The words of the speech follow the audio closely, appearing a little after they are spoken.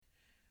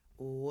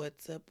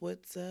What's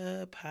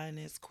up,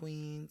 Highness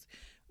Queens?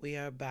 We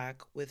are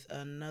back with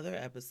another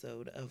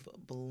episode of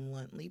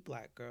Bluntly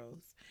Black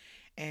Girls.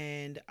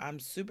 And I'm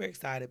super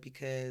excited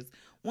because,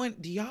 one,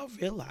 do y'all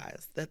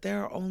realize that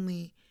there are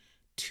only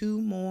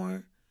two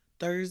more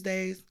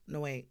Thursdays? No,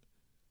 wait,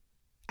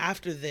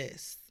 after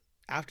this,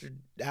 after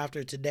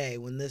after today,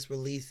 when this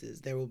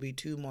releases, there will be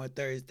two more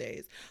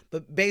Thursdays.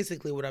 But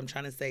basically, what I'm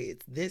trying to say,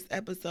 it's this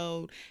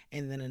episode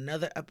and then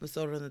another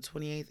episode on the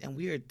 28th, and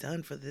we are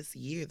done for this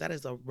year. That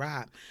is a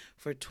wrap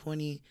for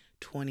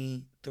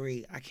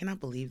 2023. I cannot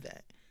believe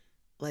that.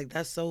 Like,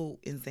 that's so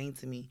insane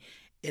to me.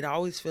 It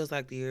always feels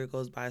like the year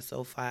goes by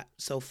so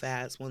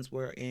fast once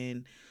we're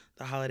in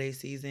the holiday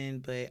season,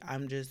 but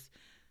I'm just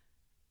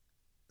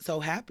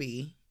so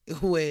happy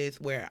with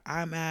where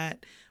I'm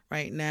at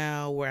right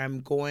now, where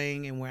I'm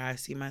going, and where I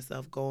see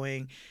myself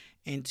going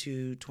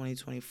into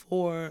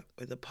 2024,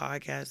 where the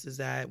podcast is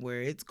at,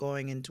 where it's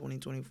going in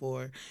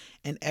 2024,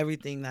 and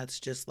everything that's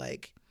just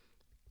like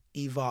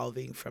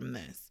evolving from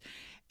this.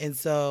 And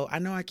so I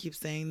know I keep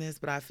saying this,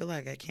 but I feel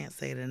like I can't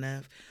say it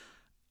enough.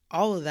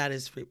 All of that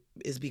is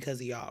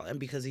because of y'all and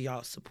because of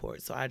y'all's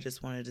support. So I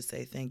just wanted to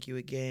say thank you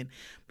again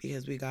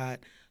because we got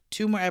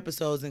two more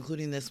episodes,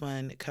 including this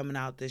one, coming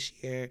out this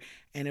year,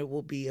 and it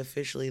will be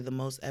officially the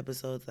most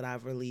episodes that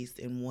I've released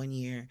in 1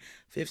 year.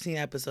 15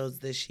 episodes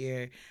this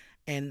year,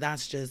 and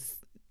that's just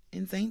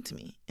insane to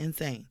me.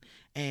 Insane.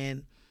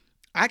 And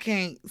I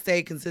can't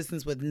stay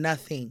consistent with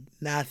nothing.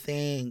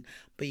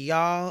 But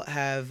y'all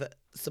have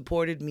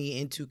supported me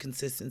into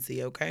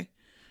consistency, okay?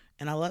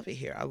 And I love it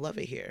here. I love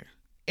it here.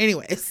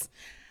 Anyways,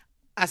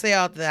 I say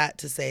all that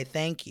to say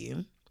thank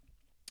you.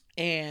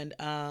 And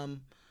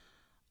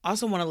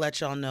also want to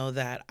let y'all know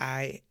that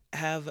I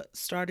have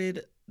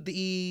started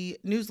the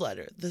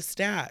newsletter, The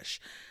Stash.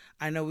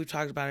 I know we've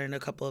talked about it in a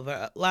couple of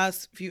our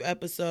last few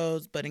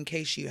episodes, but in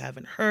case you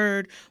haven't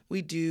heard,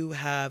 we do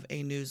have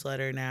a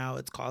newsletter now.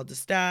 It's called The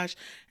Stash,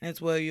 and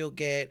it's where you'll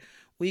get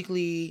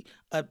weekly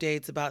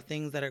updates about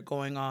things that are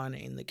going on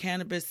in the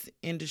cannabis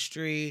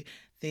industry,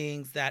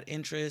 things that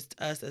interest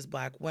us as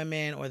Black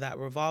women or that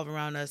revolve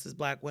around us as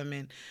Black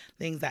women,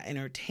 things that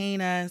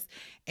entertain us,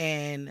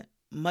 and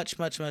much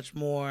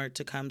more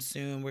to come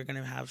soon. We're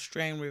going to have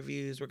strain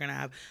reviews. We're going to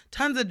have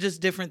tons of just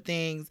different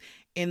things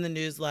in the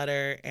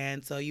newsletter.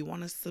 And so you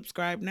want to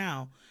subscribe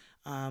now,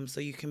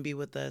 so you can be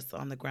with us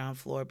on the ground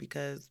floor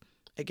because,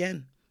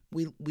 again,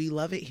 we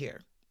love it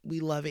here. We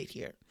love it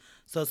here.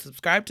 So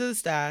subscribe to the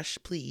stash,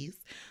 please.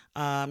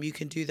 You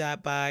can do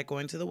that by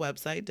going to the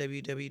website,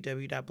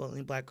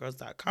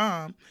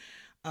 www.bluntly.blackgirls.com,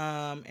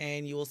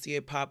 and you will see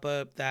a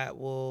pop-up that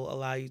will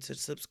allow you to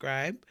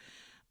subscribe.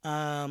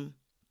 Um,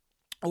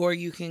 or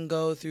you can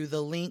go through the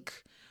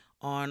link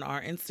on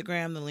our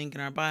Instagram, the link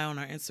in our bio on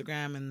our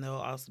Instagram, and there'll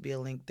also be a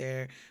link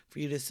there for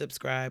you to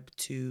subscribe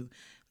to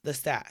the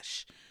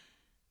stash.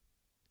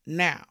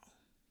 Now,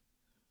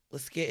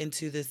 let's get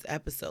into this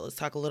episode. Let's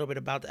talk a little bit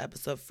about the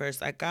episode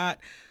first. I got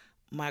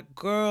my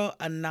girl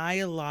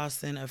Anaya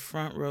Lawson of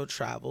Front Row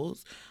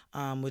Travels,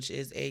 which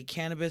is a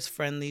cannabis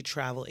friendly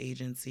travel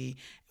agency.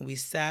 And we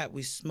sat,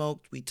 we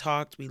smoked, we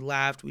talked, we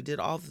laughed, we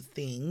did all the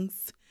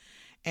things.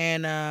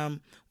 And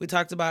we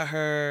talked about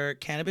her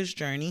cannabis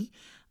journey.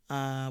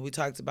 We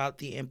talked about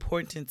the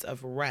importance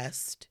of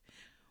rest,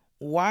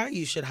 why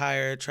you should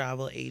hire a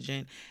travel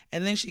agent,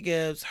 and then she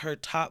gives her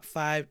top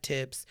 5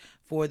 tips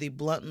for the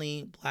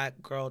bluntly Black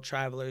girl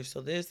travelers.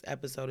 So this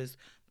episode is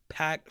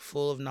packed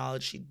full of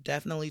knowledge. She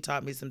definitely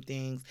taught me some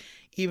things.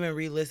 Even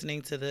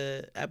re-listening to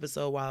the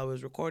episode while I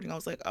was recording, I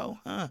was like, oh,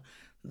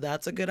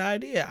 that's a good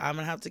idea. I'm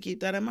going to have to keep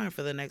that in mind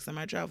for the next time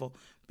I travel.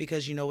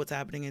 Because you know what's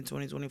happening in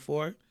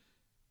 2024?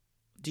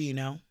 Do you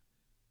know?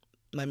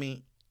 Let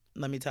me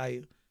tell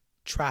you.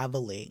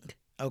 Traveling,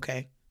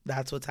 okay?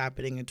 That's what's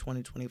happening in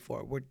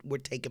 2024. We're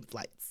taking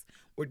flights.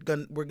 We're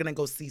gonna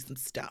go see some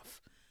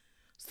stuff.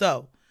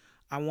 So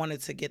I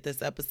wanted to get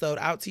this episode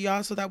out to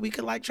y'all so that we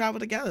could like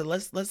travel together.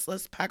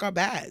 Let's pack our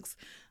bags,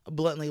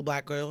 bluntly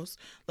Black girls.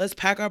 Let's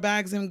pack our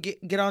bags and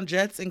get on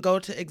jets and go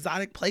to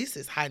exotic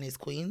places, highness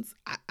queens.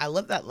 I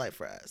love that life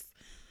for us.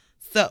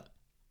 So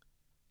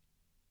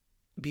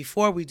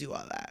before we do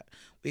all that,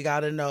 we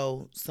got to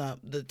know some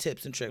the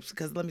tips and tricks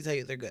because let me tell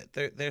you, they're good.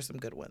 There's some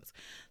good ones.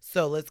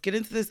 So let's get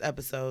into this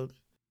episode.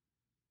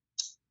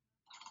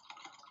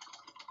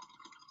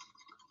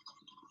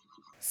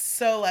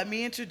 So let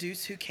me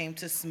introduce who came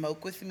to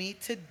smoke with me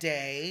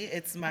today.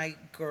 It's my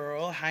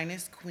girl,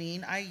 Highness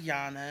Queen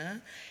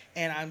Ayana.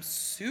 And I'm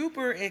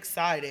super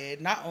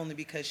excited, not only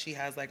because she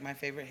has like my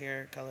favorite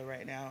hair color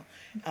right now,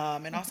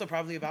 and also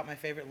probably about my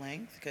favorite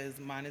length because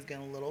mine is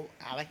getting a little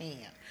out of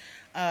hand.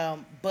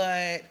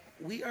 But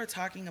we are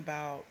talking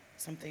about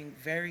something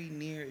very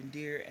near and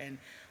dear and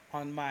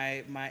on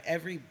my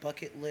every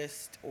bucket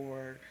list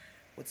or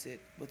what's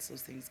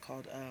those things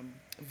called,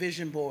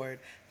 vision board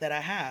that I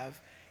have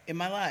in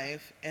my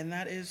life, and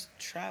that is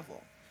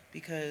travel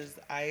because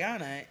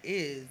Ayana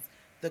is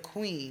the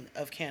queen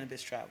of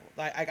cannabis travel.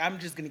 I'm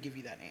just gonna give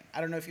you that name.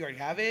 I don't know if you already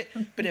have it,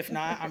 but if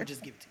not, I'm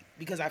just give it to you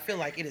because I feel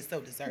like it is so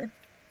deserved.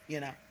 You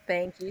know.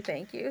 Thank you.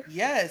 Thank you.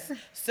 Yes.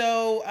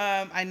 So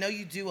I know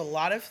you do a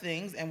lot of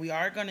things, and we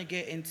are going to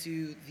get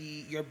into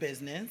the your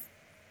business.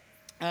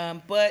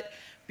 But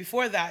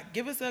before that,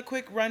 give us a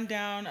quick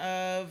rundown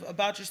of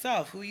about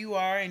yourself, who you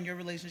are, and your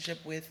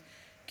relationship with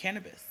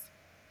cannabis.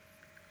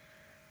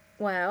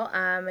 Well,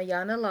 I'm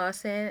Ayana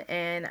Lawson,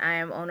 and I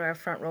am owner of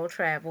Front Row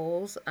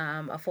Travels,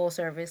 a full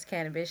service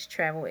cannabis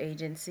travel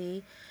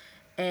agency.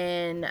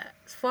 And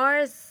as far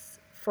as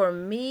for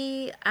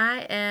me,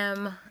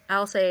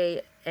 I'll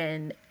say,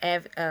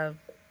 a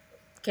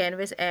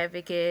cannabis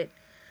advocate,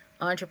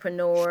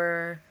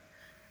 entrepreneur,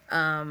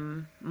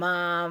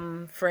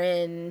 mom,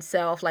 friend,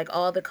 self, like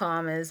all the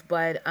commas.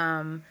 But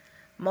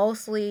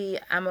mostly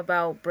I'm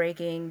about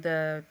breaking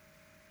the,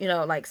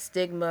 like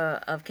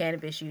stigma of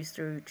cannabis use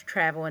through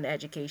travel and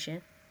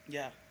education.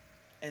 Yeah.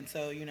 And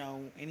so,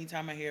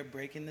 anytime I hear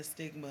breaking the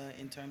stigma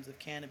in terms of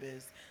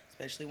cannabis,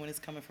 especially when it's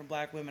coming from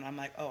black women, I'm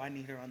like, oh, I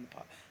need her on the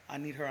pod. I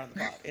need her on the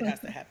pod. It has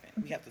to happen.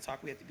 We have to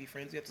talk. We have to be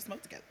friends. We have to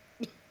smoke together.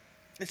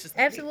 It's just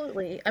a thing.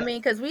 Absolutely. I Yes.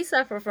 mean, because we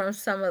suffer from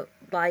some of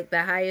like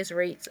the highest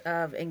rates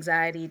of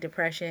anxiety,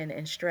 depression,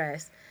 and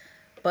stress,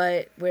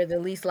 but we're the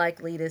least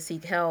likely to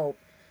seek help.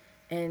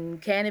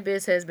 And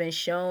cannabis has been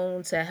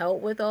shown to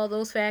help with all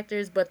those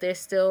factors, but there's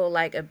still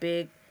like a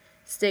big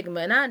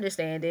stigma. And I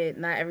understand it.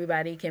 Not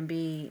everybody can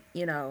be,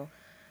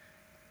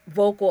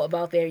 vocal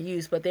about their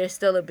use, but there's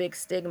still a big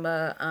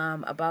stigma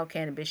about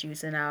cannabis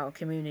use in our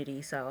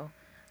community. So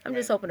I'm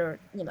just Right. hoping to,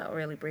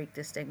 really break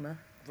this stigma.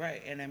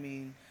 Right. And I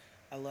mean,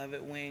 I love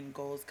it when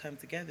goals come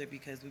together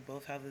because we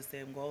both have the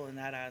same goal in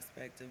that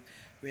aspect of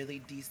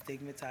really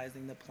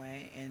destigmatizing the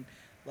plant and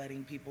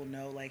letting people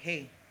know, like,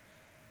 hey,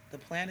 the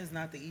plant is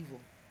not the evil.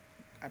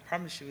 I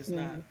promise you it's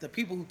not. Mm. The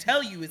people who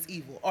tell you it's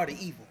evil are the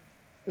evil.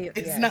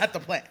 It's Yes, not the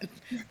plant.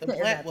 The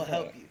it's plant not the will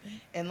help plan. you.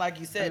 And like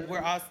you said, we're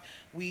Mhm. us.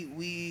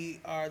 We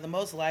are the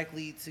most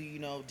likely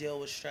to deal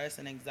with stress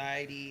and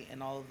anxiety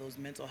and all of those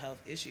mental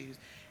health issues,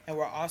 and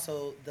we're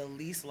also the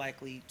least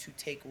likely to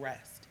take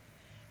rest.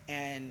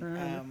 And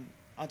Mhm.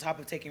 on top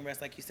of taking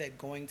rest, like you said,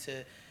 going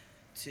to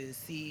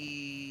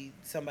see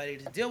somebody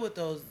to deal with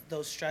those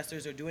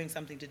stressors or doing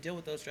something to deal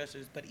with those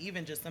stressors, but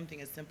even just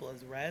something as simple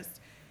as rest,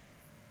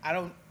 I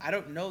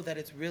don't know that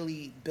it's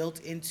really built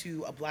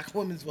into a black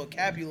woman's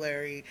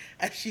vocabulary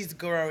as she's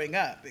growing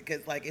up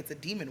because like it's a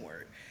demon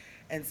word.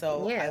 And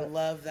so I Yeah,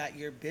 love that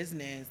your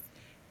business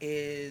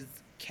is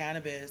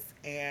cannabis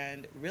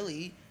and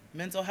really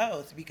mental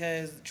health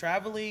because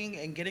traveling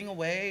and getting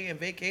away and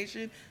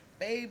vacation,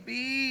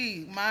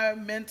 baby, my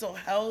mental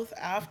health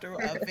after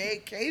a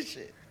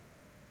vacation.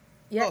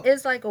 yeah, Oh,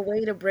 it's like a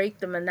way to break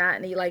the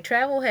monotony. Like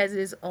travel has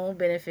its own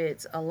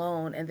benefits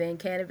alone, and then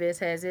cannabis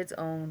has its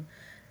own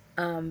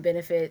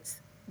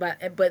benefits.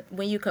 But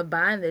when you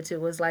combine the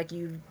two, it's like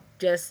you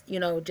just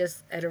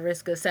just at a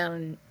risk of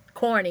sounding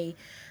corny,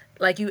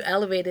 like you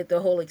elevated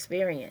the whole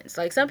experience.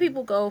 Like some hmm,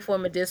 people go for a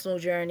medicinal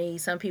journey,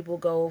 some people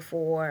go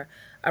for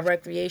a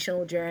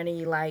recreational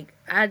journey. Like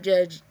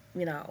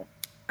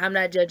I'm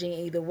not judging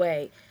either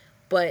way,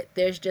 but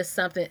there's just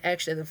something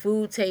extra. The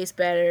food tastes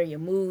better, your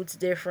mood's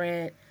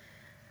different.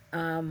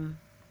 Um,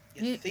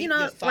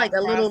 your like thought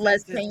a little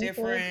less process is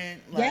painful.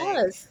 different. Like,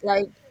 Yes,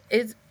 like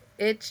it's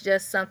it's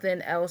just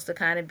something else to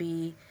kind of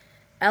be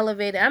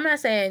elevated. I'm not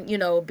saying,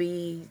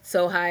 be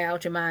so high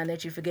out your mind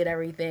that you forget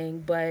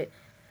everything, but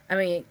I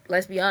mean,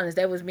 let's be honest,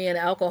 that was me and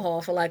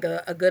alcohol for like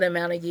a good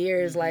amount of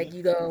years. mm-hmm, Like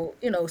you go,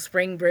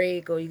 spring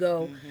break or you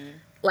go mm-hmm,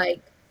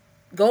 like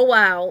go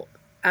wild.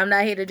 I'm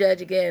not here to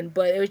judge again,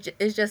 but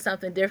it's just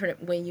something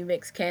different when you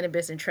mix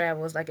cannabis and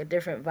travel. It's like a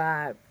different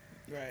vibe.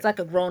 It's right. like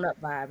a grown up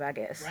vibe, I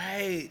guess.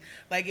 Right.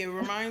 Like it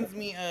reminds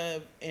me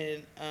of,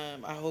 and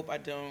I hope I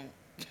don't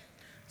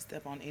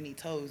step on any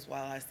toes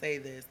while I say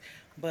this,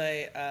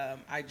 but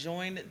I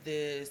joined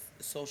this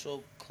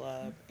social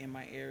club in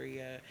my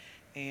area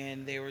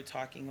and they were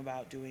talking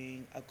about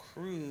doing a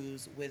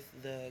cruise with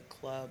the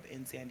club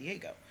in San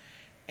Diego.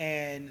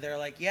 And they're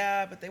like,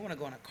 yeah, but they want to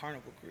go on a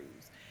carnival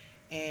cruise.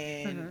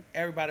 And Hmm.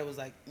 everybody was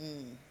like,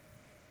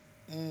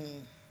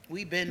 Mm,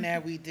 we been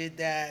there, we did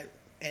that,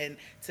 and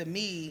to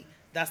me,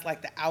 that's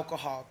like the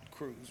alcohol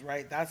cruise,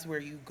 right? That's where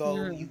you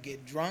go, Hmm. you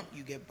get drunk,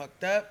 you get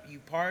fucked up, you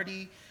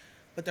party,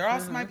 but there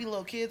also might Hmm. be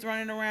little kids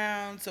running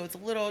around, so it's a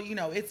little,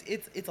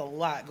 it's a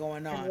lot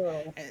going A on,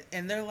 little.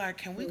 and they're like,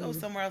 can we go Mm.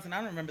 somewhere else? And I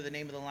don't remember the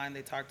name of the line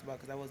they talked about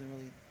because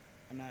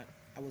I'm not,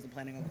 I wasn't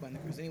planning on going the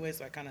cruise anyway,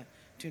 so I kind of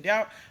tuned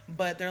out.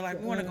 But they're like,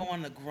 we want to go Hmm.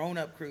 on the grown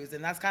up cruise,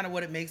 and that's kind of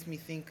what it makes me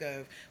think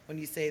of when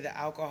you say the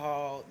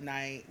alcohol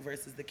night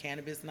versus the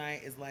cannabis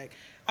night. Is like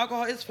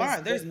alcohol is It's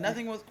fine. There's different.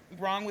 nothing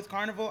wrong with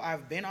Carnival.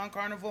 I've been on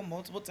Carnival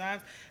multiple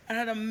times and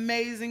had an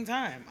amazing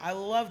time. I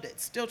loved it.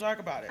 Still talk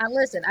about it. I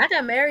listen. I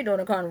got married on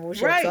a carnival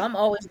ship, so Right. I'm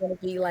always going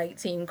to be like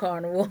team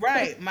carnival.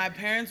 Right. My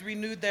parents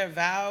renewed their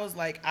vows.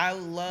 Like I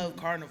love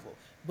Carnival,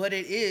 but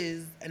it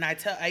is, and I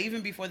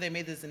even before they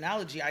made this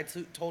analogy,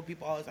 told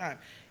people all the time,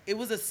 it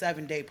was a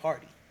 7 day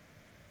party.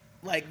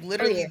 Like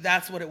Oh literally, yeah,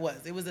 that's what it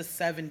was. It was a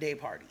 7 day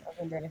party,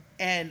 every day.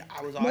 and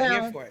I was all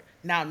here Now, for it.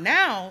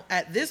 Now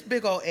at this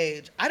big old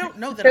age, I don't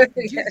know that I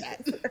can do yes,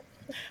 that.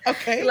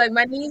 Okay. Like,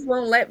 my knees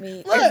won't let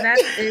me. Look,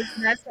 It's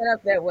not set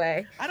up that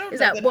way. I don't Is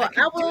know that that I well, I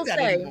can do will that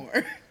say,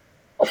 anymore.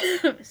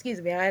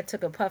 excuse me, I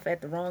took a puff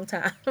at the wrong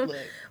time. Look.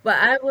 But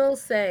I will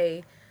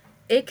say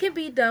it can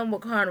be done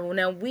with Carnival.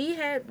 Now, we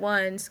had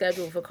one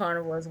scheduled for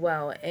Carnival as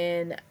well,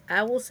 and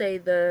I will say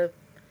the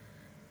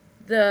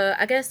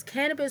I guess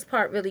cannabis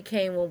part really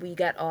came when we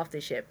got off the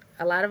ship.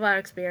 A lot of our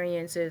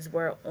experiences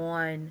were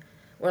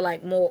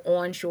like more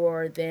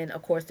onshore than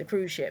of course the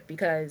cruise ship,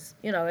 because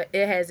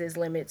it has its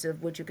limits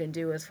of what you can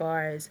do as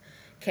far as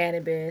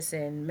cannabis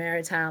and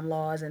maritime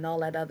laws and all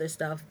that other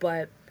stuff.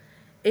 But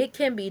it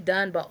can be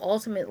done, but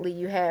ultimately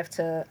you have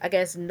to, I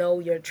guess, know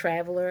your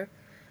traveler,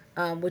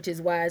 which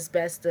is why it's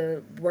best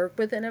to work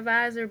with an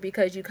advisor,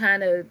 because you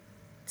kind of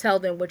tell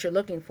them what you're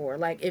looking for.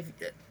 Like, if,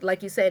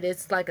 like you said,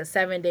 it's like a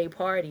 7 day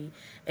party,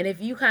 and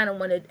if you kind of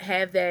want to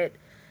have that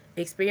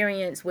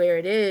experience where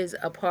it is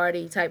a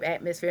party type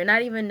atmosphere,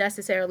 not even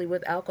necessarily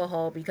with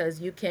alcohol,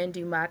 because you can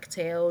do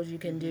mocktails, you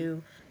can Hmm.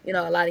 do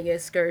a lot of your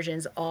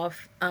excursions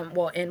off,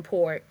 well, in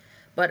port,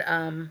 but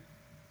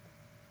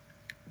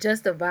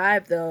just the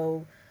vibe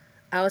though,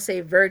 I would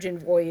say Virgin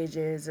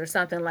Voyages or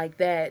something like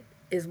that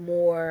is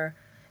more.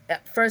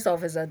 First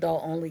off, is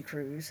adult only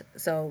cruise,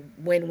 so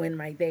win win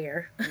right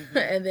there. Hmm.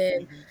 And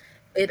then Hmm.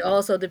 it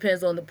also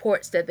depends on the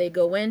ports that they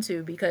go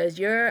into, because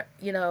you're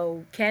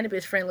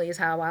cannabis friendly is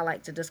how I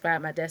like to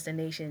describe my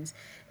destinations.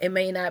 It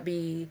may not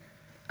be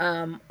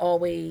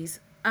always,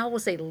 I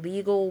would say,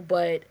 legal,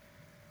 but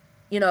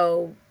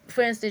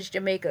for instance,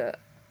 Jamaica.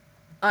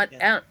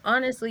 Yes.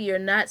 Honestly, you're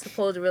not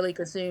supposed to really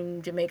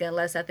consume Jamaica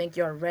unless I think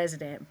you're a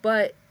resident.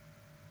 But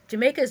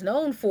Jamaica is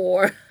known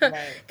for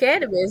Right.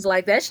 cannabis.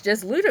 Like, that's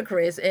just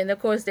ludicrous. And of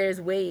course, there's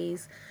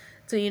ways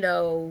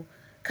to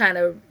kind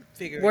of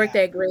Figure it work out.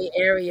 that gray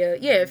area.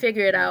 Yeah, Hmm.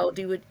 figure it out.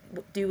 Do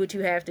what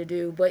you have to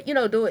do, but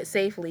do it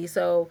safely.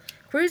 So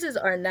cruises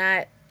are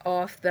not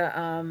off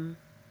the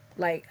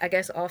like, I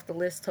guess, off the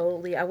list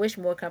totally. I wish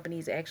more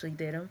companies actually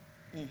did them,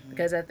 Hmm.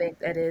 because I think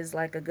that is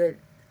like a good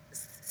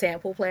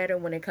sample platter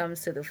when it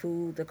comes to the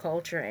food, the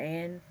culture,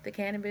 and the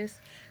cannabis.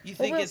 You But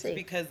think we'll it's see.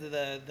 because of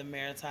the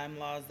maritime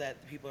laws that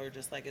people are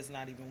just like it's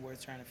not even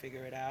worth trying to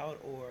figure it out,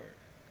 or?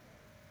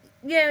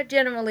 Yeah,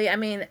 generally, I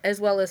mean, as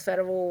well as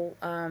federal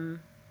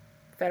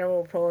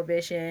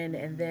prohibition,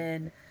 and Hmm.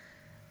 then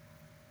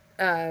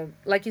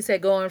like you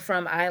said, going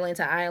from island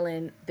to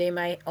island, they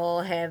might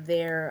all have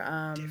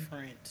their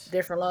Different.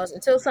 different laws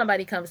until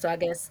somebody comes to, I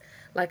guess,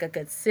 like a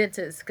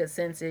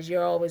consensus.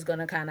 You're always going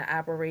to kind of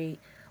operate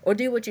or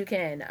do what you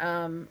can.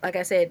 Like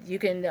I said, you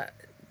can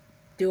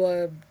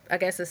do I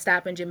guess, a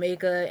stop in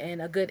Jamaica,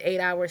 and a good 8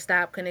 hour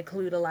stop can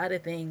include a lot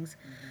of things,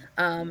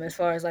 Hmm. as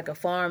far as like a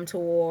farm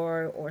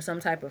tour or some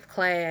type of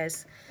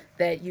class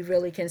that you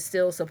really can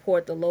still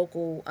support the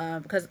local.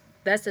 Because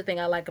that's the thing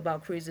I like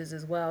about cruises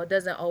as well. It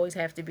doesn't always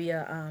have to be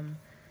a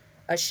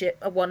ship,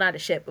 well, not a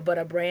ship, but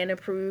a brand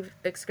approved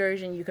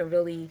excursion. You can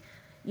really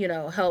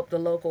help the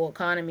local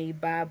economy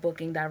by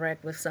booking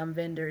direct with some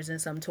vendors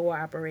and some tour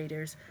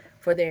operators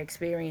for their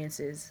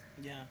experiences.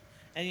 Yeah,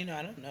 and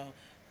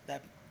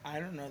that I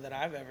don't know that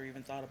I've ever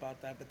even thought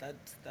about that, but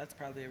that's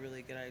probably a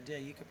really good idea.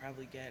 You could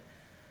probably get,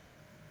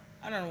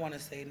 I don't want to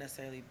say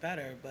necessarily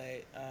better,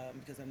 but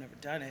because I've never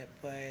done it,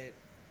 but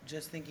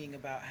just thinking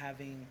about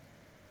having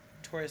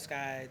tourist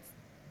guides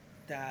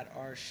that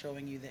are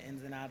showing you the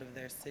ins and out of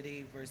their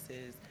city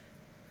versus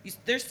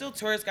there's still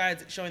tourist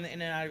guides showing the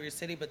in and out of your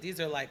city, but these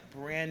are like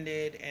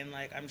branded, and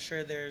like I'm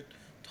sure they're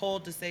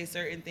told to say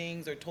certain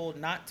things or told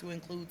not to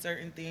include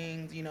certain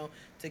things,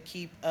 to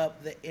keep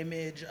up the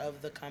image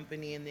of the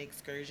company and the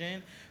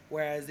excursion.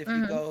 Whereas if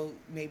you Hmm. go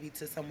maybe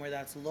to somewhere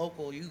that's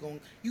local, you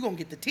gonna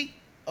get the tea,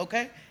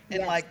 okay, and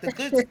Yes. like the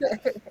good stuff.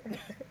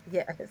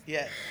 Yes.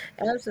 Yes.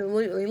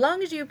 Absolutely.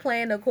 Long as you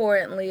plan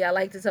accordingly, I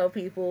like to tell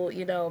people,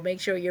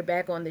 make sure you're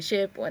back on the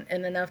ship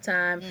in enough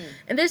time. Mm,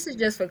 And this is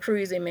just for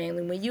cruising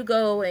mainly. When you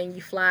go and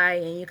you fly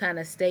and you kind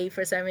of stay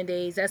for 7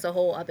 days, that's a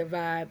whole other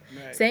vibe.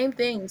 right. Same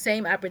thing,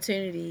 same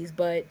opportunities,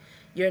 but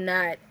you're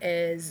not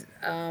as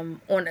on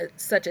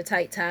such a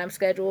tight time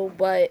schedule.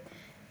 But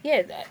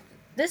yeah,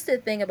 this is the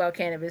thing about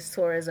cannabis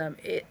tourism.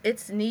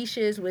 It's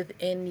niches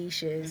within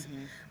niches.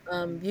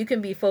 Mm-hmm. You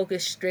can be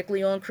focused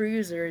strictly on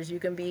cruisers. You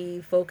can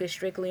be focused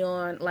strictly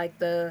on like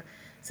the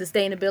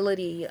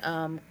sustainability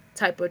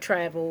type of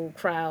travel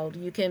crowd.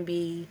 You can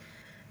be,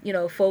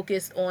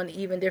 focused on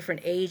even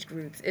different age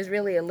groups. It's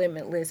really a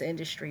limitless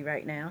industry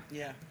right now.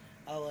 Yeah,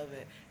 I love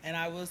it. And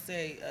I will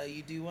say,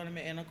 you do want to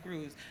make in a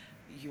cruise.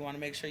 You want to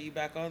make sure you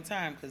back on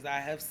time because I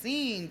have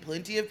seen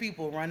plenty of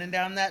people running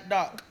down that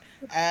dock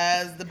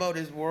as the boat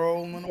is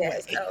rolling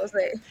Yes, away. I was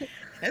like, a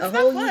It's not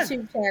whole fun.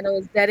 YouTube channel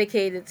is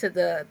dedicated to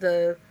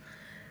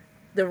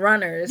the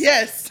runners.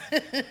 Yes.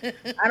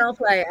 I don't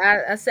play.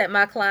 I set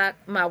my clock,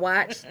 my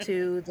watch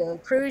to the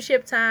cruise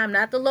ship time,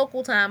 not the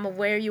local time of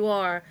where you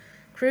are.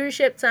 Cruise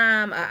ship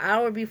time, an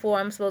hour before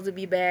I'm supposed to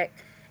be back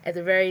at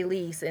the very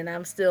least, and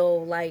I'm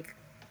still like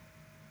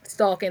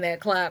stalking that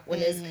clock when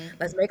it's Hmm.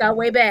 let's make our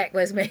way back.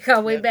 Let's make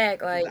our way Yep. back.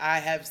 Because Like, I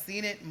have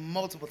seen it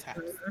multiple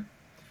times.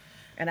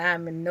 and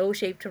I'm in no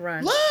shape to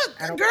run. Look,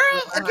 I don't want to go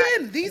girl, behind.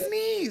 again, these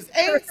knees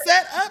ain't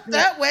set up Yeah.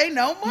 that way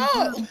no Mhm.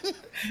 more.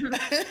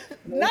 Nope.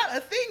 Not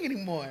a thing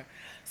anymore.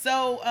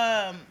 So,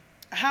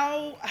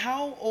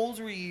 how old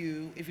were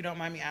you, if you don't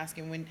mind me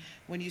asking,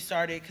 when you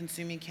started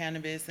consuming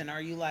cannabis? And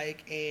are you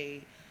like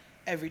a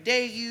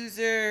everyday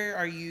user?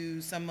 Are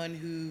you someone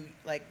who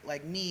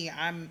like me?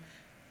 I'm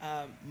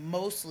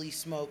mostly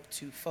smoke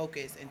to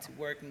focus and to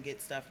work and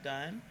get stuff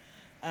done.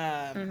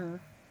 Um, Mhm.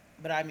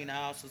 but I mean,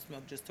 I also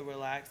smoke just to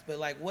relax. But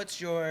like, what's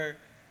your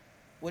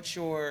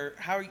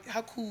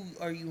how cool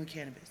are you in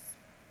cannabis?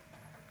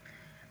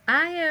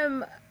 I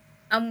am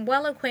I'm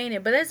well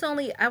acquainted, but it's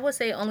only I would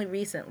say only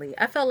recently.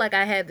 I felt like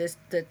I had this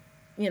the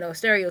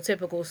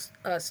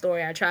stereotypical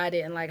story. I tried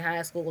it in like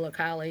high school or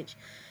college,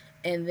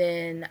 and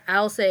then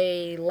I'll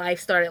say life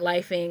started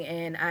lifing,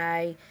 and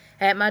I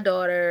had my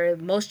daughter.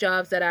 Most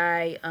jobs that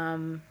I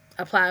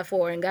applied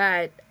for and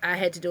got, I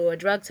had to do a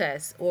drug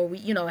test, or we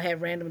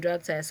had random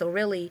drug tests. So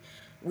really,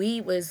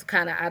 weed was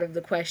kind of out of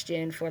the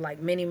question for like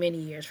many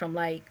years, from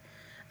like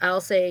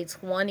I'll say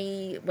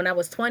 20 when I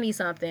was 20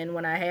 something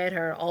when I had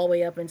her, all the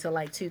way up until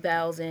like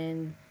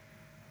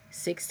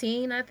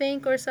 2016, I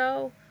think, or Mm-hmm.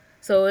 so.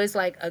 So it's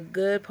like a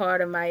good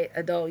part of my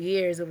adult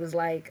years. It was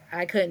like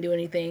I couldn't do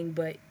anything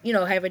but,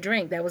 have a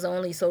drink. That was the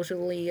only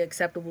socially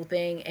acceptable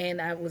thing,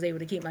 and I was able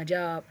to keep my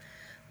job.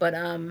 But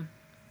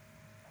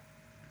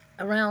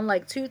around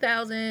like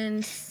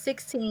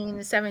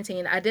 2016,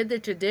 17, I did the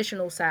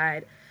traditional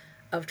side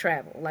of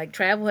travel. Like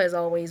travel has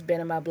always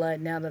been in my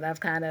blood now that I've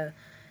kind of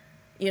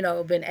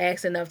been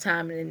asked enough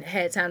time and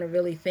had time to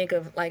really think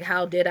of like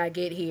how did I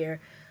get here.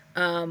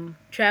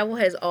 Travel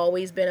has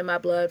always been in my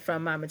blood,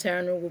 from my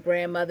maternal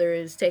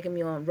grandmothers taking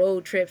me on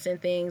road trips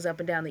and things up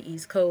and down the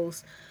East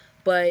Coast,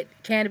 but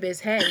cannabis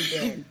hadn't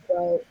been.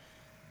 So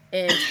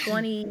in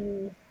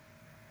 20,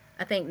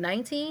 I think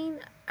 19,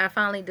 I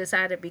finally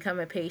decided to become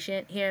a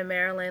patient here in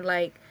Maryland.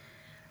 Like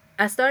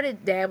I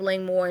started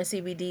dabbling more in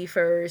CBD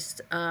first.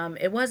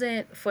 It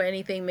wasn't for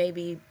anything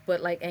maybe but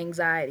like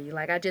anxiety.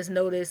 Like I just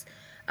noticed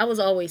I was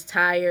always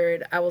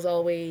tired. I was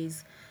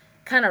always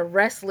kind of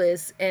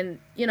restless, and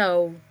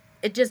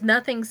it just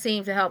nothing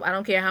seemed to help. I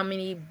don't care how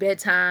many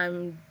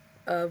bedtime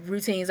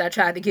routines I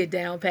tried to get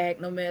down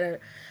packed, no matter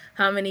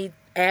how many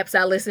apps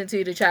I listened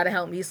to try to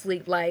help me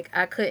sleep. Like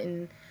I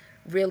couldn't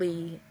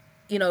really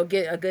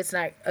get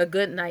a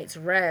good night's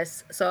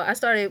rest. So I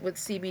started with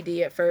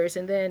CBD at first,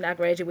 and then I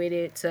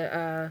graduated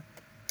to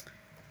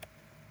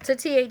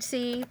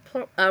THC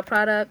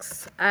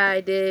products.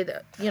 I did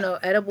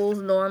edibles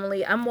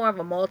normally. I'm more of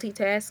a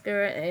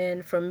multitasker,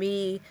 and for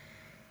me,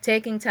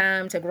 taking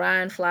time to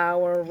grind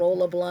flour,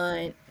 roll a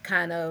blunt,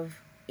 kind of,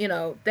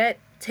 that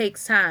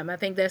takes time. I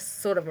think that's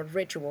sort of a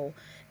ritual,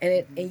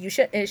 and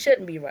Mm-hmm. it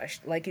shouldn't be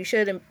rushed. Like you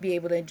should be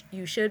able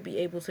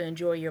to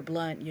enjoy your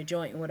blunt, your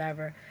joint,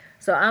 whatever.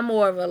 So I'm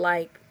more of a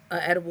like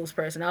a edibles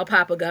person. I'll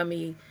pop a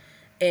gummy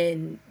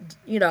and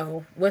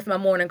with my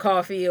morning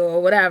coffee or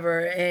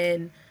whatever,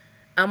 and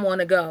I'm on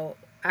the go.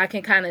 I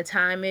can kind of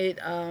time it.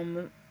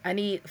 I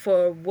need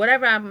for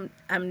whatever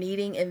I'm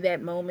needing in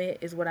that moment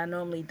is what I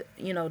normally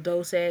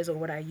dose as, or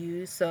what I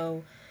use.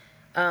 So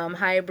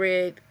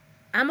hybrid.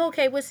 I'm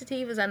okay with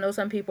sativas. I know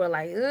some people are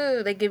like,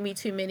 ugh, they give me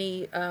too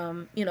many.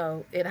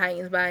 It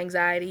heightens my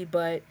anxiety,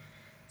 but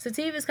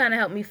sativas kind of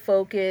help me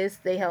focus.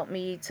 They help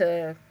me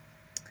to,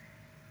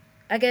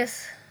 I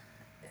guess,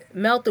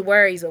 melt the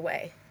worries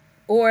away.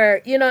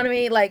 Or, you know what I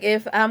mean? Like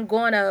if I'm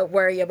going to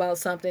worry about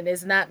something,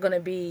 it's not going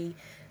to be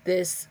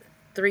this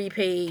 3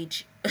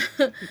 page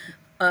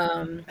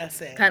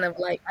Essay. kind of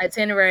like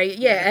itinerary,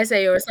 yeah, Yeah.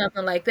 essay or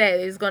something like that.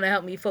 It's going to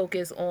help me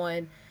focus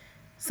on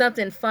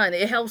something fun.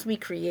 It helps me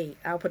create.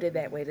 I'll put it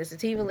that way. The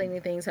sativa leaning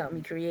things help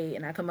me create,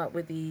 and I come up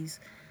with these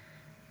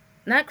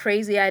not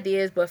crazy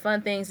ideas, but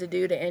fun things to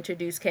do to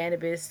introduce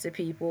cannabis to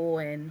people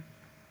and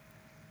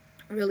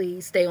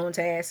really stay on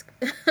task.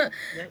 Yep.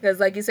 Because,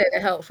 like you said,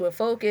 it helps with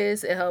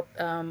focus. It helped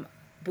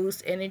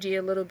boost energy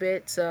a little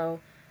bit. So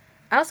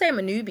I'll say I'm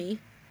a newbie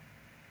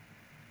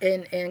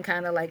in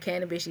kind of like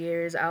cannabis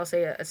years. I'll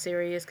say a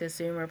serious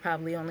consumer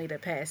probably only the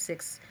past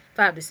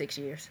 5 to 6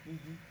 years.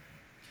 Mm-hmm.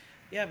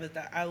 Yeah, but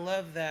I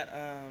love that.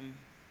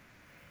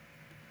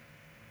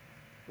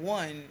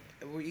 One,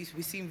 we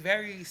seem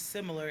very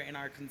similar in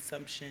our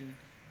consumption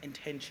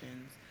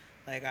intentions.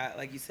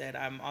 Like you said,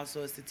 I'm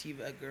also a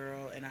sativa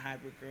girl and a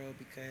hybrid girl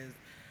because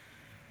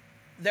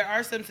there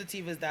are some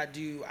sativas that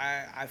do.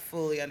 I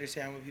fully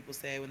understand what people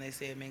say when they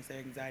say it makes their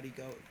anxiety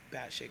go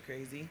batshit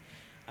crazy.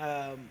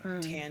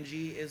 Mm,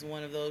 Tangy is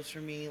one of those for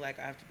me. Like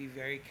I have to be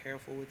very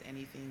careful with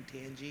anything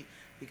tangy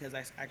because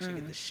actually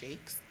get mm, the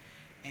shakes,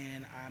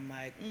 and I'm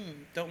like,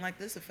 don't like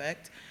this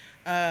effect.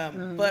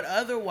 mm. But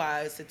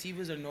otherwise,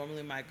 sativas are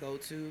normally my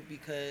go-to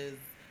because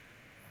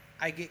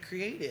I get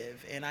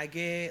creative and I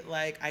get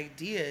like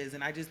ideas,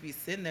 and I just be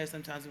sitting there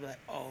sometimes and be like,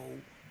 oh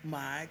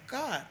my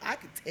god, I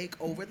could take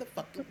over the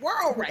fucking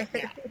world right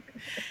now.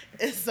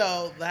 And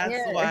so that's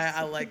why Yes.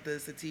 I like the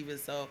sativas.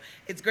 So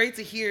it's great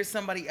to hear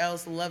somebody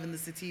else loving the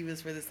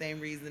sativas for the same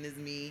reason as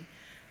me.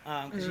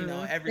 Because you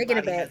know They get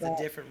a everybody bad has a rap.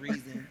 different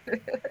reason.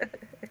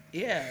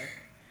 Yeah.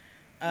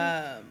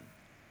 Um,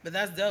 but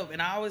that's dope,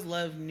 and I always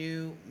love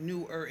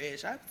newer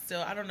ish. I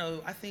don't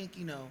know. I think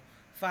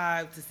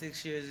 5 to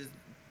 6 years is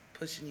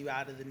pushing you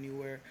out of the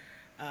newer.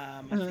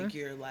 I Hmm. think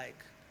you're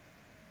like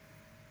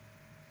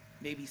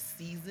maybe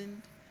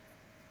seasoned,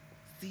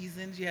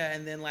 yeah,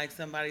 and then like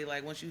somebody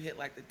like once you hit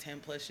like the 10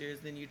 plus years,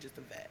 then you're just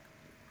a vet.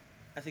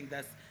 I think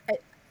that's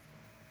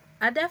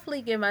I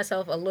definitely give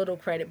myself a little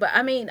credit, but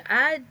I mean,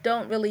 I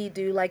don't really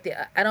do like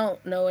I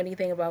don't know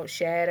anything about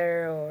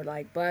shatter or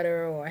like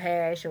butter or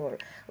hash or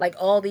like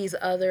all these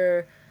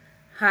other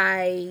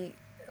high,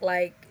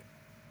 like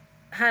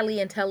highly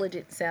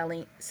intelligent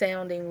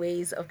sounding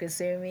ways of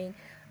consuming.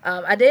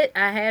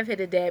 I have hit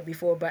a dab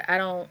before, but I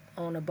don't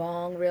own a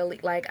bong really.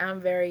 Like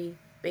I'm very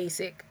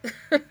basic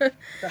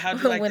so.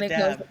 How'd you like the when it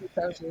comes dab? to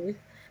consumption.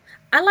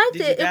 I liked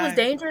Did you it. It was die?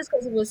 dangerous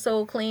because it was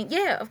so clean.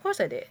 Yeah, of course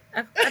I did.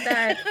 I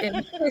died,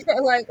 and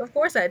like, of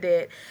course I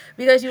did,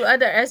 because you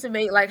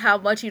underestimate like how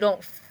much you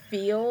don't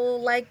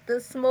feel like the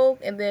smoke,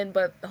 and then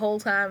but the whole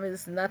time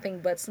is nothing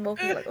but smoke.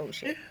 And you're like, oh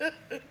shit.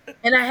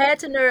 And I had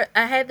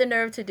the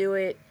nerve to do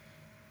it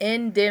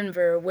in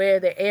Denver, where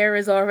the air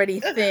is already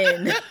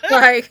thin.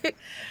 Like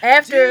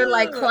after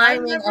like Dude, I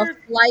climbing a never.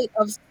 flight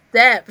of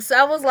steps,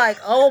 I was like,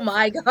 oh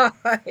my god.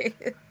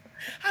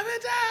 I'm gonna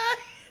die.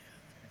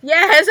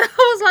 Yes, I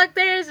was like,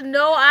 there's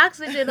no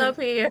oxygen up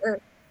here.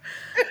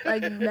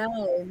 Like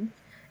none.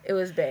 It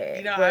was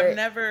bad. But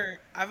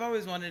I've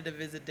always wanted to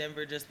visit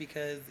Denver just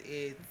because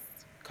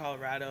it's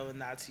Colorado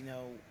and that's,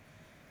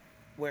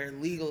 where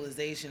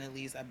legalization, at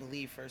least I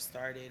believe, first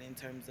started in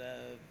terms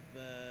of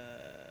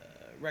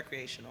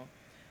recreational.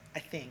 I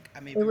think. I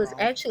may it be was wrong.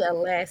 actually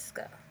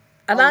Alaska.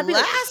 A lot of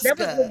people that was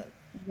the Alaska.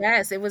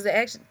 yes, it was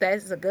actually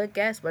that's a good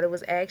guess, but it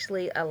was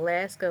actually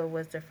Alaska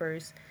was the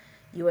first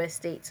US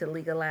state to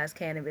legalize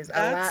cannabis a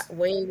That's lot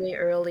way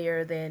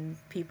earlier than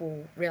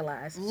people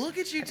realize. Look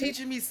at you I think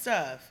teaching me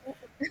stuff.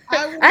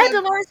 I would I had to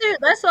have learn too.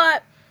 That's why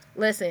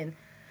listen,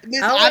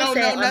 Miss, I I always don't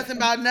say know nothing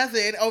about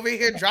nothing over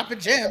here dropping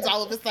gems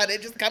all of a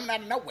sudden just coming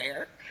out of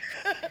nowhere.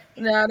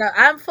 no,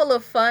 I'm full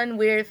of fun,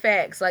 weird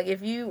facts. Like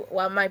if you,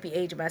 well, I might be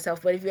aging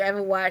myself, but if you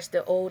ever watched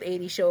the old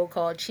 '80s show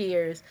called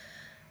Cheers,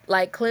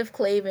 like Cliff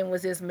Clavin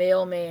was this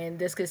mailman,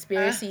 this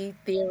Uh, conspiracy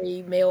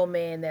theory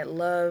mailman that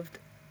loved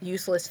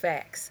useless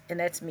facts, and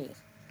that's me.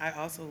 I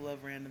also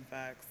love random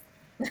facts.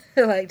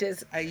 Like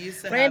just I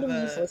used to have random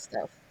a useless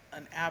stuff.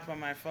 an app on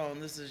my phone.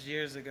 This is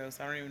years ago,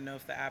 so I don't even know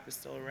if the app is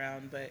still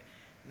around, but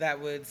that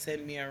would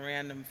send me a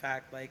random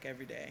fact like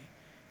every day.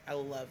 I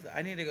love that.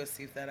 I need to go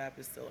see if that app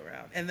is still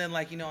around. And then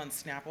like on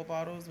Snapple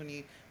bottles when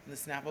the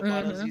Snapple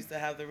bottles Hmm. used to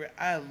have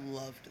I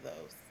loved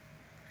those.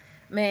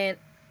 Man,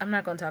 I'm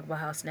not gonna talk about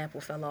how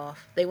Snapple fell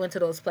off. They went to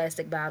those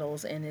plastic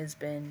bottles, and it's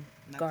been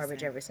Not the garbage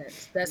same. ever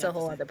since. That's a Not the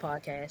whole same. other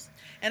podcast.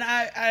 And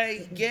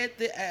I get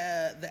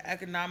the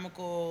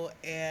economical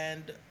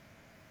and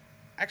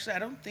actually I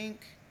don't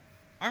think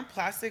aren't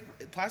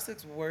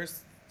plastics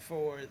worse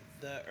for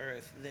the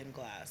earth than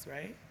glass,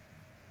 right?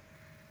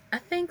 I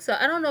think so.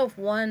 I don't know if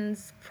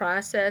one's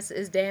process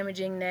is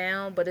damaging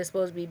now, but it's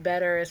supposed to be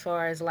better as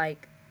far as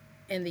like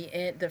in the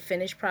end, the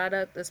finished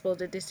product is supposed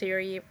to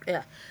deteriorate.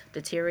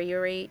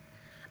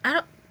 I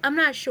don't. I'm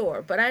not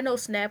sure, but I know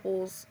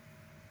Snapple's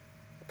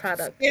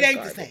product It is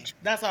ain't the same. garbage.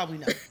 That's all we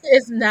know.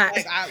 It's not.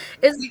 Like I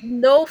It's we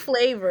no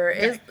flavor.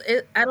 right.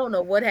 I don't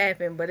know what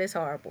happened, but it's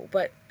horrible.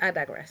 But I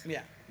digress.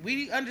 Yeah.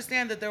 We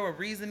understand that there were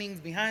reasonings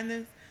behind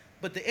this,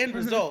 but the end Hmm.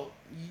 result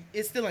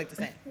it still ain't the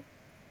same.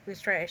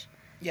 It's trash.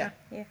 Yeah.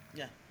 Yeah.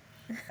 Yeah.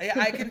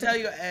 I can tell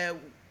you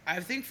I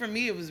think for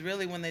me it was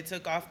really when they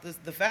took off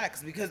the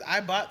facts because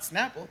I bought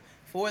Snapple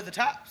for the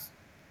tops.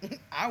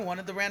 I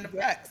wanted the random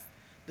Yeah. facts.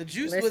 The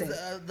juice was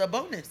Listen, the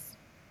bonus.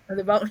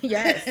 the vote,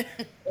 yes,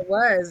 it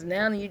was.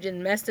 Now you just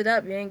messed it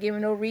up. You ain't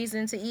giving no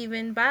reason to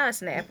even buy a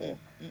Snapple.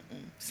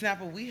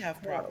 Snapple, we have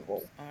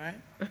Horrible. problems. All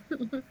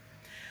right.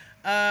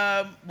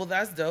 Well,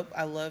 that's dope.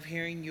 I love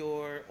hearing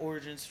your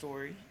origin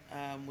story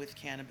with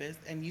cannabis.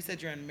 And you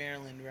said you're in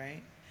Maryland,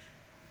 right?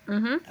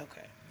 Mm-hmm.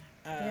 Okay.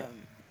 Yep.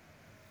 Um,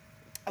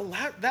 a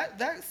lot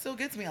that still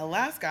gets me.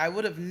 Alaska. I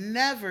would have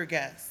never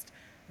guessed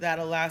that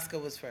Alaska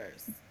was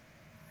first.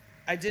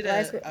 I did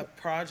Last. a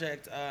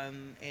project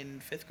in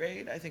fifth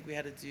grade. I think we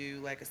had to do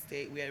like a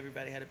state.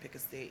 Everybody had to pick a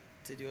state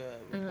to do a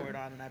report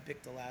Mm-hmm. on, and I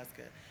picked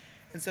Alaska.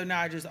 And so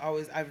now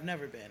I've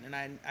never been, and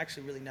I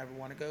actually really never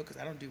want to go because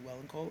I don't do well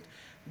in cold.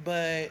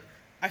 But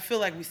I feel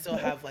like we still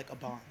have like a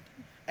bond.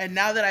 And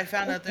now that I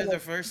found out they're the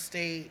first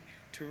state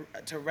to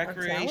I'm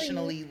telling you,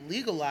 recreationally you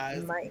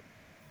legalize, might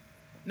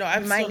no,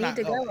 you I'm might still need not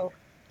to going. go.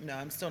 No,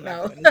 I'm still not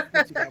No. going. It's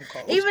still too damn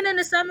cold. Even in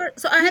the summer.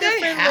 So I Do had a they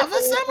friend live have a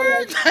there for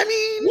like, summer? I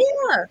mean,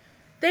 yeah,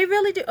 they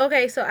really do.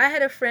 Okay, so I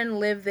had a friend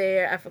live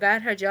there. I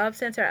forgot her job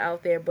center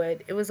out there,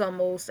 but it was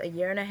almost a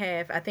year and a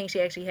half. I think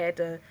she actually had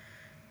to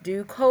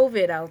do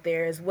COVID out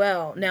there as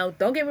well. Now,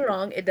 don't get me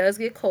wrong, it does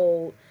get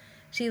cold.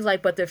 She's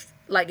like, but the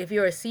like if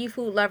you're a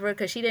seafood lover,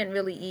 because she didn't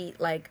really eat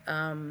like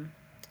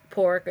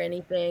pork or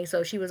anything.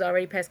 So she was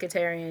already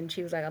pescatarian.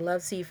 She was like, I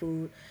love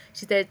seafood.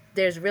 She said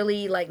there's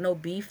really like no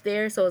beef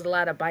there, so it's a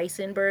lot of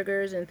bison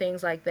burgers and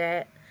things like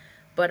that.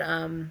 But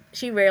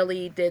she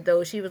rarely did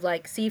those. She was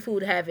like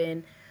seafood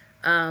heaven.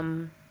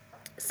 Um,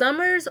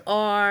 Summers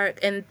are,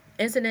 and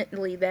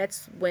incidentally,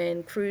 that's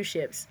when cruise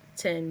ships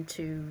tend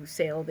to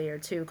sail there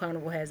too.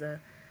 Carnival has a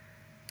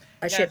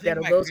Yeah, I ship think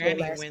that'll my go to granny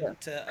Alaska.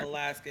 went to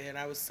Alaska and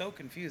I was so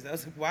confused. I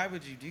was like, why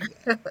would you do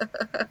that?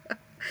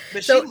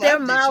 But she So they're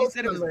loved it. She mild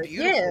said it was summers.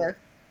 Yeah. beautiful.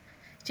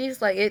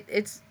 She's like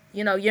it's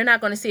you're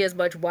not going to see as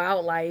much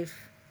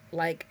wildlife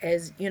like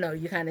as you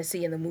kind of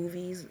see in the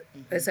movies,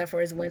 Hmm. except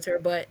for it's winter.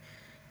 But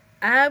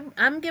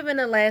I'm giving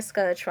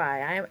Alaska a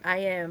try. I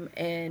am,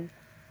 and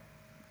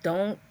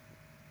don't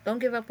don't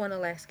give up on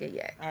Alaska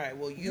yet. All right,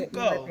 well, you You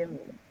might be go a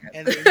minute.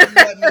 and then you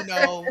let me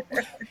know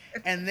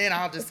and then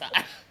I'll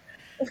decide.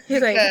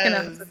 He's like, when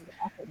I was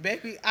Because,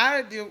 baby,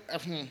 I do.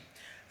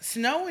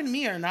 Snow and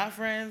me are not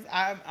friends.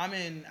 I'm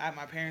in at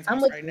my parents' I'm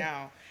house with right you.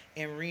 now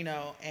in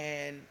Reno,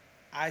 and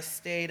I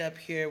stayed up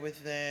here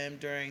with them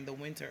during the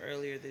winter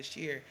earlier this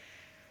year.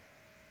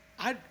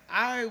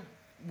 I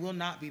will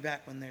not be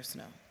back when there's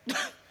snow.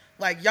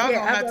 Like y'all Yeah,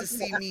 gonna have to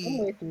see I'm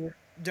me with you.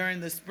 during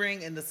the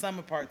spring and the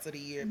summer parts of the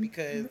year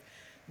because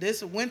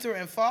this winter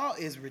and fall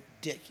is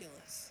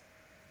ridiculous.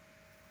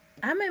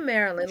 I'm in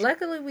Maryland.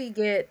 Luckily, we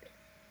get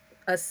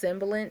a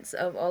semblance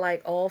of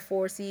like all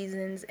four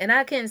seasons, and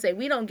I can say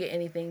we don't get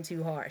anything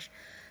too harsh.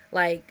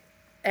 Like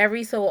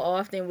every so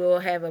often, we'll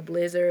have a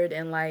blizzard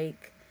and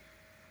like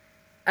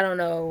I don't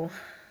know,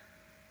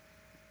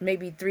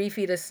 maybe 3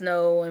 feet of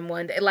snow in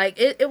one day. Like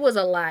it was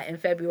a lot in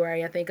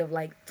February, I think of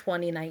like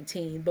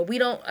 2019. But we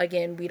don't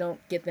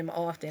get them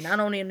often. I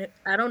don't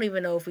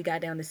even know if we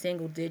got down to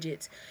single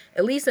digits,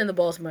 at least in the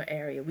Baltimore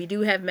area. We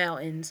do have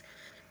mountains,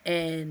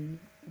 and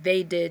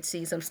they did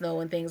see some snow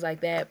and things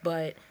like that.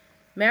 But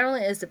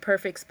Maryland is the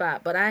perfect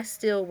spot. But I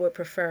still would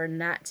prefer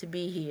not to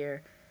be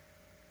here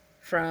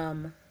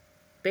from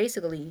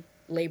basically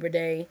Labor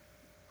Day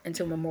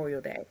until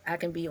Memorial Day. I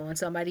can be on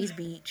somebody's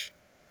beach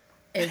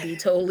and be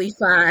totally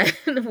fine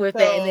with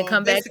that, and then So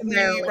come back to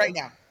basically, right Maryland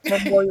now.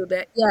 Memorial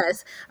Day.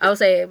 Yes, I would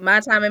say my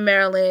time in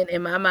Maryland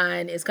in my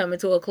mind is coming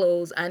to a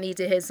close. I need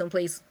to hit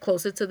someplace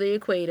closer to the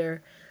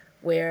equator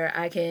where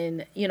I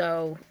can,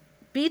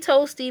 be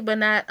toasty but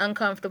not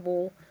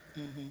uncomfortable.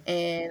 Hmm.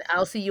 And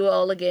I'll see you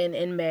all again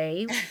in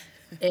May,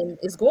 and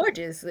it's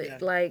gorgeous. Yeah.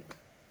 Like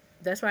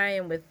that's where I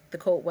am with the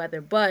cold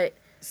weather. But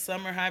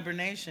Summer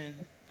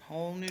hibernation.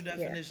 Whole new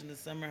yeah, definition of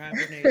summer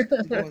hibernation.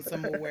 I'm going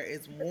somewhere where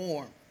it's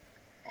warm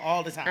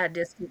all the time. I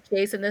just keep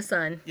chasing the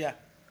sun. Yeah.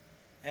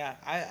 Yeah.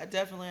 I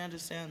definitely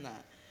understand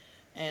that.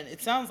 And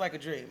it sounds like a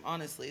dream.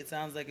 Honestly, it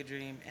sounds like a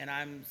dream. And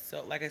I'm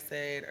so, like I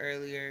said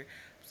earlier,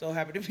 so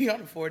happy to be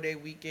on a 4 day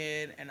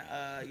weekend. And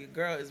your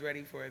girl is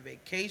ready for a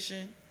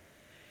vacation.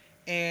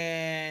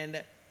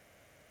 And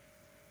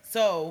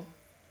so,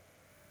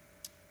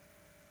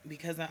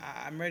 because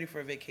I'm ready for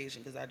a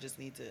vacation, because I just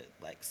need to,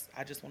 like,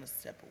 I just want to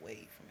step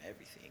away from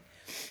everything.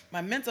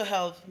 My mental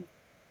health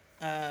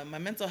my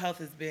mental health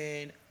has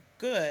been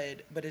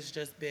good, but it's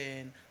just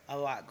been a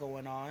lot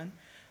going on.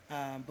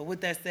 But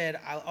with that said,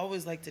 I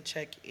always like to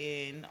check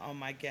in on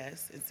my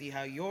guests and see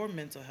how your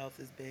mental health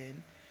has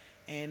been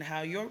and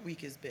how your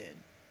week has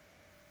been.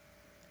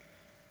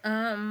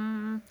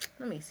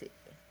 Let me see.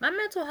 My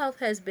mental health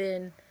has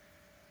been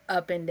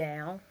up and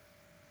down,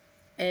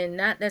 and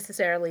not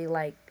necessarily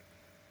like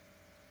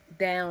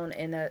down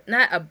in a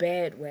not a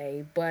bad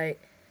way, but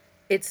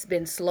it's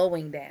been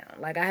slowing down.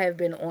 Like I have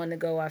been on the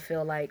go, I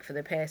feel like, for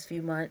the past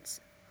few months,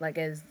 like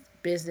as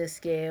business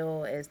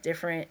scale, as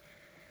different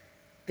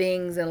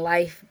things in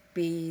life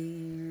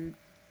be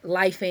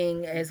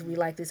lifing, as we Hmm.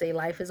 like to say,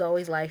 life is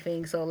always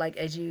lifing. So like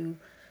as you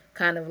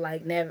kind of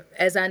like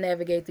as I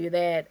navigate through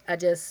that, I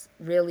just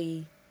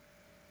really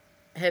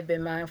have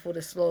been mindful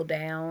to slow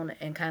down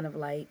and kind of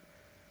like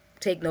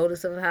take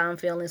notice of how I'm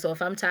feeling. So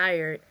if I'm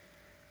tired,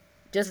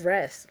 just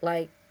rest.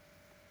 Like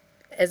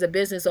as a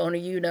business owner,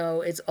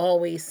 it's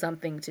always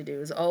something to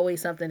do. It's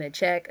always something to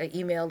check, an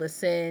email to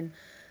send,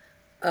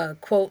 a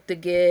quote to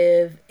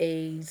give,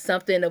 a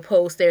something to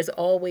post. There's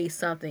always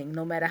something,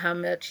 no matter how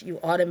much you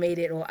automate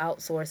it or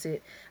outsource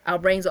it. Our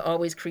brains are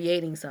always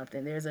creating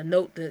something. There's a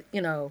note to,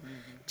 Hmm.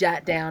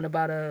 jot down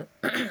about a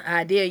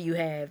idea you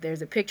have.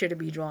 There's a picture to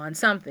be drawn,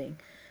 something.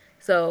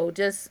 So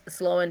just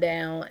slowing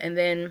down, and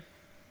then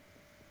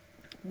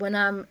when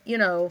I'm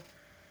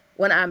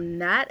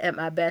not at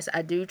my best,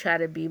 I do try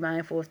to be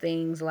mindful of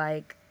things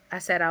like I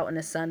sat out in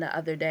the sun the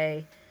other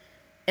day,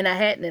 and I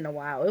hadn't in a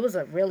while. It was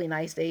a really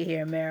nice day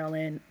here in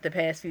Maryland the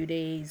past few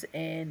days,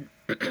 and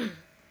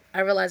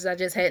I realized I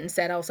just hadn't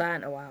sat outside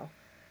in a while.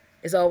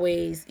 It's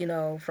always,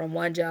 from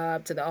one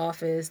job to the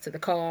office to the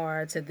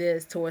car to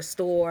this to a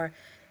store.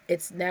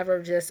 It's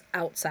never just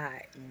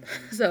outside. Hmm.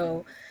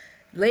 So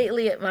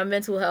lately, my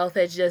mental health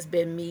has just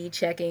been me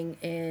checking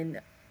in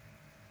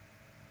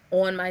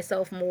on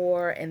myself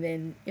more, and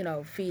then,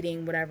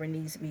 feeding whatever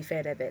needs to be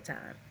fed at that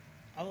time.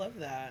 I love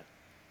that.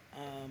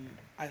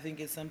 I think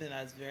it's something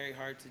that's very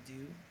hard to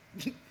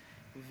do.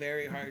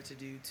 Very hard to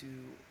do, to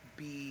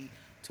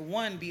to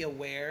one, be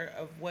aware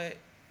of what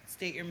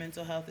state your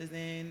mental health is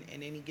in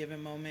any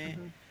given moment,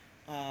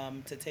 Hmm.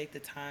 to take the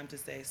time to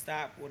say,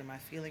 stop, what am I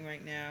feeling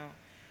right now?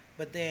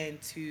 But then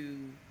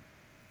to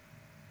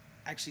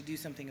actually do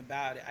something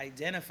about it.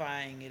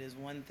 Identifying it is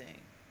one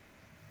thing,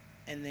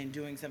 and then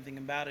doing something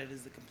about it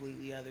is a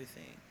completely other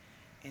thing.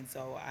 And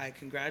so I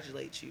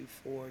congratulate you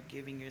for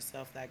giving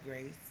yourself that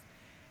grace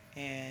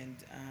and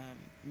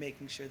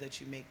making sure that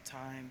you make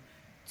time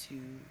to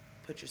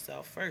put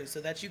yourself first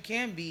so that you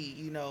can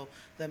be,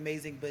 the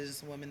amazing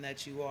businesswoman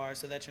that you are,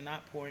 so that you're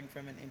not pouring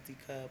from an empty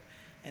cup,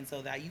 and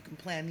so that you can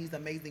plan these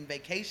amazing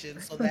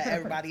vacations so that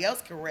everybody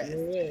else can rest,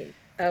 Yes.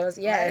 I was,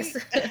 right? yes.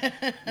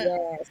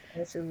 Yes,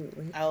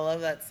 absolutely. I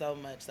love that so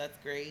much. That's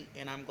great.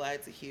 And I'm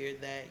glad to hear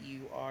that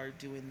you are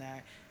doing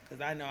that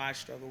because I know I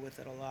struggle with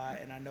it a lot.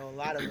 And I know a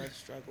lot of us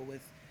struggle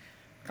with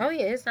Oh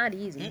yeah, it's not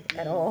easy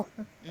at mm-mm, all.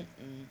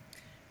 mm-mm.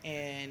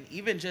 And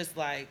even just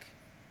like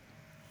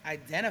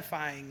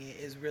identifying it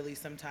is really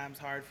sometimes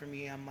hard for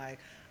me. I'm like,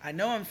 I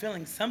know I'm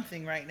feeling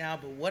something right now,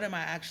 but what am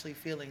I actually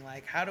feeling?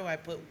 Like, how do I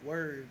put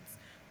words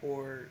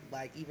or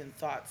like even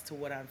thoughts to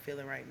what I'm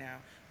feeling right now?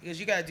 Because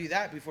you got to do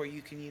that before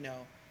you can,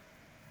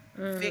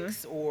 Hmm.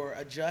 fix or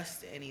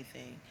adjust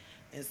anything.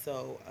 And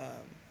so,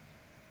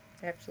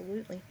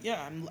 Absolutely.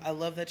 yeah, I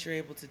love that you're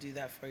able to do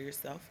that for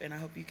yourself, and I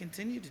hope you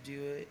continue to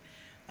do it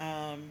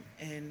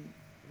and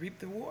reap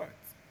the rewards.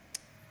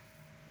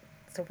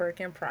 It's a work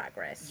in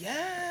progress.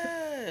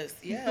 Yes,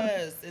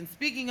 yes. And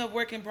speaking of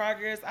work in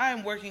progress, I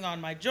am working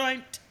on my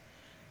joint,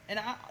 and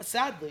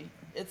sadly,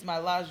 it's my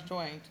last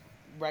joint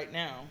right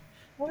now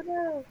Oh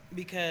no.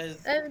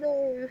 because Oh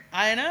no.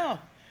 I know.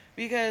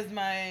 Because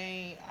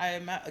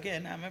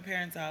again at my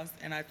parents' house,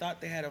 and I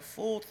thought they had a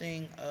full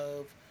thing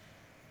of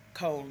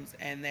cones,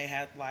 and they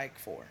had like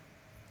four.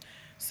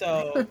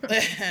 So,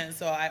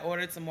 so I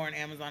ordered some more on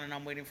Amazon, and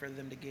I'm waiting for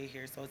them to get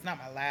here. So it's not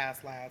my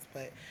last,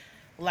 but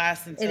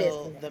last It is until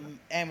for the now.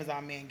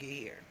 Amazon man get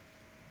here.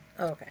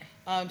 Okay.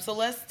 So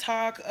let's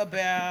talk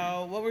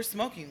about what we're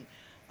smoking.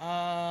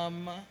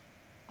 Um,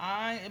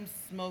 I am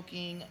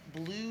smoking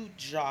Blue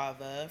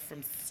Java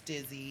from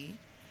Stizzy,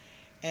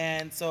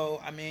 and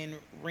so I'm in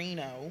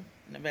Reno,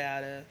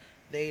 Nevada.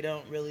 They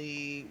don't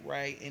really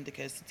write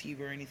indica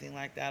sativa or anything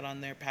like that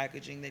on their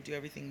packaging. They do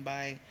everything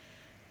by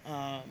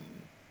um,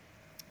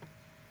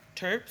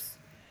 terps.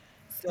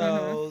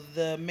 Hmm. So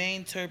the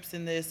main terps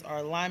in this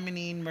are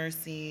limonene,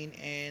 myrcene,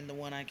 and the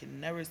one I can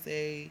never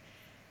say,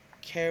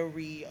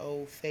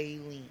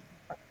 caryophyllene.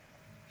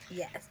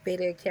 Yes,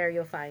 beta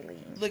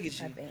caryophyllene, Look at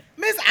I you, think.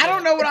 Miss. I Yeah.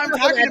 don't know what I'm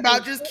I talking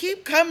about. think. Just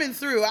keep coming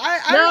through.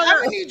 No, I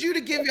no. need you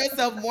to give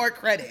yourself more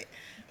credit.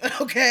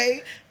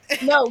 Okay.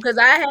 No, because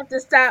I have to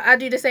stop. I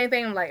do the same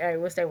thing. I'm like, all right,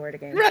 what's that word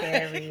again? Right.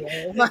 Carry.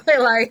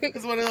 Like,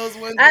 It's one of those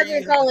ones I where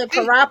just you have call to it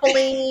think.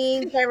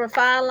 caropylene,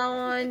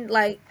 terephthalon.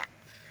 Like,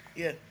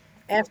 Yeah.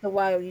 after a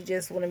while, you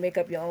just want to make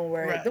up your own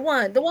word. Right. The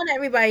one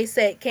everybody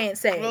say can't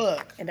say, Well,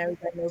 look, and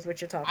everybody knows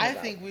what you're talking I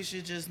about. think we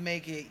should just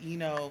make it,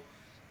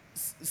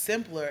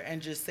 simpler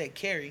and just say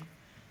carry.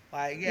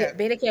 Like, Yeah, yeah,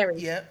 beta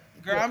carry. yep,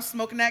 girl, Yeah, I'm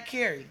smoking that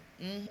carry.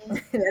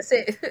 that's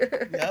it.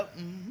 Yep.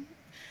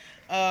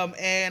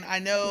 And I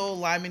know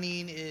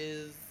limonene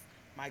is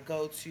my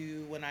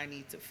go-to when I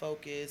need to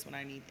focus, when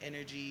I need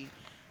energy.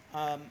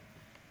 Um,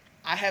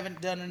 I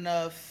haven't done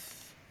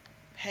enough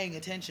paying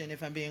attention,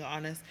 if I'm being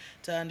honest,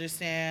 to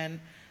understand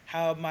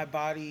how my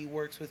body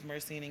works with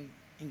myrcene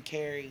and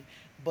carry.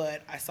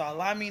 But I saw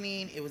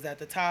limonene, it was at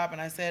the top,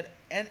 and I said,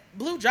 and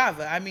blue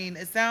java. I mean,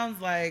 it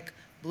sounds like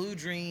blue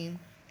dream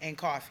and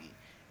coffee.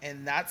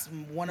 And that's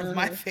one of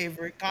my Hmm.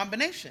 favorite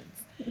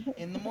combinations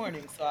in the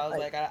morning. So I was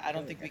Like, like, I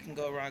don't think we can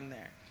go wrong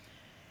there.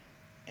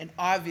 And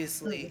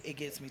obviously, mm. it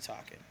gets me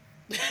talking.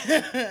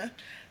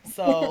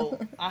 So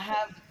I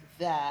have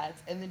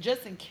that, and then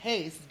just in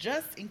case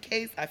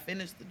I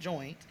finish the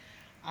joint,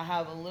 I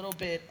have a little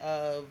bit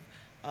of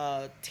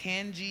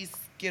Tangy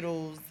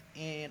Skittles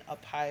in a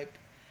pipe,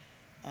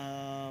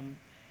 um,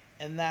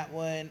 and that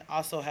one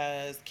also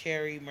has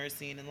carry,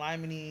 myrcene, and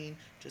limonene,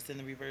 just in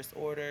the reverse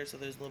order. So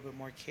there's a little bit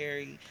more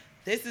carry.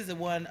 This is the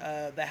one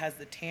that has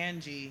the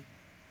tangy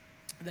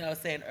that I was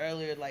saying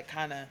earlier, like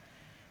kind of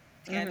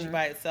tangy Hmm.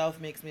 by itself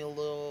makes me a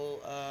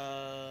little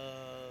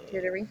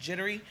Jittery.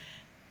 jittery,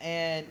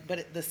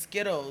 the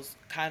Skittles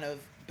kind of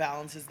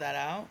balances that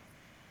out,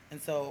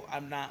 and so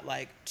I'm not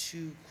like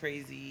too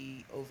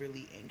crazy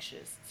overly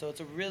anxious. So it's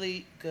a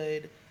really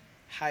good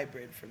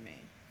hybrid for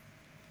me.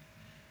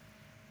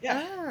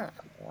 Yeah.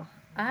 Oh,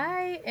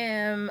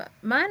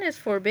 mine is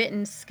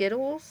Forbidden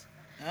Skittles.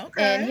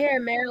 And Okay. here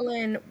in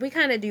Maryland, we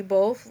kind of do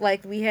both.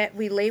 Like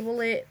we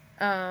label it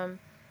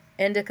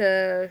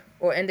indica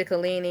or indica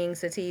leaning,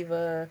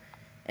 sativa,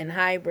 and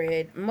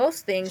hybrid.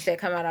 Most things that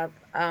come out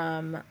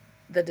of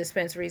the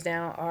dispensaries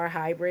now are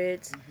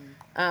hybrids. Hmm.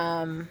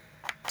 Um,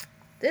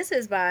 this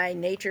is by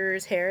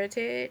Nature's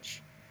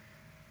Heritage,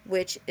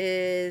 which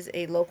is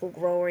a local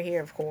grower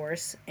here, of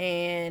course.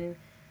 And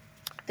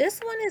this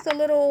one is a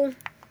little,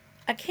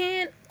 I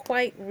can't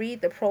quite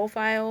read the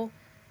profile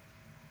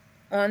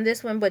on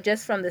this one, but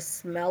just from the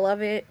smell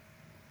of it,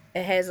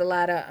 It has a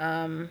lot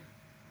of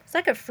it's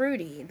like a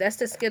fruity. That's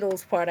the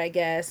Skittles part, I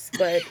guess,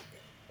 but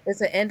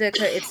it's an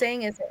indica. It's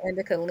saying it's an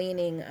indica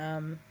leaning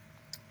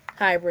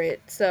hybrid.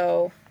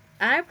 So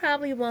I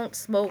probably won't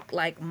smoke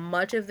like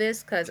much of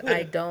this because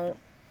I don't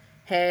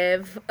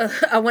have.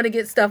 I want to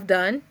get stuff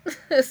done.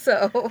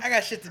 So I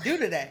got shit to do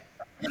today.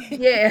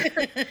 yeah,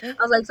 I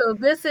was like, so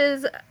this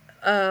is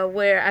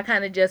where I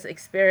kind of just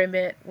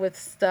experiment with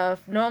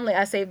stuff. Normally,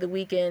 I save the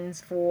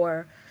weekends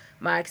for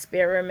my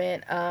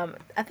experiment.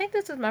 I think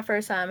this is my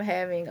first time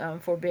having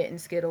forbidden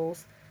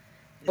Skittles.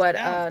 It But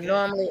sounds good.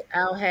 normally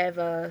I'll have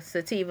a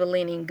sativa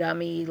leaning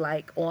gummy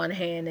like on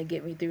hand to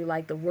get me through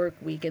like the work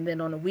week, and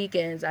then on the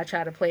weekends I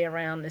try to play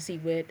around to see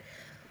what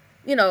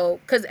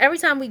because every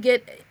time we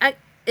get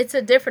it's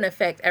a different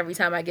effect every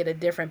time I get a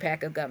different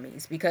pack of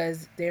gummies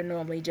because they're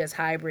normally just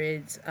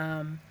hybrids.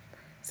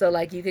 So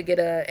like you could get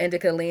a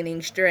indica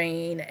leaning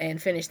strain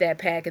and finish that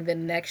pack, and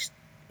then the next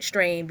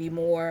strain be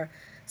more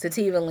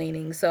sativa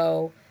leaning.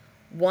 So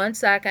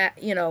once I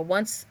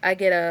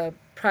get a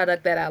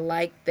product that I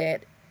like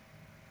that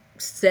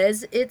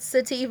says it's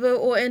sativa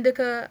or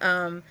indica,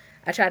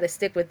 I try to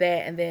stick with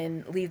that and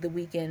then leave the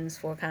weekends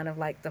for kind of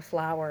like the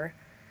flower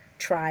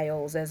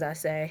trials, as I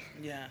say.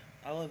 Yeah,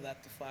 I love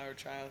that, the flower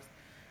trials.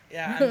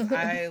 Yeah,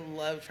 I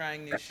love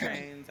trying new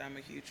strains. I'm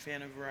a huge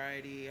fan of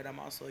variety, and I'm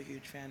also a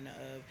huge fan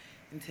of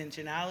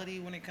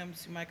intentionality when it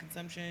comes to my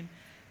consumption.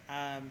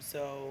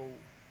 So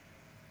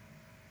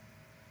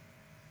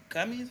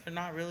gummies are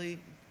not really.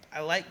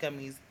 I like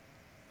gummies.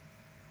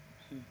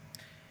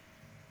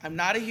 I'm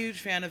not a huge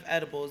fan of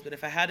edibles, but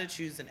if I had to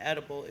choose an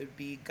edible, it would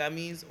be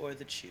gummies or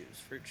the chews,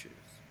 fruit chews.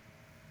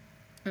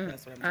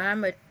 That's what I'm trying to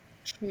I'm a think.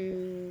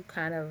 chew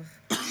kind of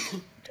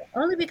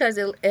only because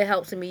it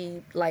helps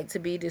me like to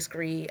be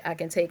discreet. I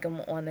can take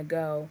them on the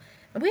go.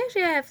 And we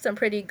actually have some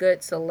pretty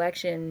good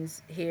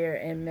selections here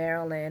in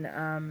Maryland.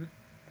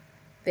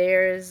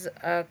 There's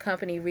a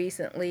company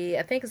recently,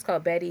 I think it's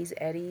called Betty's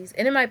Eddies,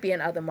 and it might be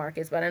in other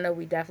markets, but I know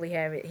we definitely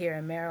have it here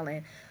in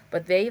Maryland.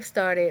 But they've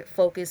started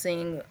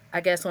focusing, I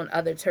guess, on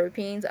other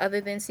terpenes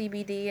other than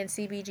CBD and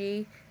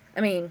CBG.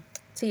 I mean,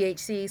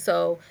 THC.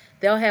 So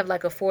they'll have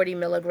like a 40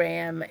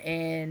 milligram,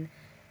 and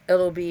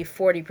it'll be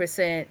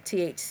 40%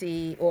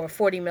 THC or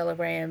 40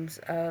 milligrams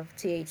of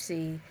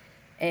THC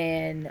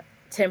and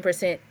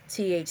 10%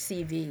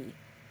 THCV.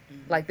 Hmm.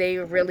 Like they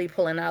are really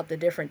pulling out the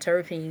different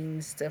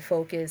terpenes to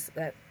focus.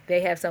 That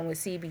they have some with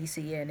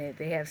CBC in it.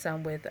 They have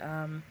some with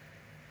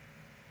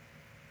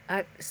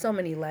so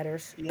many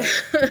letters.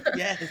 Yes,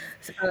 yes.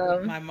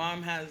 um, My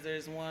mom has.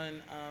 There's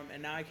one,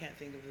 and now I can't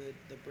think of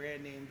the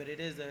brand name, but it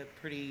is a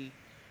pretty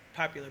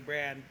popular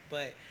brand.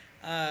 But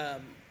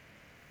um,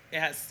 it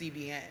has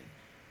CBN,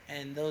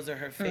 and those are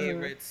her mhm,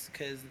 favorites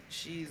because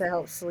she's to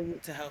help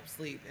sleep. to help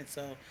sleep. And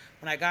so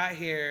when I got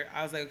here,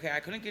 I was like, okay, I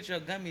couldn't get your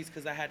gummies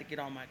because I had to get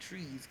on my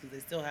trees because they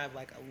still have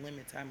like a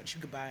limit time that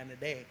you could buy in a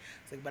day.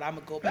 It's like, but I'm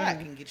gonna go back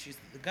Mhm. and get you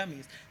the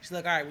gummies. She's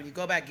like, all right, when you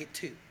go back, get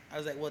two. I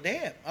was like, well,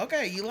 damn,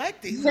 okay, you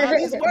like these? How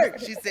these work?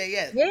 She said,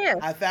 yes. Yeah.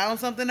 I found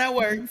something that Mhm.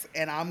 works,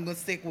 and I'm gonna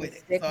stick with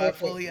it. Stick So I with it.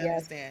 fully Yes.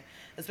 understand,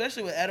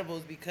 especially with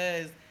edibles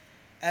because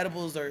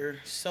edibles are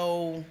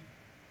so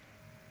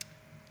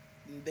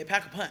they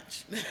pack a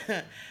punch.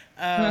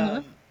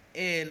 Mhm.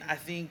 And I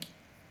think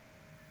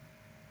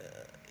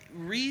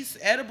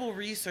edible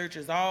research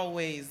is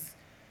always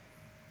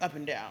up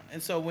and down.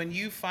 And so when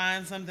you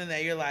find something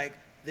that you're like,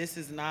 this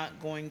is not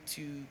going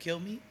to kill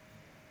me,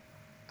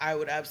 I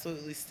would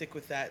absolutely stick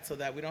with that so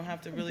that we don't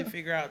have to really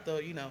figure out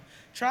the,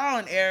 trial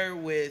and error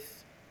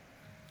with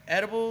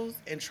edibles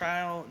and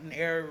trial and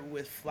error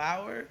with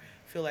flour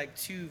feel like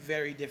two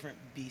very different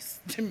beasts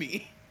to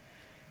me.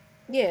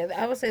 Yeah,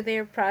 I would say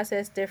they're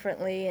processed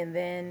differently, and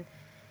then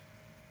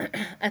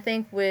I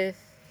think with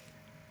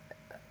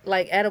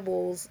like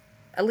edibles,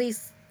 at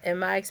least in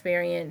my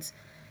experience,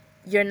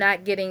 you're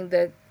not getting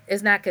the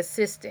it's not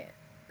consistent.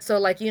 So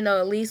like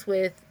at least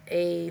with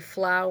a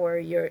flower,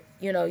 you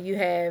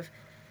have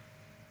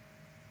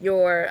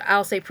your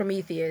I'll say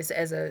Prometheus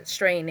as a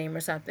strain name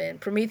or something.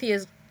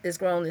 Prometheus is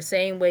grown the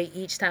same way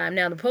each time.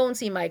 Now the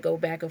potency might go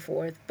back and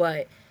forth,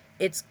 but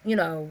it's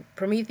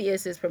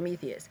Prometheus is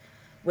Prometheus.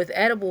 With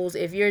edibles,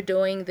 if you're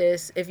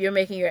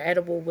making your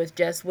edible with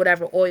just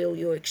whatever oil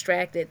you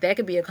extracted, that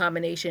could be a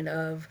combination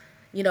of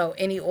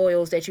any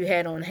oils that you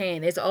had on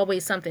hand. It's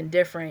always something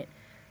different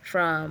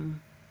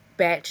from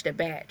batch to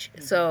batch.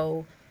 Hmm.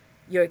 So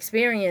your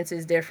experience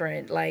is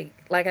different. Like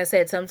I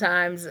said,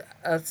 sometimes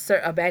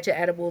a batch of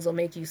edibles will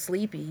make you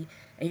sleepy,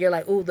 and you're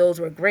like, "Ooh, those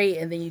were great."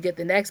 And then you get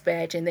the next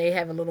batch, and they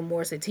have a little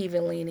more sativa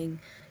leaning,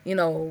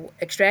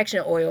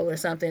 extraction oil or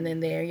something in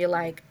there. You're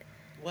like,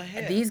 Well,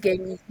 hell. these gave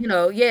me,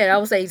 yeah, I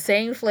would say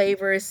same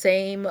flavor,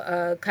 same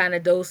kind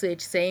of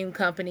dosage, same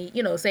company,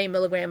 same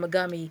milligram of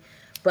gummy,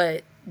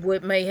 but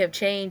what may have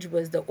changed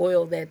was the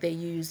oil that they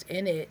used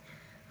in it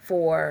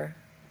for,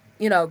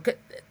 you know, c-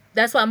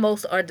 that's why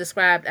most are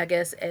described, I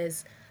guess,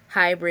 as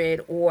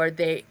hybrid, or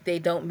they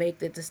don't make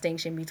the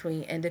distinction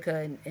between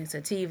indica and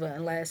sativa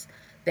unless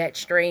that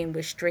strain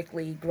was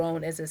strictly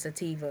grown as a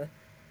sativa.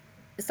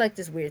 It's like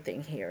this weird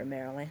thing here in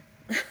Maryland.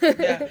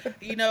 Yeah.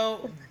 You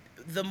know,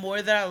 the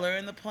more that I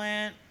learn the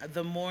plant,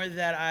 the more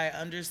that I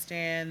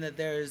understand that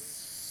there's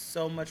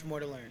so much more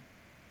to learn.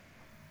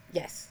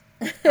 Yes.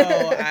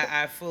 Oh,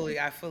 I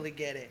fully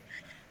get it.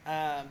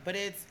 But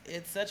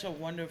it's such a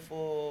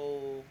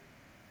wonderful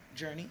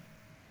journey.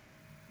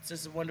 It's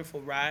just a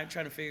wonderful ride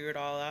trying to figure it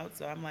all out.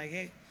 So I'm like,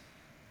 hey,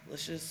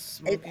 let's just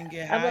It, smoke and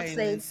get I'm high about to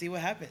and then say see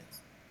what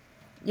happens.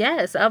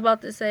 yes. I'm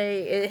about to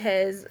say it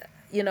has,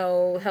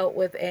 helped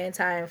with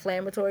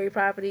anti-inflammatory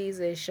properties.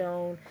 It's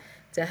shown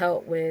to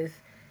help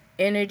with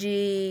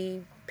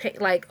energy,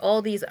 like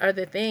all these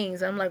other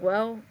things. I'm like,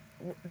 well,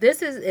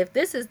 this is if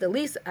this is the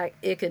least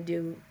it can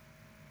do,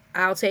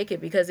 I'll take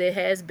it because it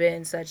has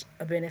been such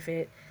a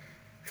benefit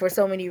for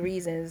so many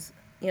reasons.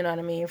 You know what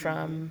I mean? Hmm.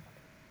 From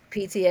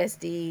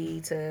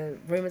PTSD to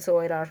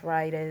rheumatoid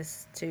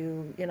arthritis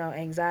to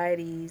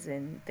anxieties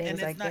and And things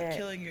it's like not that.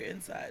 killing your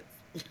insides.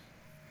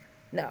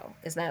 No,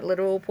 it's not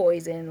literal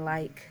poison Hmm.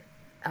 like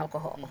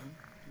alcohol Hmm. Hmm.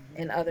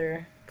 and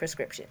other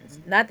prescriptions.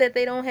 Hmm. Not that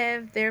they don't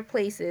have their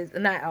places,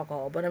 not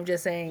alcohol, but I'm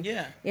just saying,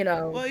 Yeah.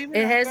 Well, even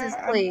it has alcohol, its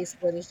place,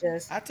 but it's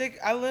just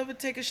I love to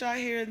take a shot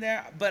here and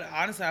there. But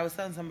honestly, I was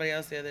telling somebody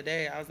else the other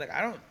day, I was like,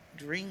 I don't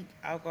drink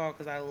alcohol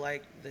because I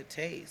like the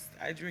taste.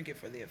 I drink it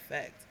for the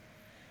effect.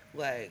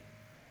 Like,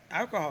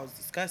 alcohol is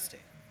disgusting.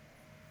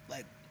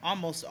 Like,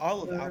 almost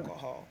all of mm.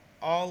 alcohol,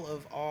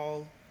 almost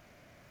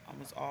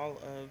all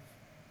of,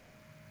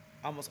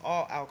 almost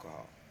all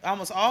alcohol,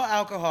 almost all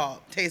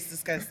alcohol tastes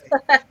disgusting.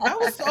 I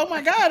was, oh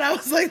my God, I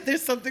was like,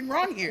 there's something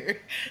wrong here.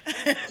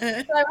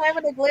 I'm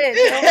having a glitch.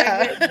 Oh my Yeah.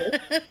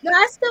 goodness. No,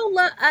 I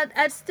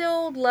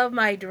still love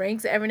my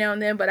drinks every now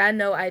and then, but I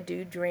know I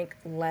do drink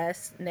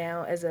less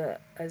now as a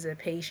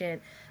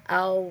patient.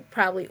 I'll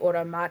probably order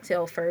a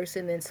mocktail first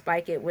and then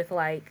spike it with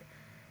like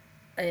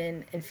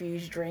an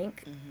infused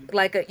drink, Hmm.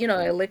 like a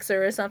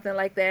elixir or something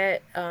like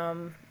that.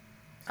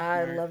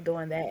 I Smart. love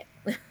doing that.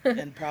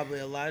 And probably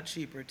a lot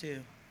cheaper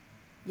too.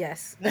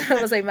 Yes, I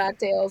would say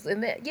mocktails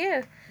and that.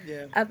 Yeah,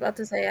 Yeah. I was about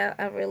to say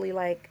I really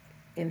like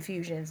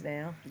infusions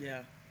now.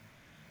 Yeah.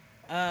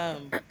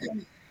 Um,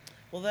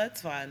 well,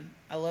 that's fun.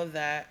 I love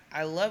that.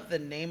 I love the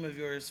name of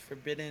yours,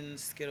 Forbidden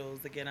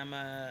Skittles. Again, I'm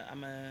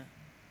a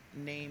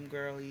name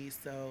girly,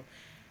 so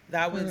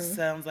that would Hmm.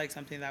 sounds like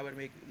something that would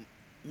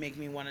make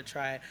me want to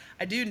try it.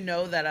 I do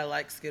know that I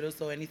like Skittles,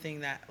 so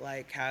anything that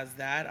like has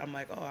that, I'm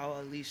like, oh, I'll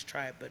at least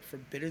try it. But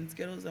Forbidden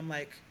Skittles, I'm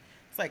like,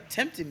 it's like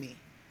tempting me.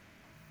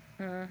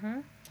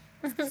 Hmm.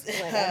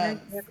 Like I know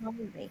um, you're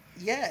calling me.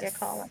 You're yes.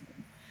 calling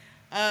me.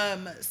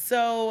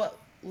 So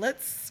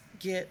let's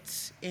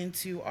get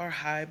into our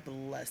high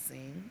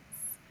blessings.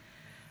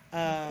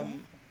 Okay.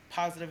 Um,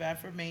 Positive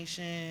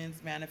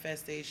affirmations,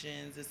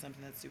 manifestations is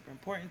something that's super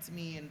important to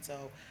me. And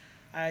so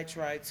I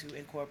try to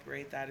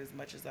incorporate that as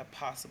much as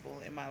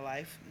possible in my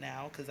life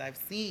now because I've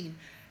seen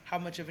how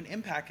much of an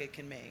impact it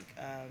can make.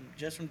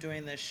 Just from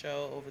doing this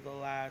show over the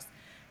last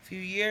few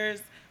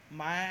years,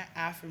 my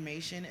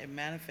affirmation and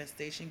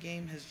manifestation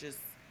game has just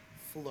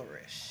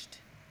flourished,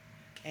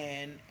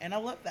 and I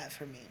love that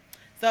for me.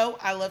 So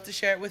I love to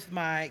share it with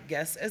my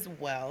guests as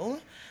well.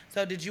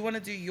 So did you want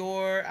to do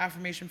your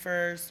affirmation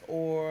first,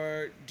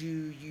 or do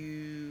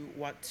you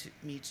want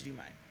me to do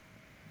mine?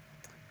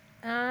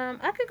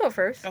 I could go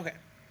first. Okay.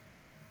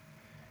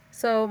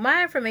 So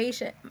my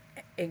information.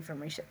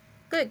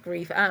 Good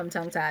grief, I'm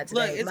tongue tied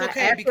Look, today. it's My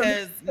okay because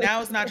affirmation.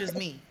 now it's not just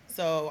me.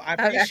 So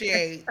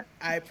Okay,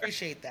 I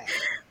appreciate that.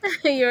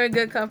 you're in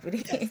good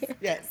company. Yes.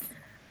 Yes.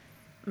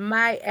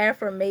 My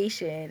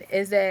affirmation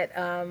is that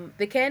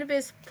the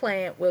cannabis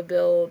plant will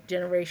build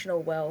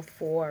generational wealth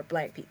for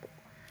Black people.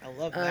 I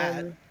love that.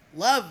 Um,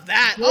 Love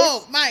that. Oh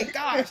this my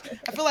gosh.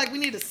 I feel like we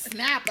need to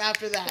snap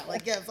after that.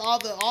 Like yes, all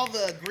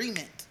the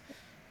agreement.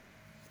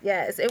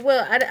 Yes, it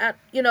will.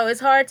 It's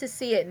hard to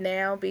see it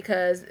now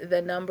because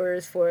the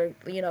numbers for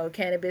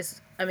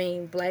cannabis. I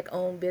mean,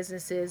 black-owned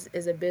businesses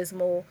is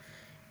abysmal.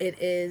 It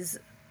is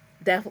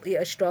definitely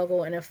a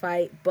struggle and a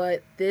fight,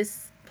 but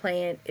this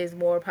plant is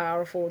more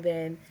powerful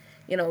than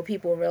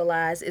people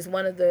realize. It's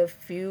one of the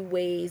few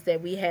ways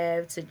that we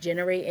have to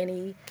generate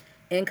any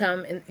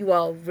income and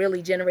well,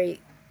 really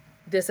generate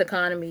this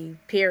economy.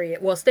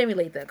 Period. Well,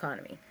 stimulate the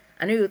economy.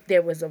 I knew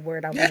there was a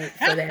word I wanted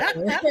for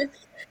that.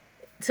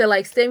 To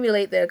like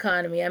stimulate the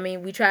economy. I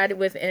mean, we tried it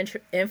with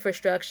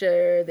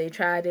infrastructure. They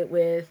tried it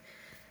with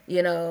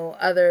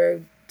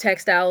other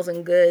textiles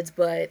and goods,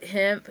 but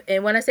hemp.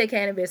 And when I say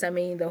cannabis, I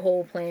mean the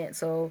whole plant.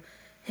 So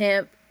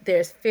hemp.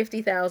 There's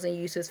 50,000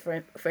 uses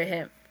for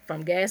hemp,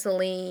 from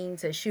gasoline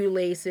to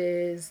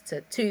shoelaces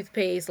to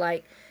toothpaste.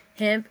 Like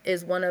hemp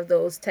is one of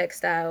those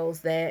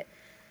textiles that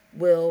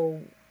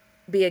will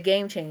be a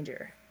game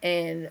changer.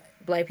 And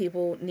Black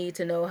people need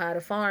to know how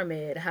to farm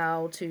it,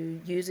 how to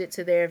use it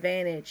to their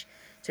advantage,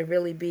 to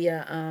really be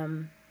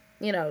to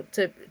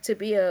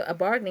be a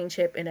bargaining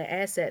chip and an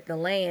asset, the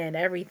land,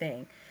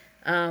 everything.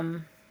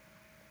 Um,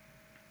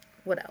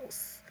 what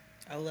else?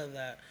 I love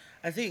that.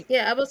 I think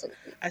Yeah, I was.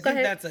 I Go think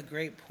ahead. that's a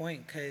great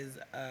point because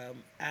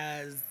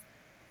as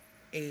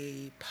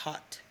a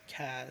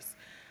podcast,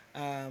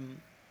 um,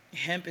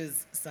 hemp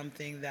is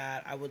something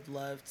that I would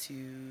love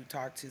to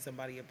talk to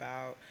somebody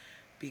about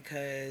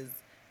because,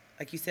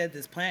 like you said,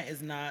 this plant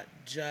is not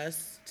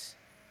just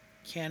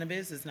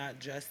cannabis, it's not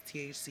just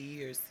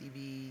THC or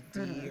CBD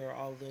Mhm. or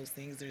all of those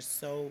things. There's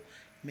so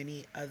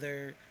many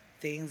other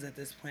things that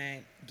this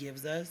plant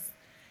gives us.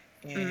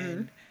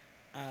 Mhm.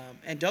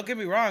 And don't get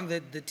me wrong, the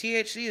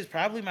THC is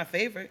probably my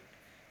favorite,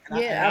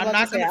 Yeah, and I'm I'm about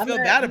to not say gonna feel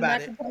bad I'm about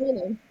not it.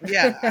 complaining.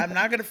 Yeah, I'm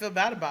not gonna feel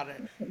bad about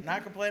it.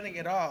 Not complaining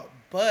at all.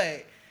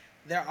 But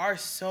there are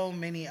so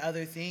many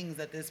other things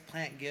that this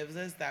plant gives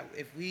us that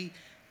if we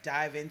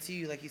dive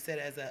into, like you said,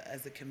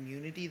 as a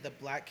community, the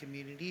black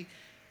community,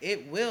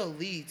 it will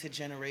lead to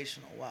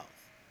generational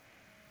wealth.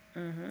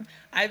 Mhm.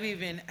 I've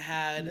even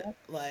had Yep.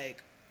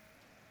 like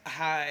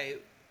high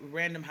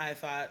random high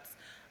thoughts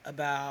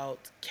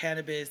about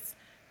cannabis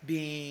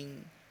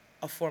being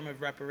a form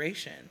of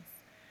reparations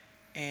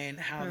and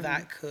how Mhm.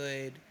 that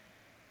could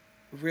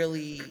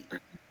really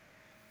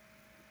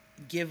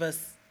give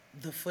us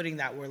the footing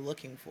that we're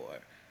looking for.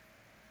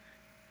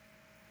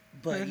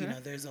 But Mhm.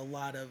 there's a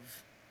lot of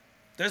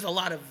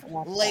A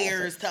lot of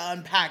layers to facets.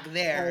 unpack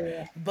Oh there.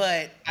 yeah.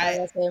 But I I was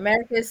gonna say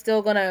America is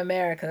still gonna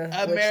America,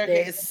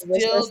 America is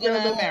which they're still still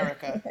gonna doing.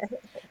 America.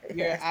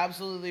 You're Yes.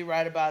 absolutely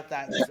right about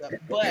that. So,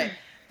 but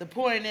the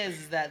point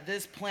is that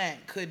this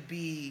plant could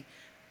be,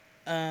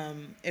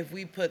 if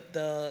we put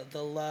the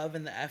love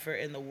and the effort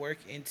and the work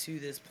into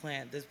this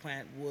plant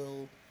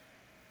will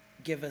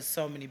give us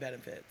so many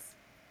benefits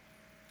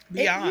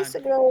It used beyond. to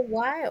grow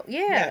wild.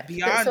 Yeah, Yeah.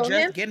 beyond So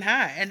just hemp. getting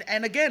high.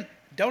 And again,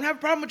 don't have a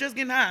problem with just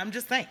getting high. I'm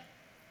just saying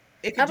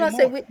it I could am do about to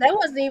say more. that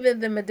wasn't even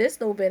the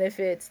medicinal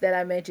benefits that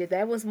I mentioned.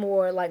 That was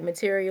more like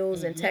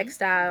materials and Mhm.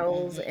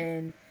 textiles Mhm.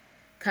 and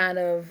kind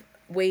of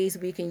ways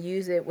we can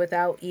use it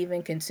without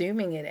even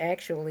consuming it.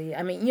 Actually,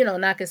 I mean,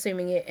 not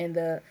consuming it in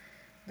the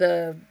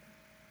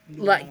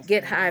like Normal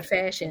get high sense.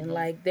 fashion. Mhm.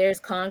 Like there's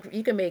concrete.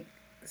 You can make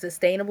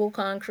sustainable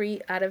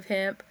concrete out of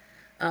hemp.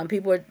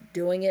 People are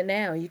doing it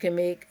now. You can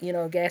make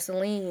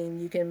gasoline.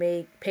 You can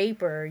make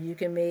paper. You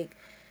can make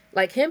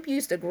like hemp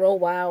used to grow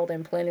wild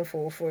and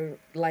plentiful for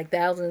like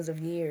thousands of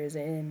years,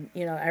 and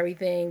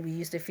everything we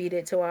used to feed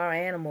it to our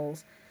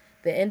animals.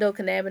 The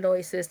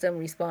endocannabinoid system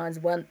responds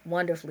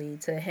wonderfully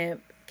to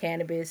hemp,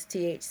 cannabis,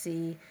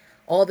 THC,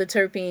 all the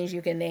terpenes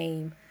you can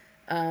name.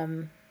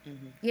 Um,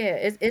 Mhm. yeah,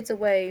 it's a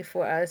way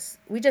for us.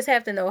 We just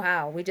have to know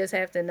how. We just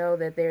have to know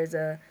that there's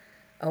a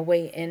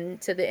way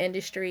into the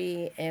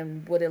industry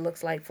and what it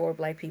looks like for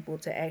black people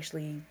to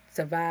actually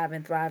survive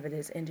and thrive in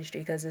this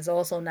industry because it's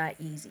also not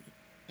easy.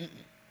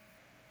 Mm-mm.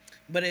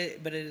 But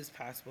it is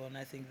possible, and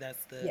I think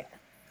Yeah.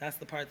 that's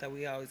the part that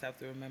we always have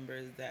to remember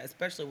is that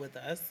especially with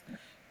us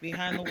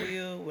behind the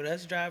wheel, with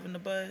us driving the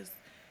bus,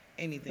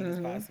 anything is Hmm.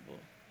 possible.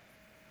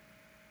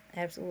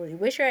 Absolutely.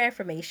 What's your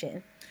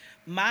affirmation?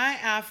 My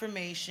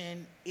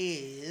affirmation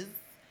is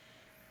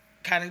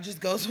kind of just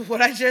goes with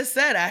what I just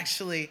said,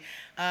 actually.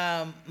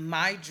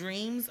 My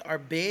dreams are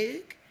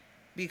big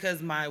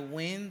because my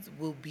wins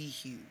will be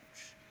huge.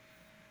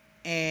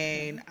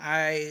 And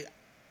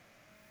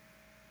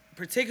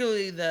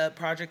particularly the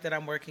project that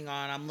I'm working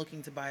on, I'm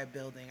looking to buy a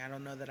building. I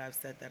don't know that I've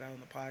said that on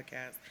the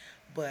podcast,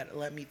 but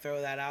let me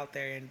throw that out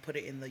there and put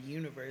it in the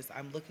universe.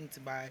 I'm looking to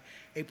buy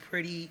a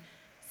pretty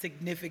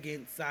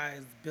significant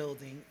sized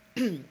building,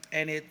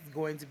 and it's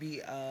going to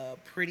be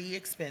pretty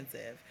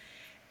expensive.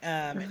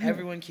 And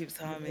everyone keeps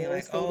telling me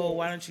like, Yes, it "Oh,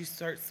 why is. don't you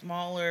start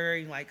smaller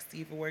and like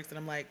see if it works?" And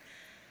I'm like,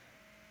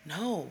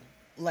 "No,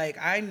 like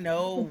I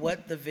know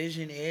what the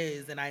vision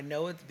is, and I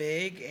know it's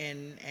big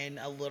and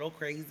a little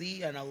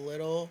crazy and a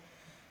little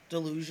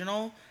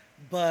delusional,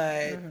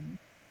 but Hmm.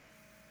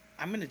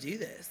 I'm gonna do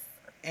this.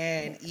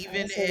 And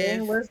I even said it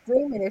ain't if worth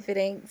dreaming if it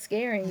ain't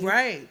scaring you.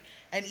 right,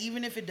 and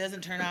even if it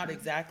doesn't turn out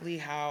exactly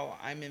how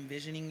I'm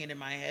envisioning it in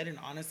my head, and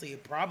honestly,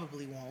 it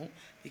probably won't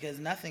because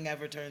nothing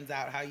ever turns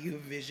out how you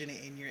envision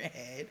it in your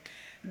head.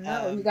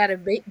 No, you Um, gotta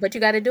be, but you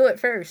gotta do it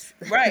first.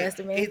 Right. That's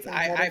the main It's thing.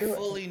 You gotta I do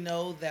it. fully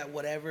know that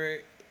whatever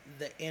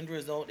the end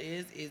result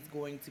is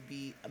going to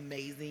be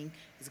amazing.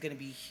 It's going to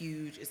be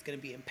huge. It's going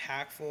to be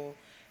impactful,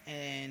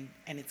 and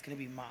it's going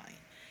to be mine.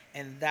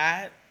 And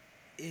that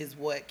is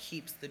what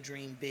keeps the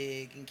dream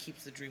big and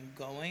keeps the dream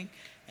going.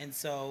 And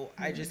so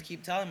I just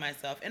keep telling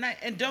myself, and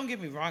don't get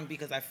me wrong,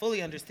 because I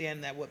fully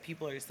understand that what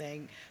people are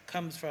saying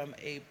comes from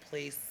a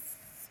place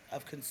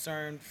of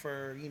concern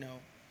for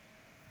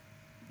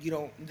you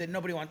don't that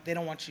nobody want they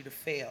don't want you to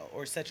fail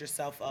or set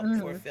yourself up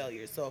for Hmm.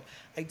 failure. So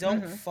I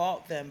don't Hmm.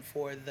 fault them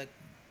for the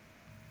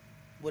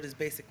what is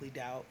basically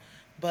doubt,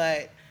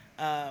 but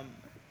um,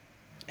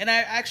 and I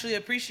actually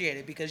appreciate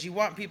it because you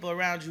want people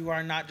around you who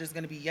are not just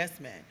going to be yes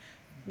men.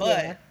 Yeah,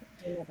 But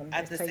they're not gonna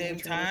at just the tell you same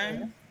what you want to hear.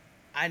 time,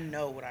 I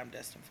know what I'm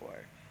destined for,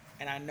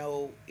 and I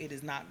know it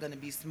is not going to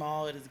be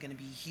small. It is going to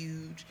be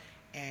huge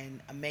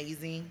and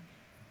amazing,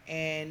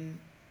 and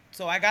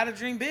so I got to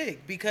dream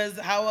big because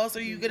how else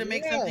are you going to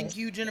make something Yes.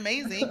 huge and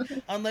amazing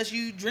unless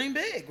you dream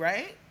big,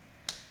 right?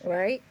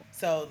 Right?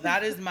 So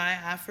that is my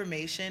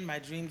affirmation. My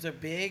dreams are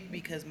big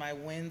because my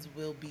wins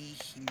will be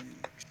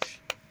huge.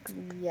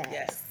 Yes,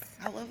 Yes.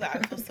 I love that. I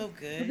feel so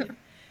good.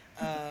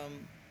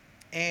 Um,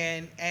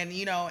 and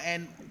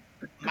and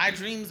my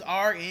dreams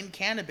are in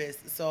cannabis.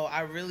 So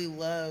I really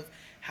love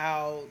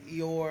how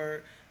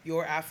your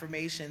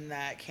affirmation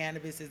that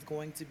cannabis is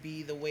going to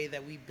be the way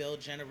that we build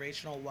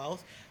generational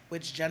wealth,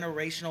 which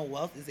generational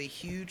wealth is a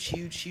huge,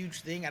 huge,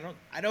 huge thing.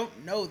 I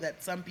don't know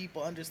that some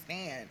people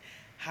understand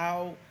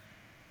how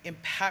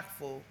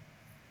impactful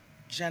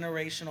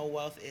generational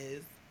wealth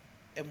is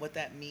and what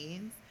that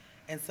means.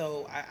 And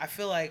so I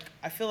feel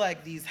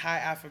like these high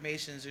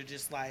affirmations are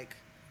just like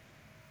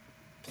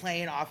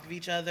playing off of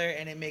each other,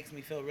 and it makes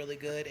me feel really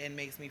good and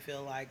makes me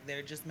feel like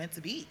they're just meant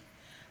to be.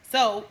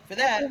 So for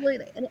that,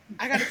 Absolutely.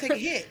 I got to take a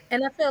hit.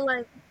 And I feel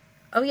like,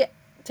 oh yeah,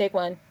 take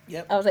one.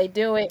 Yep. I was like,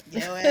 do it.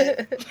 Do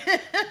it.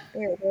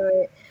 Yeah, do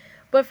it.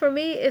 But for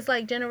me, it's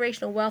like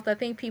generational wealth. I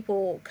think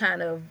people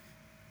kind of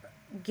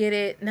get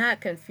it,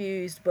 not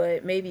confused,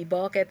 but maybe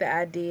balk at the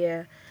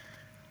idea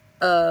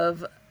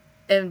of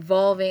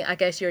involving, I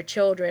guess, your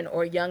children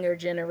or younger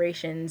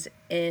generations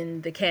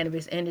in the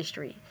cannabis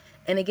industry.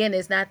 And again,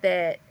 it's not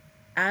that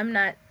I'm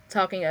not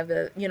talking of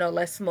the,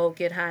 let's smoke,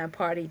 get high and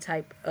party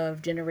type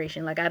of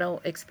generation. Like, I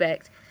don't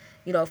expect,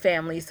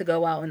 families to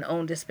go out and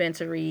own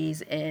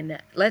dispensaries.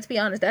 And let's be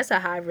honest, that's a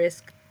high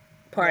risk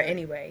part Right.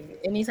 anyway.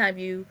 Anytime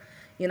you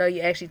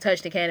actually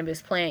touch the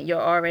cannabis plant,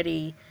 you're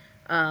already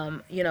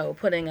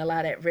putting a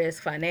lot at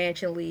risk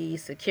financially,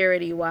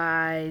 security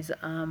wise.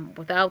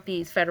 Without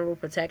these federal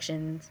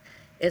protections,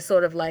 it's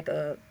sort of like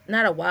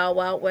not a wild,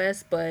 wild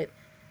west, but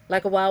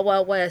like a wild,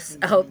 wild west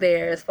out Hmm.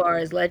 there as far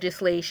as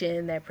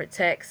legislation that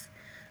protects,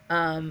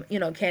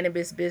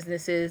 cannabis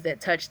businesses that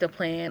touch the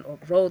plant or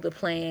grow the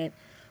plant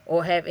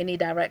or have any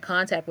direct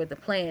contact with the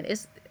plant.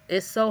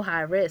 It's so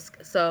high risk.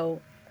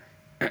 So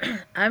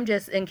I'm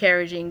just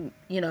encouraging,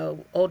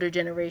 older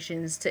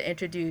generations to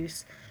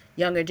introduce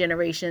younger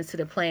generations to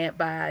the plant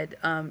by,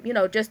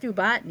 just through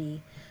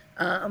botany,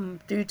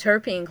 through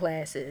terpene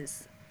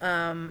classes.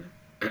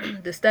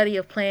 The study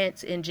of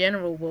plants in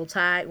general will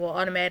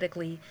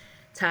automatically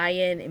tie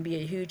in and be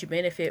a huge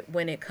benefit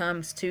when it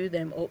comes to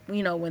them.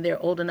 When they're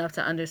old enough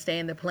to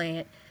understand the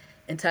plant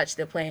and touch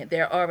the plant,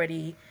 they're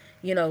already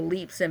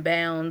leaps and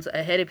bounds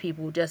ahead of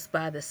people just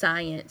by the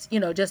science,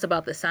 just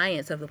about the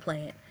science of the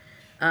plant,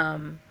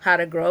 how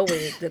to grow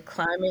it, the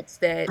climates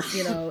that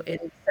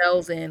it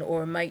excels in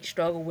or might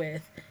struggle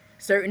with,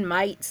 certain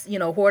mites,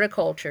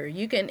 horticulture.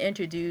 You can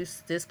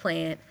introduce this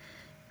plant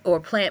or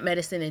plant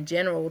medicine in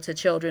general to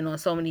children on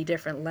so many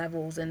different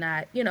levels and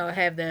not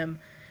have them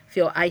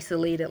feel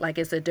isolated like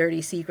it's a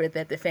dirty secret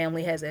that the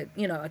family has a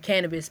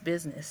cannabis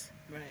business.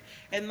 Right.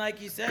 And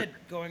like you said,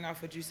 going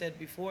off what you said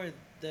before,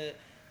 the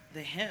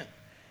the hemp.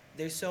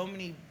 There's so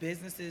many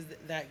businesses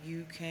that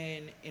you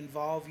can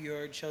involve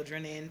your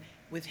children in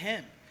with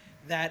hemp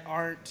that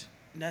aren't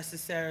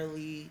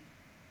necessarily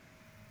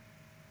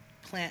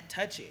plant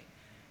touching.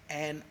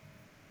 And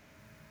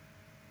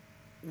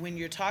when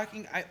you're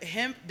talking,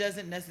 hemp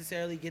doesn't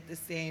necessarily get the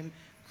same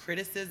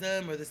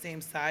criticism or the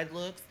same side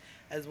looks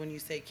as when you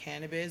say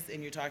cannabis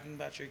and you're talking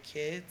about your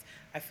kids.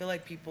 I feel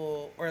like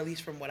people, or at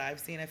least from what I've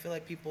seen, I feel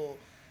like people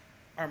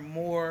are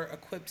more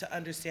equipped to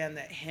understand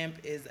that hemp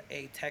is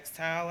a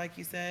textile, like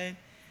you said,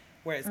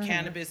 whereas Hmm.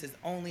 cannabis is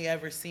only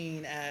ever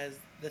seen as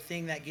the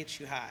thing that gets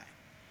you high.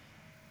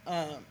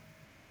 Um,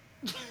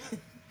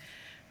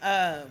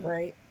 um,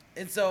 Right.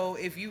 and so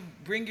if you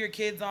bring your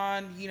kids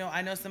on,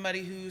 I know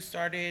somebody who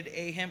started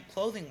a hemp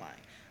clothing line.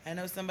 I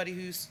know somebody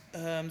who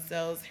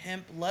sells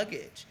hemp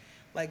luggage.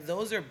 Like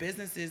those are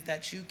businesses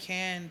that you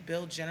can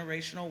build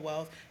generational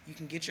wealth. You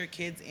can get your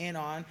kids in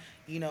on,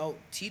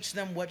 teach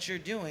them what you're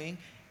doing,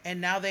 and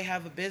now they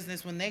have a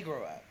business when they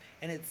grow up.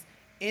 And it's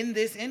in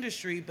this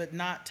industry, but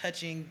not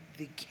touching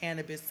the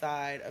cannabis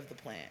side of the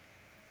plant.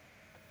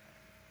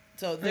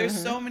 So there's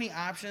Hmm. so many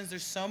options.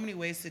 There's so many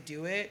ways to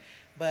do it,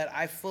 but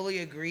I fully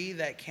agree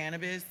that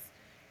cannabis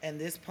and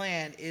this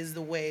plan is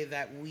the way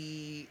that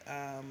we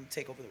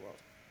take over the world.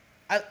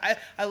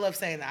 I love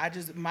saying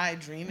that. My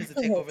dream is to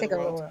take over the Take a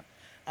world, look.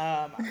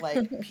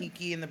 like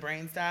Peaky in the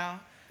Brain style.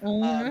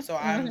 Hmm. So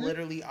I'm Hmm.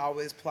 literally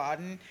always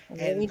plotting,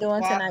 What are and we the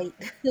doing plot, tonight?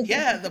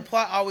 yeah, the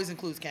plot always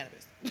includes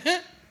cannabis.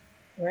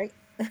 Right.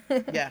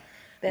 Yeah.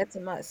 That's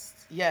a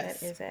must. That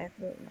Yes. is an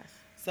absolute must.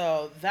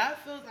 So that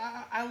feels.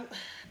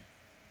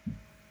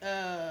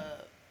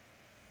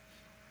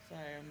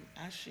 Sorry, I'm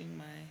ashing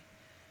my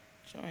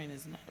joint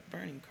is not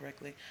burning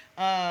correctly.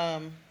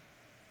 Um,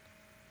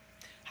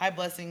 High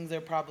blessings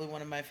are probably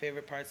one of my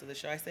favorite parts of the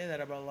show. I say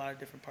that about a lot of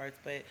different parts,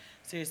 but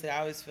seriously, I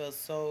always feel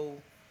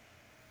so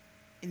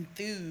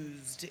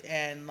enthused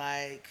and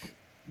like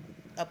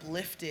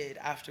uplifted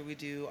after we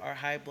do our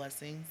high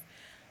blessings.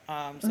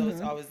 So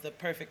it's Hmm. always the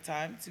perfect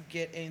time to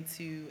get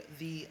into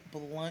the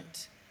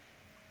blunt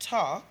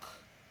talk.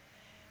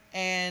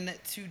 And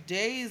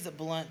today's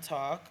blunt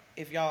talk,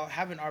 if y'all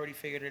haven't already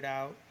figured it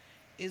out,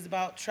 is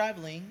about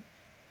traveling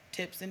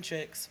tips and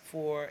tricks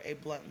for a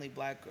bluntly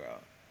black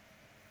girl.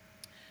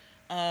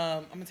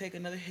 I'm gonna take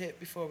another hit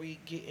before we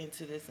get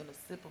into this and a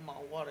sip of my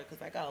water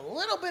because I got a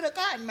little bit of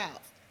cotton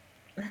mouth.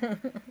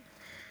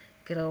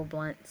 Good old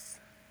blunts.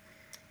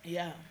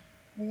 Yeah.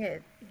 Yeah.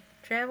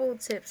 Travel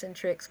tips and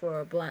tricks for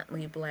a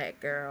bluntly black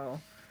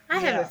girl. I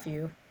have a Yeah.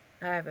 few.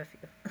 I have a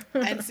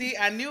few. And see,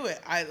 I knew it.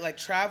 I like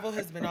travel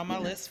has been on my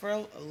list for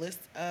a list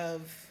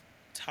of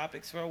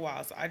topics for a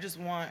while. So I just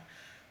want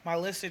my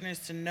listeners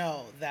to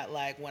know that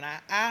like when I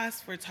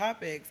ask for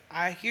topics,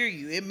 I hear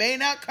you. It may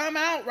not come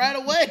out right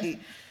away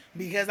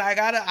because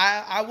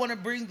I want to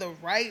bring the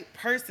right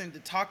person to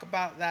talk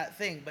about that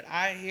thing. But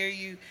I hear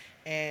you,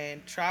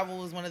 and travel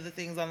was one of the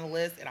things on the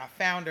list, and I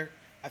found her.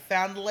 I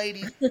found the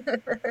lady.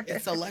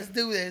 And so let's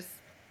do this.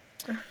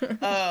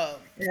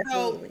 Um, so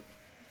Absolutely.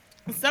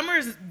 summer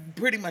is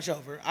pretty much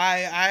over.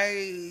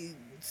 I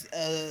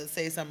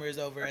say summer is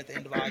over at the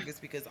end of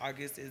August because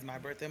August is my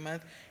birthday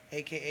month,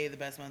 aka the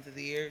best month of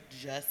the year.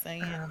 Just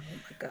saying. Oh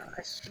my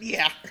gosh.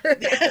 Yeah.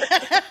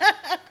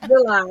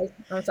 July.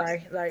 I'm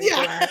sorry. Sorry, Yeah.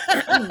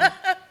 July.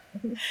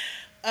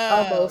 uh,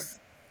 Almost.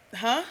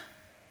 huh?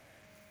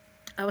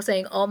 I was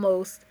saying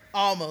almost.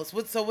 Almost.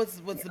 What's the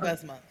um,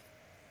 best month?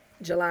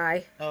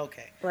 July.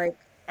 Okay. Like,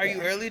 Are you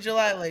yeah. early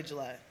July, late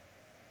July?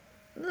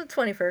 The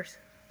 21st.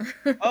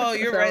 Oh,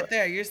 you're right So,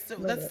 there. You're still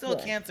that's still yeah.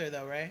 Cancer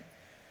though, right?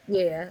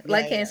 Yeah. Yeah,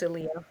 Like yeah. Cancer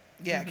Leo.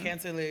 Yeah, Hmm.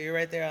 Cancer Leo, you're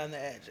right there on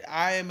the edge.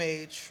 I am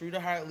a true to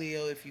heart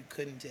Leo, if you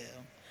couldn't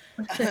tell,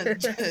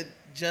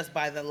 just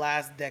by the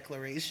last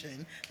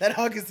declaration that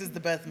August is the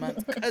best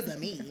month because of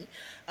me.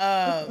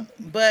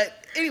 But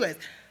anyways,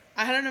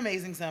 I had an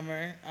amazing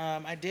summer.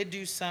 I did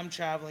do some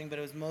traveling, but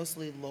it was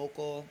mostly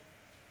local.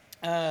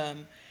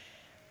 Um,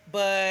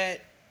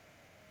 but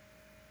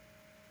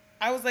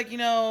I was like,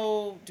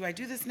 do I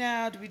do this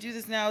now? Do we do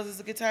this now? Is this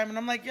a good time? And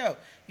I'm like, yo,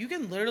 you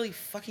can literally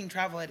fucking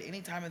travel at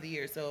any time of the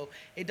year. So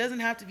it doesn't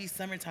have to be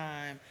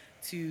summertime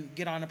to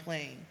get on a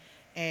plane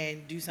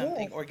and do Yeah.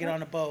 something or get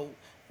on a boat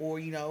or,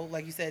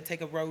 like you said,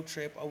 take a road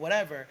trip or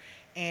whatever.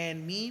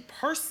 And me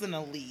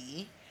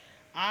personally,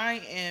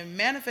 I am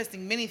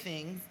manifesting many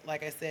things.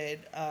 Like I said,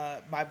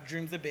 my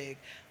dreams are big.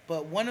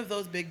 But one of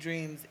those big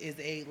dreams is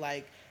a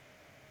like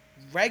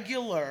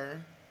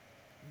regular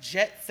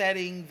jet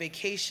setting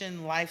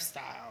vacation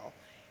lifestyle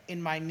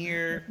in my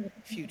near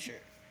future,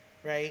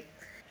 right?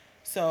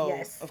 So,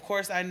 Yes. of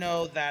course, I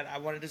know that I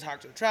wanted to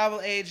talk to a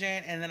travel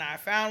agent, and then I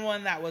found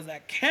one that was a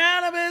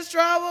cannabis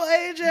travel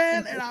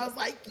agent, and I was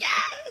like,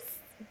 yes,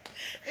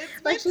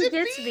 it's Like meant she to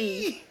gets me.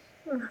 be.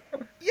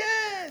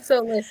 Yes. So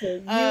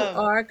listen, you Um,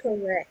 are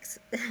correct.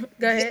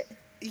 Go yeah, ahead.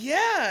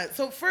 yeah.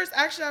 So, first,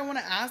 actually, I want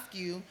to ask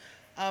you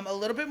a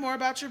little bit more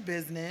about your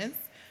business,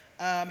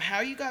 how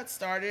you got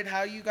started,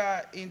 how you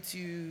got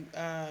into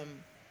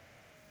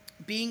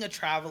being a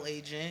travel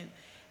agent,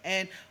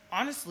 and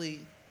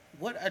honestly,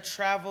 what a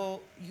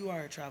travel you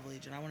are a travel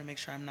agent. I want to make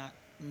sure I'm not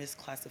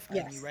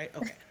misclassifying you, Yes. right?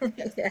 Okay,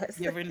 yes. Yes.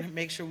 Give her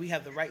make sure we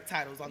have the right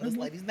titles on this Mhm.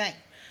 lady's name.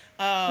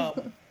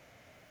 Um,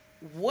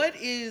 what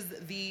is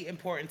the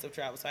importance of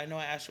travel? So I know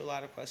I asked you a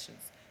lot of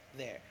questions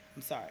there.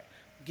 I'm sorry.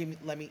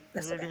 Let me.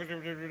 That's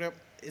okay.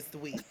 It's the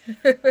weed.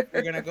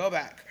 We're gonna go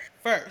back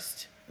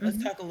first. Let's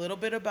Hmm. talk a little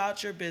bit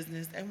about your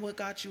business and what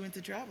got you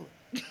into traveling.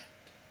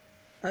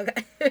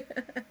 Okay.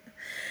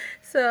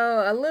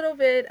 So a little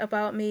bit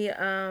about me.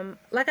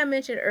 Like I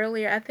mentioned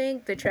earlier, I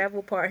think the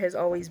travel part has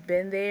always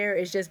been there.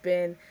 It's just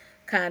been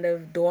kind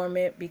of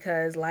dormant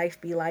because life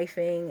be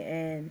lifing,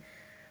 and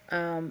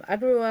I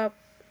grew up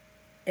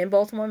in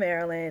Baltimore,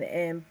 Maryland,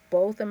 and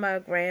both of my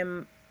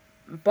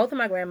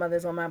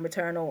grandmothers on my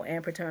maternal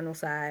and paternal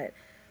side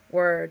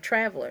were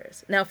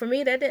travelers. Now, for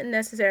me, that didn't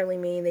necessarily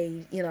mean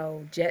they,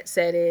 jet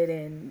set it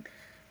and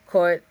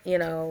caught,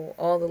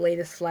 all the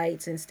latest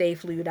flights and stay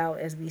flued out,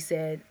 as we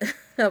said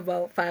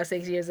about 5,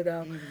 6 years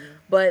ago. Hmm.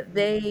 But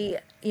they,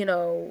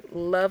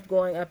 loved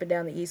going up and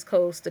down the East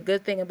Coast. The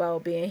good thing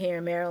about being here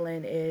in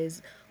Maryland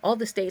is all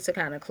the states are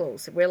kind of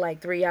close. We're like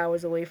 3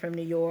 hours away from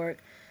New York,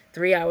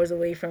 3 hours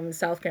away from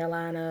South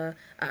Carolina,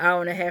 an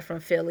hour and a half from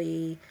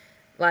Philly,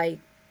 like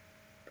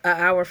an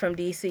hour from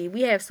DC.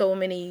 We have so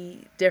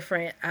many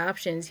different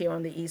options here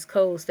on the East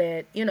Coast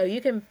that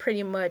you can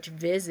pretty much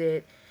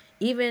visit,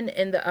 even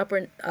in the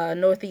upper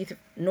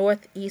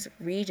northeast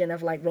region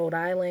of like Rhode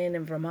Island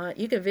and Vermont.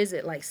 You can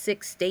visit like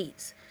 6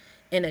 states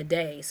in a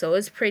day. So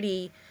it's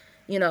pretty,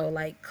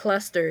 like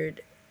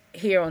clustered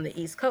here on the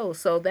East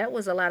Coast. So that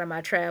was a lot of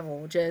my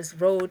travel, just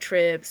road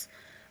trips,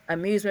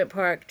 amusement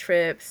park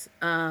trips.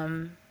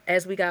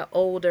 As we got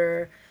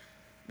older,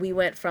 we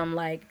went from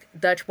like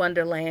Dutch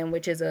Wonderland,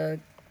 which is a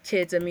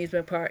kids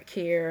amusement park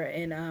here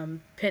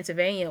in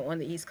Pennsylvania on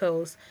the East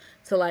Coast,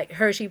 to like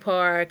Hershey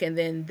Park, and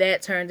then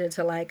that turned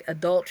into like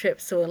adult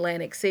trips to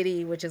Atlantic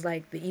City, which is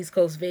like the East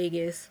Coast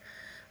Vegas.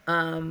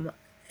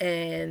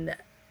 And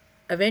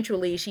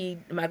eventually,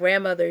 my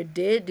grandmother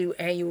did do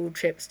annual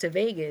trips to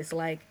Vegas,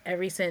 like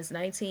every since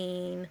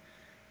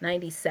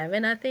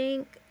 1997, I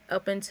think,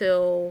 up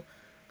until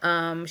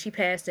she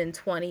passed in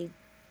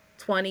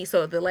 2020.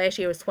 So the last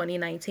year was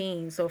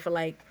 2019. So for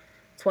like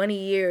 20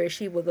 years,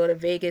 she would go to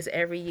Vegas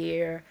every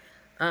year.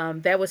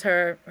 That was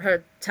her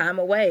time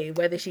away.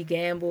 Whether she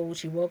gambled,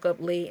 she woke up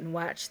late and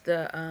watched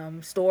the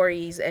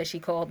stories, as she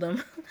called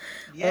them,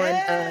 on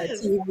Yes.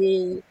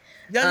 TV.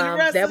 Young and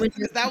the That Restless was because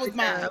just that her was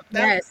mine. time. That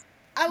Yes.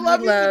 I She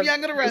love me some loved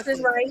Young and the Price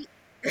is Restless.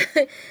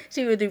 Right.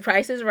 She would do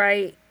Price is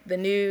Right, The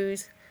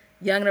News,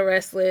 Young and the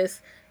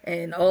Restless,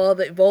 and all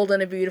the Bold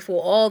and the Beautiful,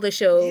 all the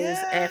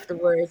shows Yeah.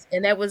 afterwards.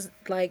 And that was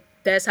like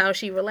that's how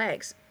she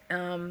relaxed.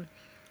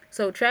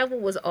 So travel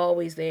was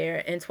always there.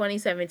 In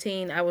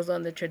 2017, I was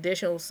on the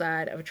traditional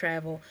side of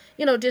travel.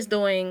 Just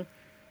doing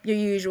your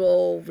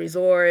usual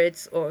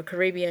resorts or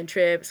Caribbean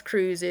trips,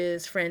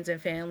 cruises, friends and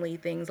family,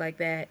 things like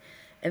that.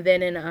 And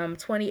then in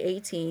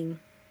 2018,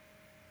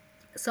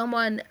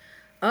 someone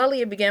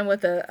earlier began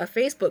with a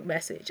Facebook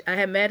message. I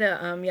had met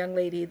a young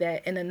lady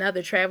that in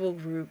another travel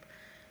group,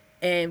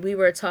 and we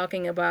were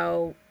talking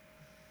about,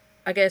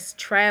 I guess,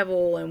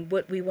 travel and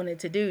what we wanted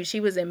to do. She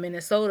was in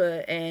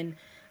Minnesota, and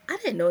I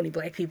didn't know any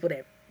black people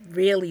that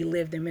really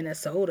lived in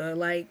Minnesota.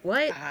 Like,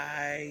 what?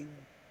 I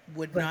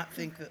would But not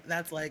think that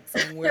that's like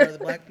saying where are the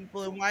black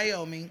people in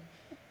Wyoming?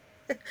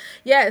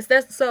 yes,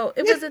 that's so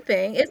it was a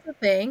thing. It's a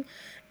thing.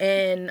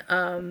 And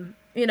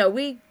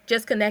we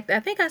just connect. I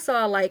think I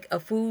saw like a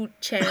food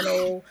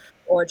channel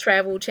or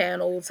travel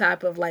channel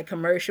type of like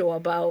commercial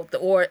about the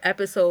or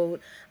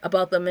episode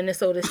about the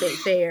Minnesota State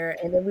Fair,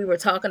 and then we were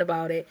talking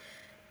about it.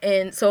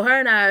 And so her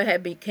and I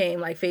had became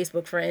like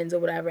Facebook friends or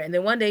whatever. And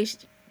then one day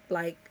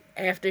like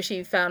after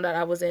she found out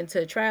I was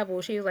into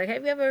travel, she was like,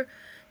 "Have you ever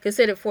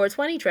considered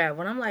 420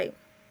 travel?" And I'm like,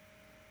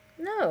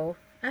 "No,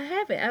 I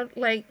haven't." I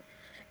like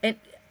and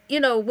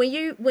when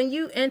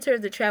you enter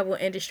the travel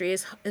industry,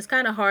 it's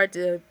kind of hard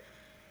to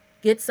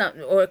get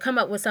something or come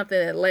up with something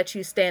that lets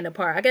you stand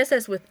apart. I guess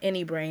that's with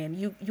any brand.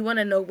 You want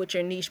to know what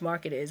your niche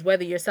market is,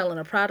 whether you're selling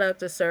a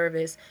product or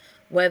service,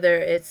 whether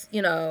it's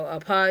a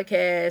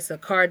podcast, a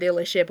car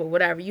dealership, or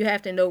whatever. You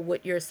have to know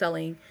what you're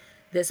selling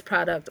this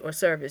product or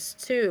service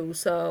to.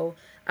 So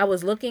I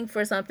was looking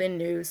for something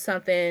new,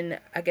 something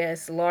I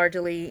guess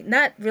largely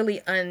not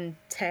really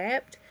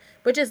untapped,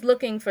 but just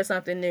looking for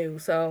something new.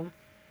 So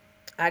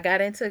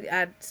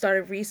I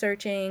started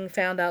researching,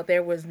 found out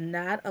there was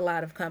not a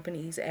lot of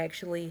companies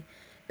actually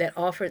that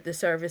offered the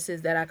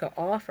services that I could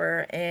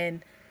offer,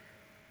 and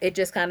it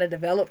just kind of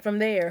developed from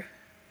there.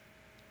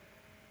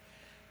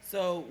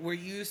 So, were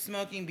you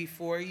smoking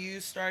before you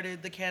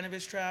started the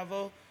cannabis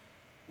travel?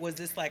 Was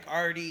this like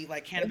already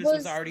like It cannabis was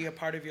was already a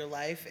part of your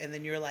life and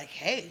then you're like,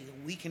 "Hey,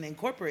 we can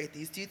incorporate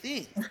these two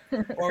things."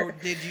 Or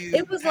did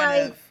it you was kind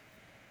like of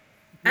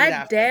do it I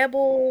after?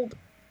 dabbled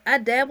I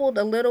dabbled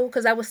a little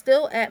cuz I was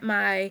still at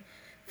my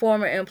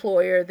former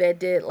employer that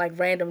did like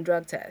random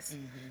drug tests.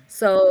 Mhm.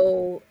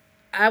 So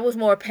I was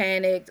more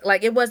panicked.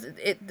 Like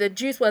the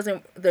juice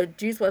wasn't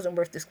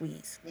worth the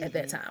squeeze at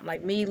that Mhm. time.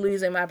 Like me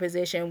losing my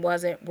position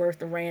wasn't worth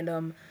the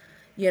random,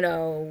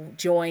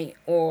 joint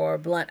or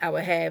blunt I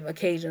would have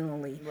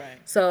occasionally. Right.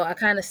 So I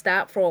kind of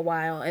stopped for a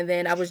while, and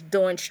then I was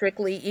doing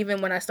strictly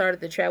even when I started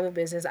the travel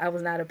business, I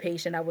was not a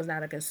patient, I was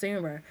not a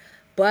consumer.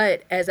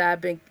 But as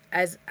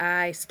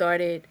I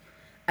started,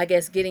 I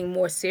guess, getting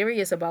more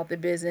serious about the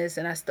business,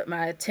 and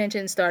my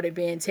attention started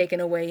being taken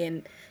away,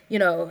 and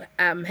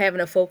I'm having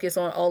to focus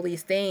on all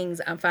these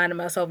things. I'm finding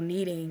myself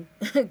needing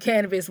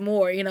cannabis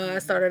more. I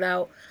Mhm. started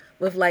out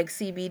with like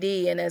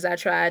CBD, and as I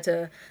tried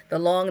to the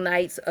long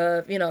nights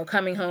of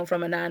coming home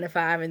from a 9 to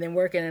 5 and then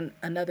working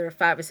another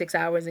 5 or 6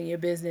 hours in your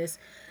business,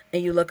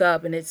 and you look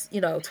up and it's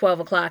 12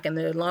 o'clock and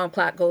the alarm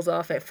clock goes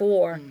off at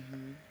 4.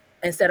 Mhm.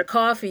 Instead of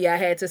coffee, I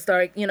had to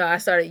start, I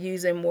started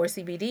using more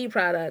CBD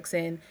products.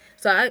 And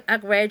so I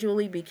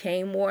gradually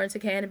became more into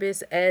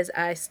cannabis as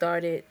I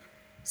started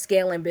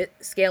scaling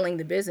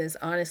the business,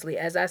 honestly.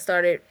 As I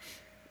started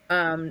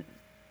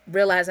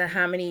realizing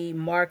how many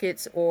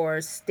markets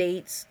or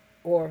states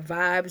or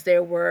vibes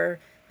there were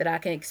that I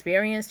can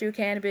experience through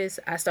cannabis,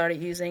 I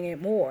started using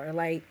it more.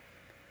 Like,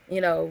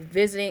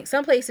 visiting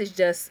some places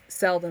just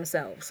sell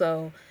themselves.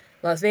 So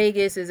Las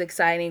Vegas is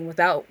exciting with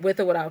or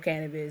without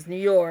cannabis. New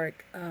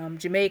York,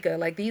 Jamaica,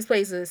 like these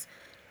places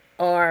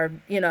are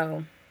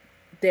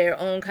their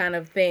own kind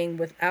of thing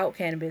without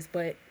cannabis,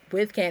 but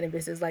with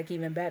cannabis is like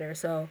even better.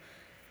 So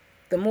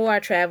the more I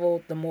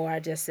traveled, the more I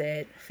just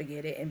said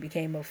forget it and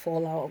became a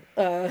full out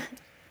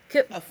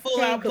A full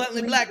came out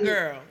bluntly black completely.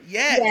 girl.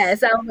 Yes.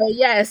 Yes, I was like,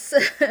 yes.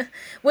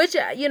 Which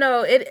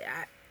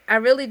I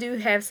really do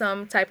have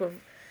some type of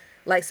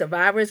like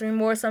survivor's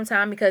remorse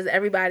sometimes because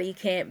everybody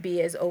can't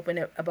be as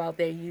open about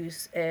their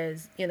use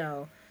as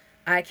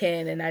I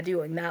can, and I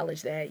do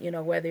acknowledge that.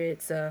 Whether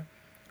it's a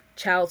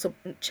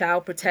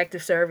child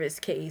protective service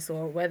case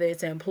or whether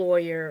it's an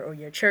employer or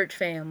your church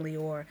family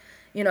or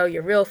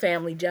your real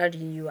family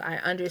judging you, I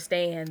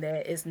understand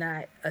that it's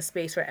not a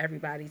space for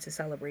everybody to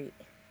celebrate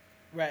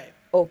Right.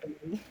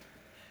 openly.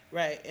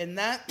 Right. And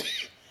that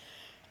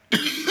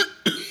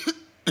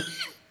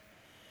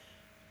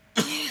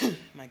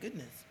my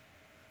goodness.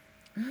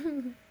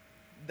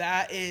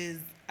 That is,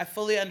 I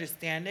fully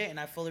understand it and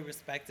I fully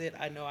respect it.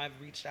 I know I've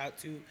reached out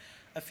to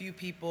a few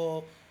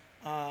people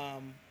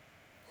um,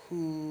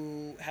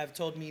 who have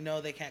told me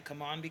no, they can't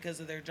come on because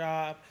of their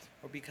job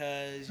or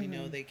because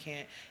Mhm. they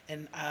can't.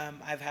 And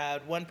I've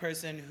had one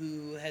person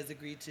who has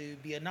agreed to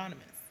be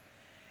anonymous,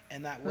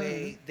 and that Mhm.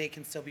 way they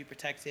can still be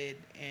protected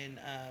and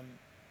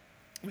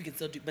we can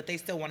still do, but they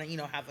still want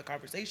to, have the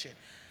conversation.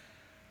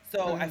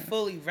 So I Mm.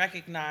 fully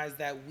recognize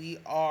that we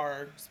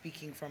are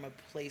speaking from a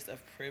place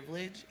of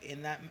privilege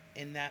in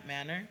that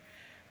manner.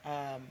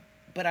 Um,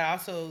 but I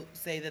also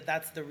say that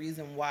that's the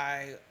reason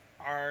why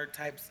our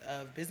types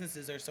of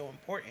businesses are so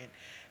important,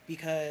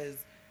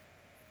 because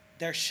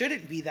there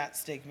shouldn't be that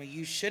stigma.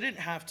 You shouldn't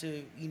have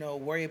to,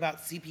 worry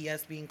about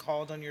CPS being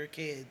called on your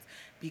kids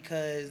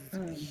because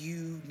Mm.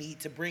 you need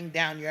to bring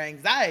down your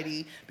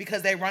anxiety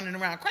because they're running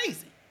around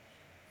crazy.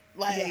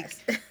 Like,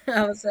 Yes.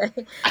 I would say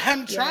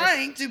I'm yes.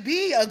 trying to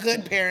be a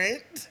good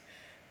parent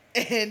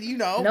and,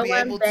 No be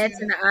one able bats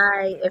an to.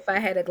 eye if I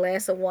had a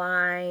glass of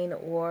wine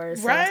or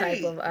some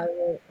type Right, of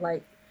other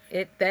like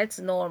it that's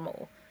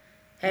normal.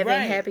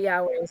 Having right. happy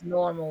hour is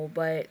normal,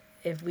 but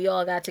if we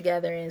all got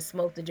together and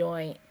smoked a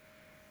joint,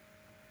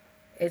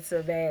 it's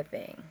a bad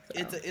thing.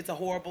 It's So, a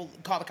horrible.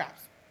 Call the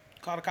cops.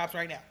 Call the cops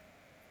right now.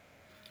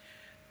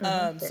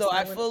 So that's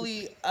I not what it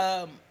fully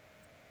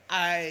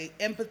I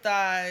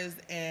empathize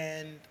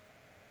and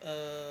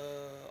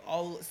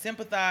all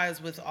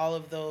sympathize with all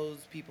of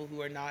those people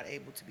who are not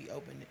able to be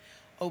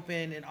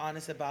open and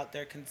honest about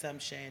their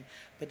consumption.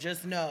 But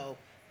just know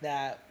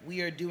that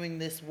we are doing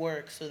this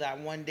work so that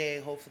one day,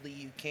 hopefully,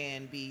 you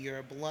can be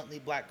your bluntly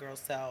black girl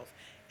self.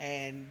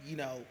 And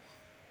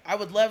I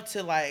would love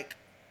to like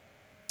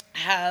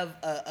have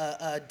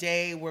a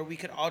day where we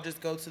could all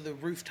just go to the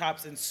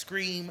rooftops and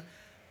scream,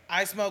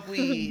 I smoke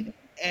weed,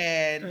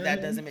 and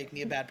that Mhm. doesn't make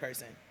me a bad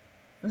person.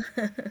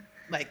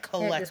 Like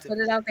Yeah, just put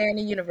it collectively. out there in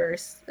the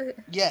universe.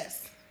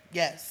 Yes,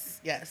 yes,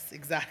 yes,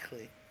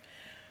 exactly.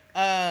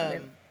 And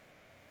then, Um,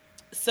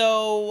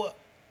 so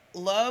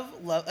love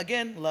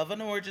again, love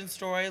an origin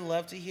story.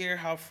 Love to hear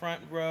how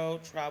Front Row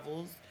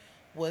Travels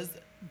was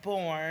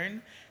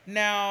born.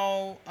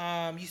 Now,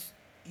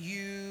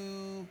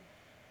 you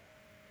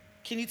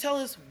can you tell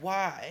us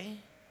why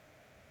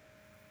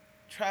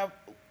travel?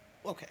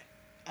 Okay,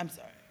 I'm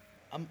sorry.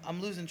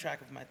 I'm losing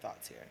track of my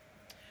thoughts here.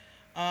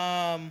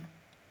 Um,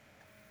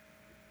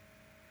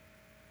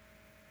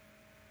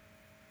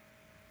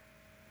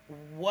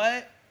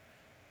 what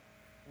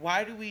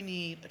Why do we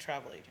need a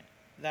travel agent?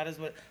 That is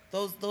what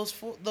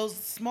those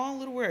small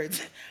little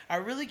words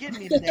are really getting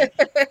me today.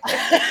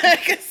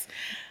 'Cause,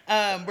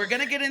 we're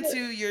gonna get into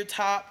your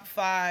top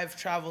 5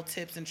 travel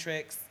tips and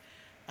tricks,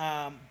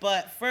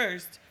 but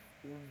first,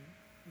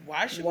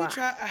 why should we why?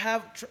 try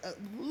have?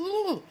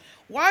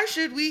 Why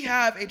should we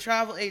have a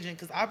travel agent?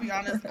 Because I'll be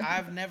honest,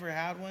 I've never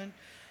had one,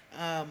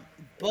 um,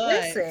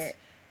 but Listen.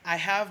 I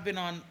have been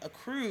on a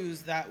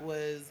cruise that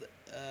was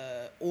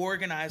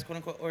organized, quote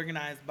unquote,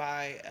 organized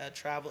by a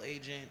travel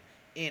agent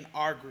in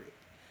our group,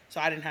 so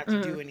I didn't have to Mhm.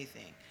 do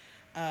anything,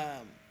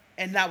 um,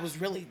 and that was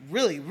really,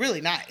 really,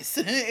 really nice.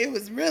 It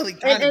was really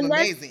And kind of and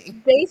that's amazing.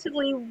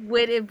 basically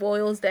what it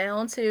boils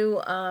down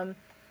to.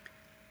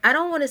 I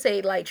don't want to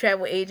say like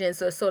travel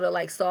agents are sort of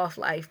like soft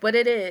life, but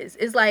it is.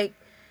 It's like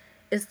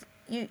it's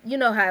you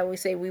know how we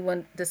say we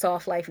want the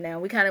soft life now.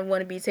 We kind of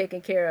want to be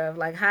taken care of.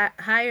 Like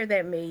hire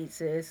that maid,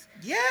 sis.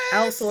 Yes.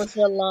 Outsource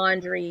your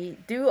laundry.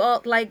 Do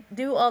all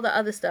the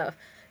other stuff.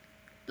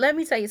 Let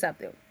me tell you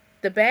something.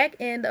 The back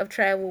end of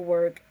travel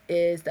work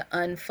is the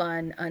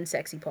unfun,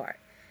 unsexy part.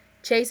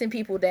 Chasing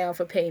people down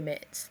for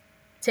payments.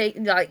 Take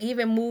like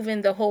even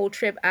moving the whole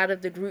trip out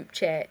of the group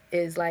chat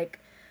is like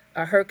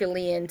a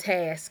Herculean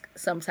task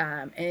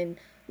sometime. And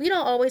we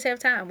don't always have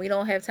time. We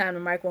don't have time to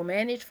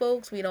micromanage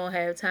folks. We don't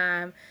have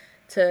time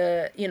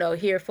to,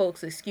 hear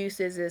folks'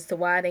 excuses as to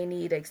why they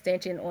need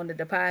extension on the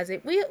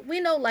deposit. We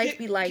know Can, life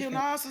be life. can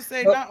I also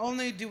say, But not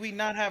only do we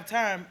not have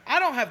time, I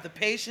don't have the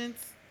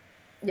patience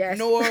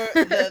yes. nor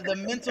the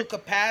mental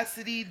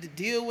capacity to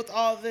deal with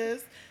all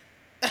this.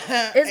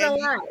 It's a and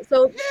lot.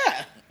 So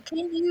yeah,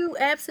 can you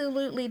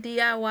absolutely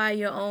DIY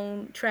your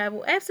own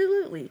travel?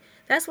 Absolutely.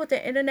 That's what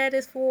the internet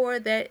is for.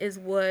 That is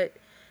what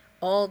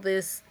all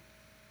this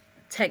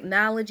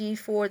technology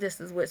for. This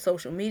is what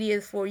social media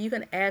is for. You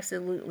can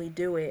absolutely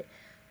do it.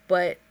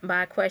 But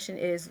my question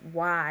is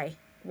why?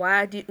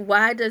 Why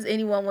does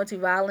anyone want to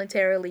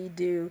voluntarily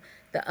do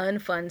the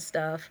unfun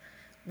stuff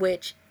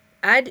which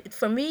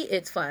for me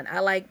it's fun. I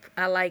like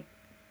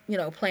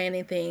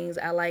planning things.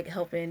 I like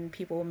helping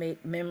people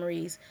make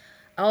memories.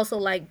 I also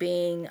like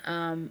being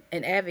an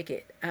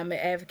advocate. I'm an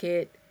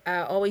advocate. I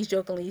always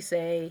jokingly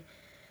say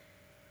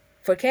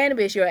for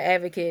cannabis, you're an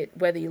advocate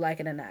whether you like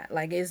it or not.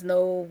 Like, there's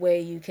no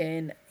way you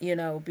can,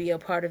 be a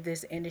part of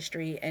this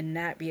industry and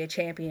not be a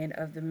champion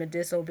of the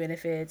medicinal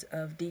benefits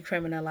of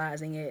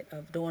decriminalizing it,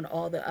 of doing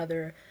all the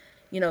other,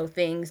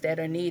 things that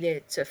are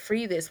needed to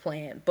free this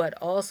plant. But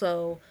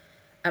also,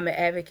 I'm an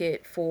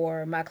advocate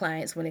for my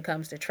clients when it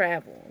comes to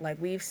travel. Like,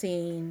 we've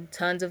seen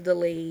tons of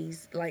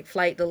delays, like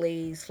flight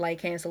delays, flight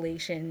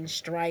cancellations,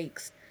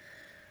 strikes,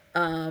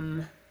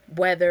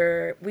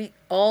 whether we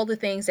all the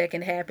things that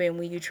can happen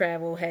when you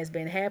travel has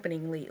been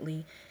happening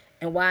lately,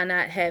 and why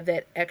not have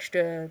that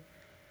extra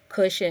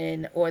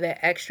cushion or that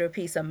extra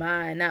peace of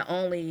mind, not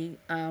only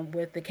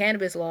with the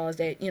cannabis laws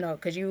that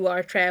because you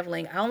are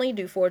traveling. I only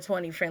do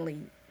 420 friendly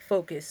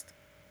focused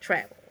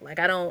travel. Like,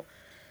 I don't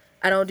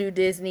I don't do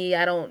Disney.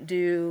 I don't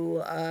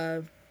do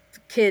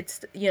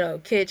kids,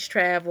 kids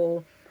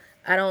travel.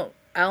 I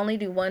only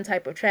do one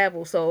type of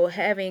travel. So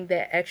having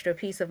that extra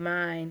peace of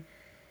mind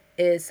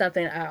is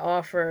something I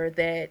offer,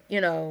 that,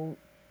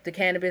 the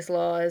cannabis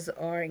laws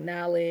are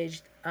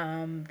acknowledged,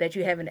 that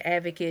you have an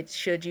advocate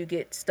should you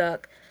get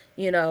stuck,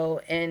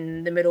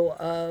 in the middle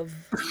of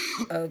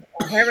a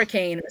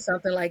hurricane or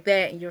something like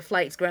that, and your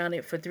flight's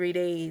grounded for 3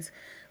 days.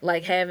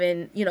 Like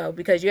having,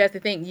 because you have to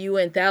think you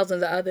and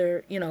thousands of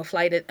other,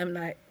 I'm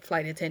not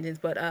flight attendants,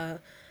 but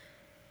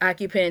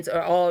occupants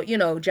are all,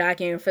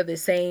 jockeying for the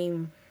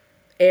same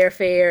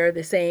airfare,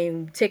 the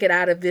same ticket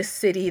out of this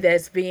city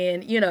that's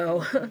being,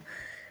 Hmm.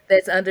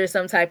 that's under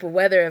some type of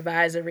weather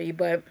advisory.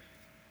 But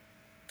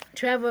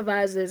travel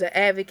advisors are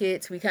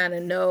advocates. We kind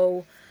of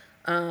know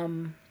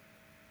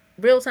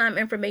real time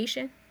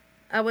information,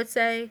 I would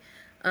say,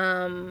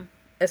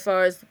 as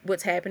far as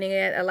what's happening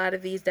at a lot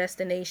of these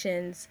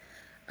destinations.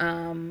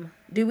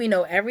 Do we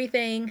know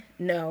everything?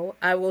 No.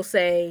 I will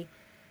say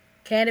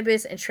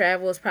cannabis and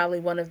travel is probably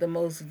one of the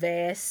most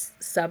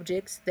vast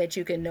subjects that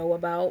you can know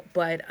about.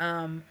 But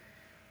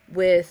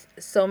with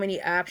so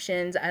many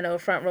options, I know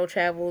Front Row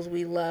Travels,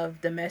 we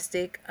love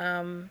domestic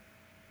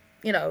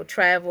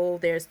travel.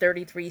 There's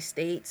 33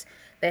 states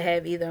that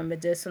have either a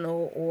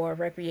medicinal or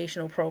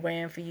recreational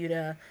program for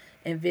you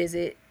and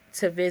visit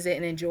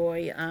and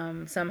enjoy.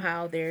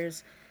 Somehow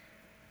there's,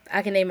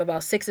 I can name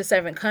about 6 or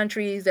 7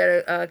 countries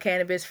that are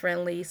cannabis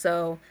friendly.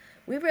 So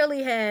we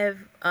really have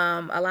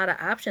a lot of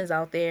options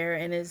out there.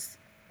 And is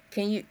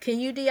can you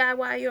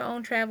DIY your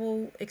own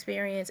travel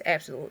experience?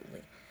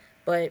 Absolutely,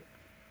 but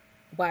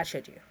why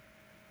should you?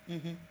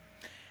 Hmm.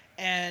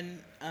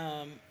 And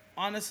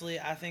honestly,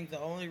 I think the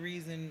only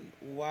reason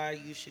why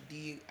you should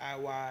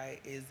DIY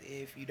is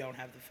if you don't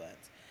have the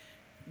funds,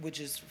 which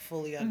is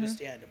fully Hmm.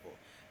 understandable.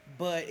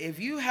 But if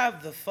you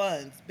have the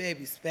funds,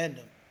 baby, spend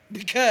them.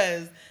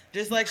 Because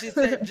just like she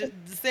said, just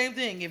the same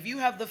thing. If you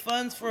have the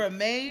funds for a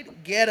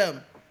maid, get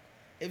them.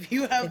 If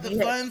you have If the you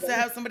have, funds to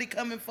have somebody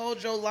come and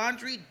fold your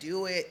laundry,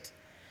 do it.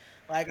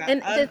 Like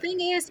and the thing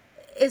is,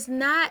 it's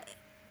not.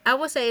 I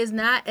would say it's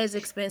not as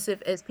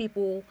expensive as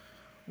people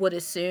would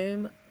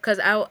assume. Because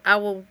I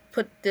will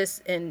put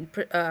this in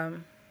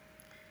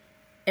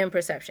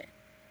perception.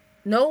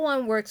 No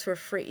one works for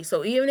free.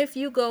 So even if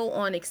you go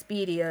on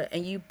Expedia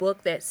and you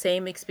book that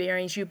same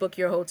experience, you book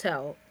your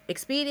hotel.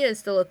 Expedia is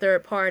still a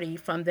third party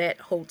from that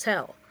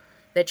hotel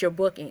that you're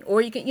booking. Or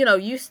you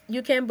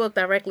can book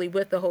directly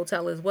with the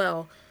hotel as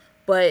well.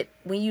 But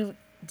when you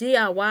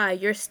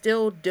DIY, you're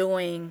still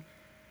doing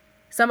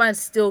someone's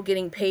still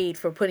getting paid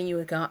for putting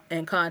you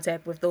in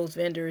contact with those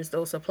vendors,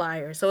 those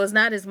suppliers. So it's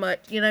not as much,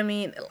 you know what I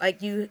mean?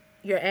 Like you're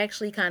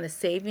actually kind of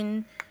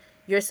saving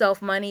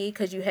yourself money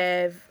because you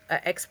have an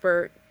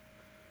expert.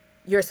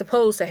 You're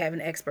supposed to have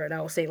an expert.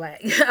 I will say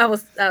like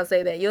I'll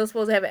say that you're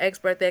supposed to have an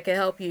expert that can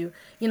help you,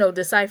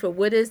 decipher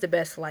what is the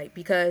best flight.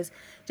 Because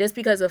just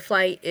because a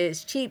flight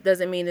is cheap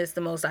doesn't mean it's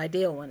the most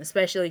ideal one.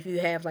 Especially if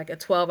you have like a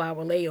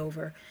 12-hour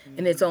layover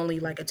and it's Mhm. only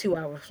like a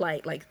 2-hour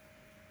flight. Like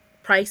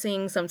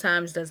pricing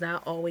sometimes does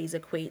not always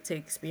equate to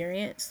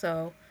experience.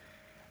 So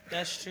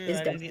That's true. it's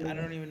I definitely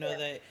don't even know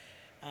that.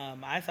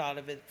 I thought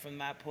of it from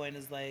that point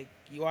as like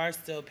you are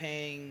still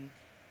paying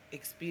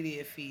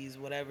Expedia fees,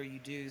 whatever you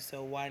do.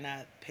 So why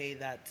not pay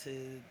that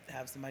to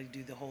have somebody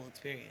do the whole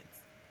experience?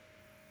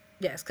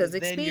 yes, because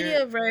Because then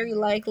you're Expedia very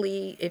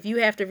likely, if you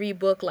have to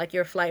rebook like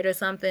your flight or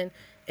something,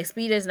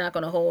 Expedia is not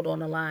going to hold on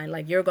the line.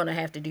 Like you're going to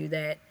have to do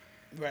that,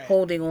 right,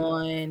 holding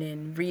on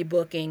and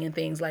rebooking and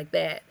things like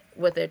that.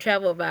 With a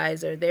travel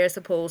advisor, they're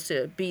supposed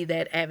to be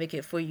that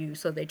advocate for you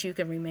so that you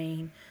can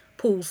remain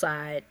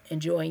poolside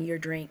enjoying your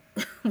drink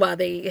while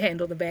they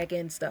handle the back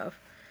end stuff.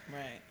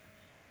 right.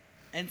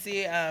 And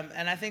see,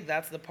 and I think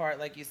that's the part,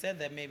 like you said,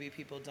 that maybe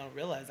people don't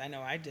realize. I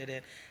know I did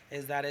it.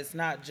 Is that it's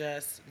not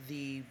just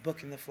the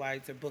booking the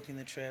flights or booking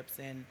the trips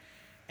and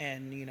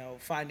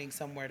finding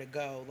somewhere to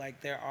go.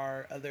 Like there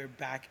are other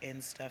back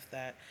end stuff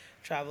that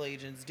travel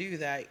agents do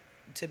that,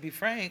 to be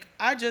frank,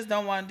 I just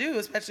don't want to do,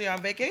 especially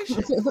on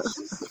vacation.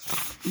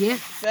 Yeah,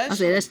 I'll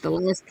say that's Especially, the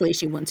last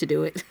place you want to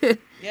do it.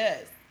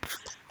 yes.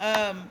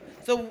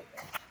 So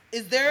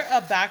is there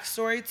a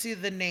backstory to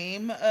the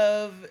name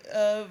of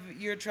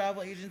your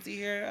travel agency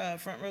here,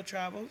 Front Row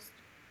Travels?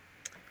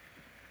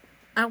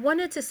 I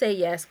wanted to say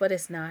yes, but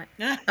it's not.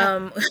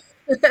 Um,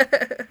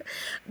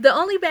 the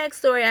only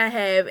backstory I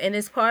have, and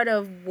it's part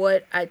of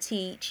what I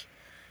teach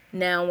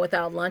now with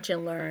our lunch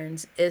and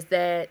learns, is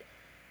that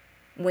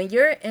when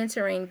you're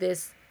entering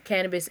this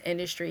cannabis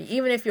industry,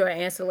 even if you're an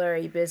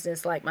ancillary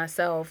business like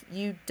myself,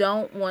 you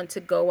don't want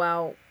to go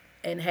out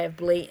and have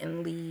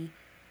blatantly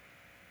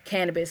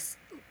cannabis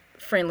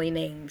friendly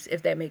names,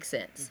 if that makes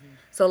sense. Hmm.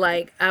 So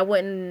like I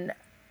wouldn't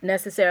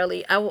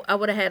necessarily I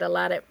would have had a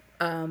lot of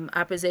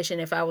opposition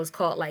if I was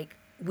called like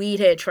weed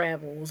head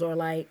travels or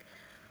like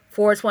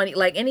 420.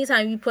 Like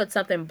anytime you put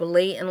something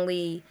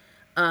blatantly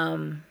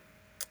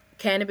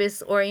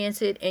cannabis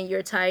oriented in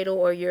your title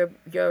or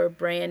your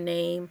brand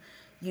name,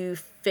 You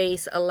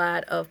face a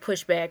lot of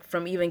pushback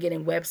from even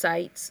getting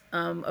websites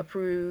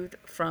approved,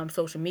 from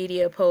social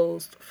media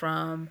posts,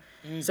 from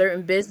Mm.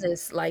 certain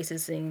business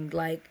licensing.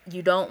 Like,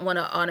 you don't want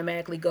to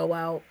automatically go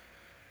out,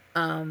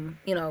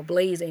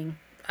 blazing.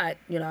 I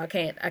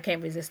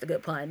can't resist a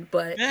good pun,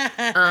 but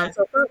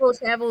so Purple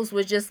Travels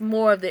was just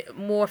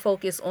more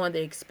focused on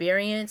the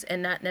experience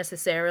and not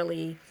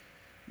necessarily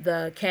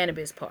the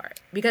cannabis part,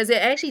 because it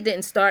actually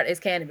didn't start as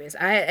cannabis.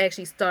 I had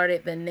actually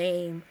started the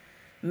name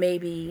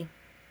maybe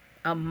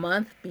a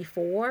month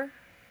before.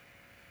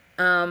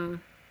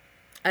 Um,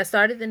 I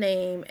started the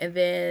name, and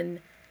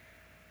then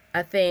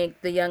I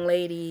think the young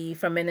lady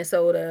from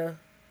Minnesota.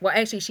 Well,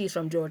 actually, she's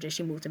from Georgia.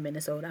 She moved to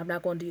Minnesota. I'm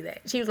not going to do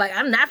that. She was like,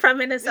 "I'm not from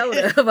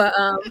Minnesota," but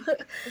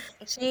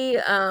she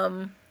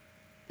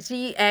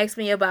she asked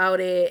me about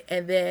it,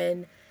 and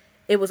then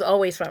it was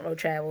always Front Row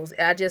Travels.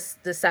 I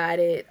just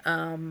decided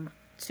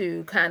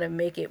to kind of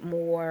make it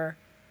more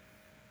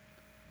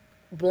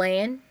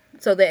bland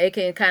so that it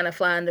can kind of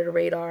fly under the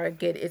radar,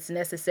 get its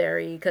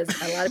necessary. Because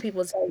a lot of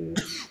people tell you,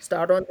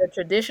 start on the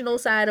traditional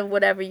side of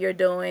whatever you're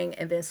doing,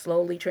 and then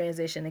slowly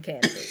transition to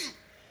cannabis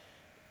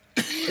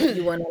if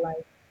you want to,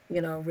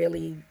 like,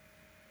 really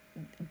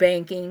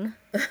banking.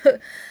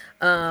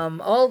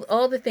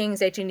 All the things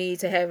that you need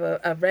to have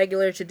a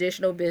regular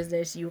traditional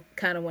business, you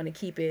kind of want to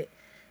keep it,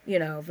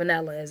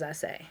 vanilla, as I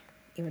say,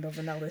 even though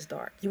vanilla is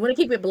dark. You want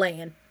to keep it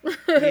bland.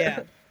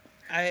 Yeah,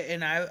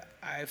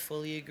 I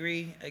fully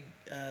agree.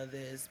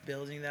 This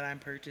building that I'm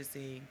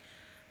purchasing,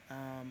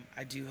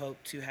 I do hope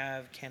to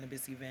have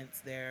cannabis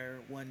events there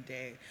one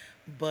day,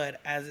 but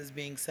as it's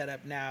being set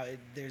up now,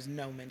 there's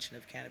no mention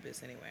of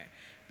cannabis anywhere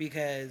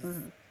because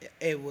Mhm.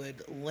 it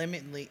would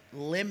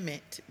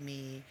limit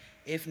me,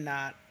 if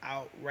not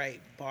outright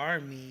bar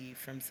me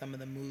from some of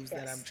the moves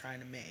that I'm Yes. trying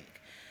to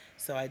make.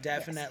 So I Yes.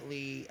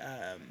 definitely,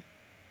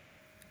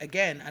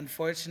 again,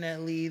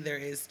 unfortunately, there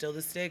is still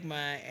the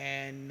stigma,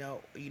 and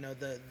no,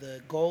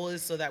 the goal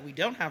is so that we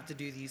don't have to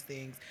do these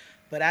things,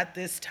 but at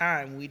this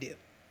time we do.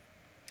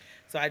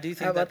 So I do I was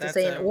think that about to that's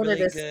say, in a order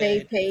really to stay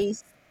good,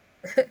 paced.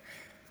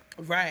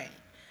 right.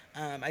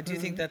 I do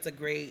think Mhm. that's a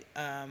great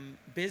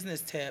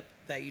business tip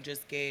that you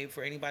just gave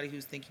for anybody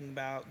who's thinking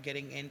about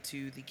getting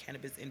into the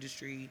cannabis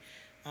industry,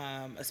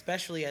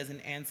 especially as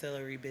an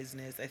ancillary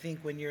business. I think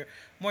when you're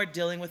more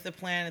dealing with the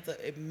plant,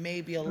 it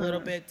may be a little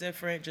Mhm. bit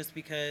different just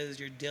because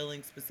you're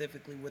dealing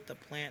specifically with the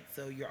plant.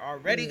 So you're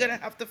already going Yeah.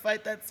 to have to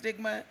fight that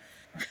stigma.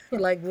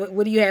 Like,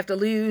 what do you have to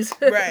lose?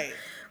 Right.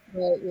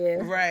 But yeah.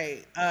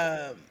 Right.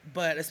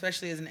 But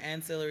especially as an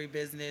ancillary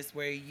business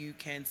where you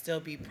can still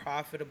be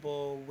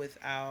profitable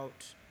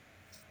without,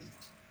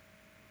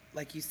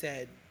 like you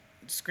said,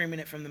 screaming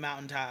it from the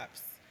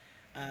mountaintops.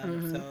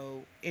 Hmm.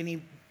 So,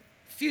 any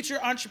future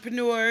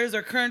entrepreneurs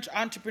or current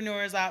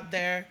entrepreneurs out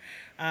there,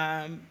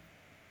 um,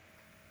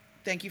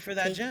 thank you for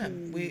that Take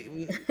gem. heed.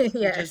 We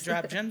just Yes.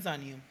 dropped gems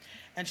on you,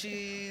 and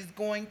she's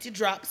going to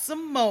drop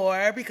some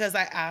more because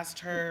I asked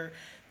her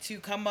to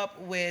come up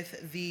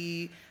with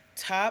the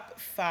top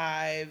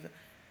five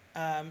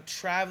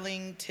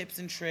traveling tips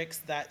and tricks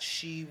that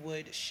she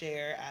would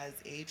share as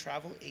a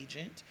travel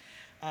agent.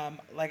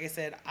 Like I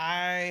said,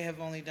 I have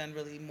only done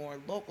really more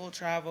local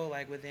travel,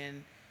 like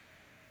within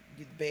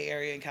the Bay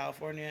Area in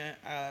California,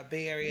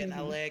 Bay Area in Hmm.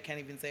 LA. I can't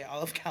even say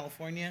all of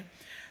California.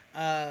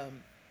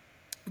 Um,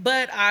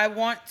 but I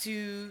want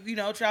to,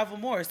 travel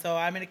more. So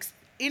I'm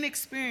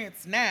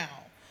inexperienced now,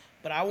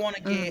 but I want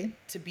to get Hmm.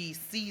 to be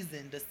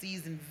seasoned, a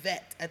seasoned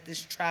vet at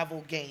this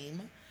travel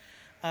game.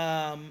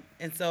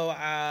 And so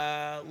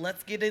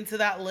let's get into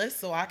that list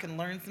so I can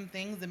learn some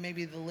things, and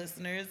maybe the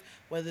listeners,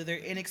 whether they're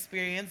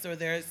inexperienced or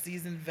they're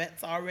seasoned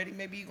vets already,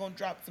 maybe you're going to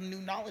drop some new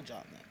knowledge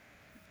on them.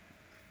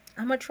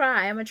 I'm gonna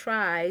try. I'm gonna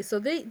try. So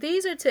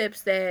these are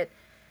tips that,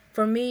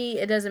 for me,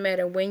 it doesn't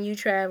matter when you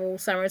travel,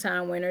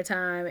 summertime,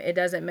 wintertime. It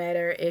doesn't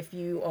matter if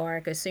you are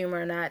a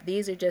consumer or not.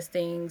 These are just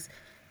things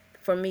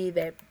for me,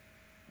 that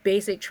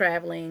basic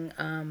traveling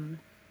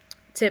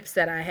tips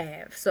that I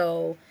have.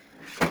 So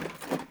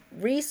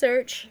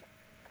research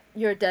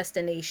your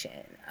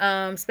destination,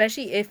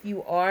 especially if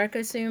you are a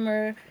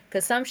consumer.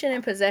 Consumption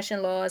and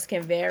possession laws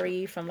can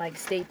vary from like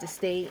state to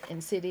state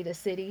and city to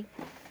city.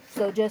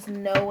 So just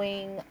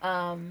knowing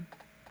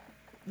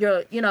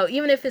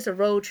even if it's a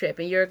road trip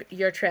and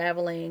you're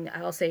traveling,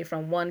 I'll say,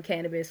 from one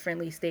cannabis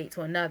friendly state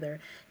to another,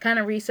 kind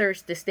of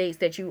research the states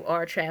that you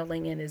are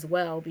traveling in as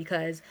well,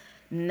 because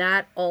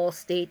not all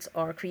states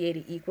are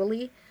created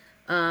equally.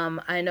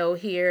 I know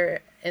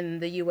here in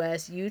the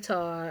US,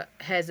 Utah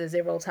has a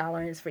zero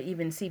tolerance for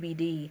even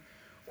CBD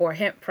or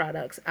hemp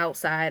products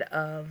outside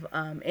of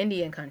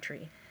Indian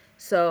country.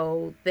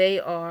 So they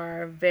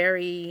are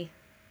very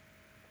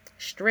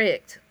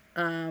strict.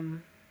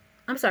 I'm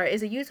sorry,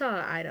 is it Utah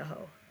or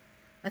Idaho?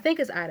 I think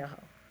it's Idaho,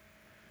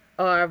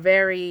 are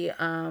very,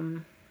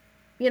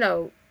 you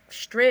know,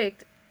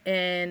 strict,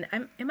 and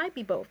it might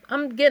be both.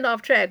 I'm getting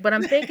off track, but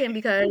I'm thinking,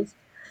 because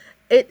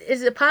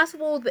it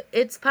possible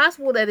it's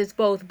possible that it's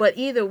both, but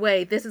either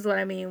way, this is what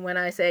I mean when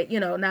I say,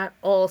 not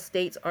all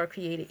states are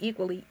created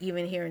equally,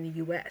 even here in the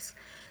U.S.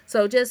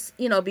 So just,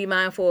 be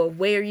mindful of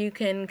where you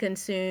can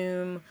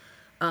consume,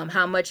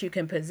 how much you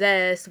can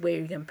possess, where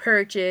you can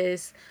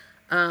purchase.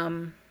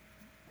 Um,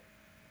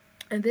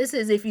 and this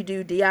is if you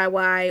do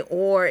DIY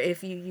or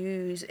if you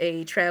use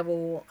a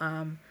travel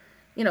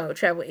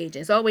agent.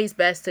 It's always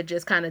best to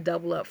just kind of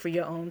double up for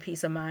your own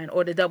peace of mind,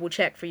 or to double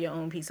check for your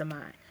own peace of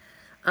mind.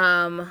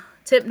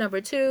 Tip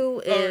number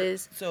two Or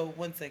is, so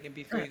one second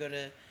before uh, you go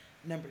to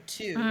number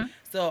two. mhm,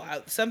 So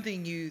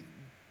something you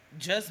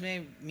just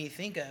made me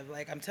think of.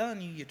 Like I'm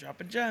telling you, you're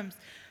dropping gems.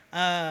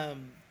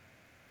 Um,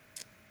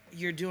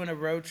 you're doing a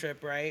road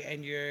trip, right?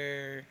 And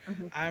you're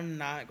mhm, I'm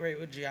not great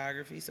with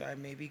geography, so I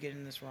may be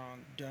getting this wrong.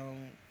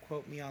 Don't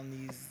quote me on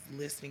these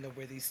listing of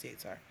where these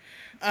states are.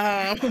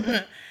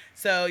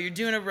 So you're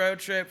doing a road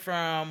trip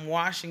from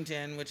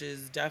Washington, which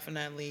is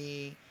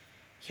definitely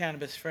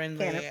cannabis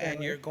kind friendly, of and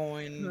friendly. you're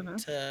going Hmm.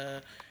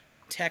 to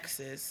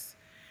Texas.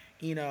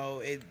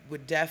 It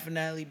would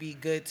definitely be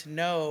good to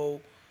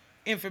know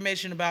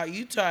information about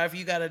Utah. If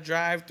you got to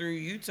drive through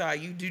Utah,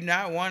 you do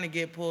not want to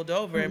get pulled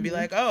over and be Hmm.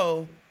 like,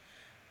 "Oh,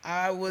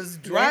 I was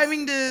Yes.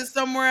 driving to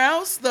somewhere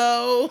else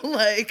though."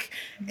 Like,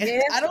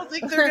 I Yes. don't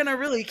think they're gonna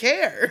really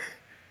care.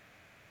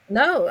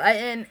 No,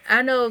 and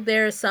I know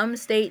there are some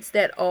states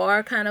that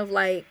are kind of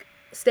like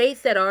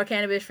states that are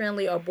cannabis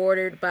friendly are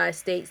bordered by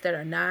states that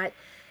are not.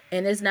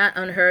 And it's not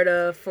unheard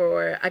of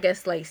for, I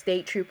guess, like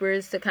state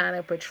troopers to kind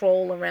of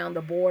patrol around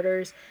the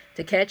borders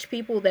to catch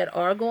people that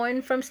are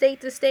going from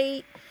state to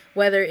state,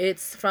 whether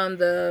it's from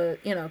the,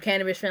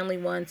 cannabis friendly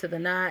one to the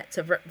not,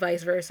 to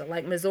vice versa.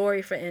 Like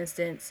Missouri, for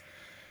instance,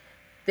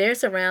 they're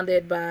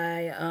surrounded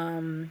by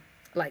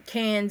like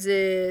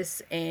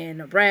Kansas and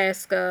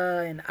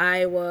Nebraska and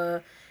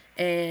Iowa,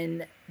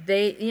 and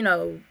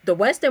the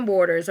western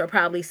borders are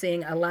probably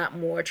seeing a lot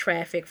more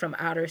traffic from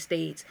outer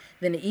states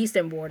than the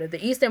eastern border.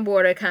 The eastern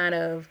border kind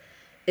of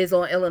is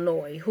on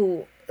Illinois,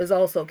 who is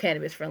also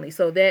cannabis friendly.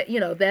 So that,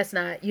 that's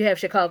not, you have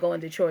Chicago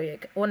and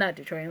Detroit, well, not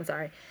Detroit, I'm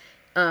sorry,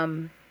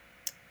 um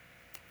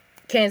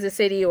Kansas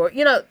City, or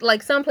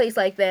like someplace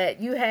like that.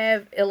 You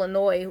have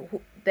Illinois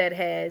that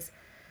has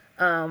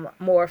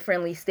more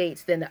friendly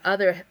states than the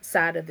other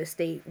side of the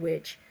state,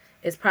 which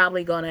is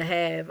probably going to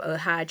have a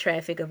high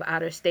traffic of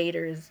outer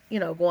staters,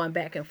 going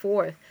back and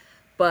forth.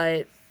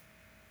 But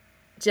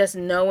just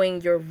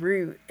knowing your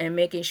route and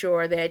making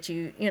sure that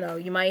you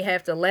might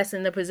have to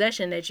lessen the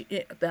possession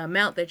the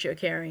amount that you're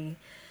carrying.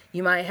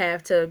 You might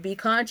have to be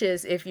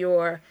conscious if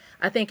you're,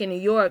 I think in New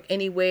York,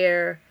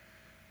 anywhere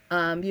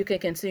you can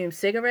consume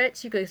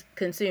cigarettes, you could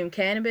consume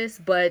cannabis,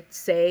 but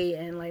say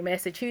in like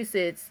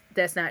Massachusetts,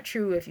 that's not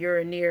true if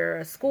you're near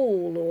a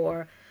school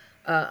or,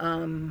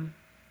 a,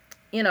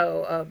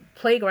 a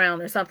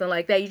playground or something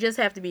like that. You just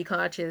have to be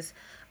conscious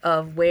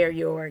of where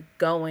you're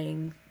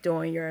going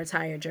during your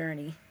entire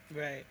journey.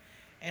 Right.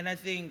 And I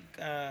think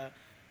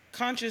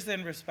conscious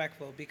and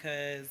respectful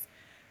because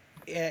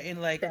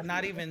in like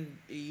not Definitely. even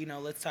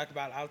let's talk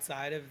about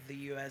outside of the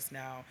US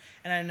now.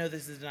 And I know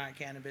this is not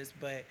cannabis,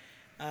 but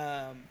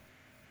um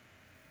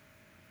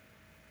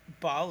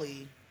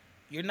Bali,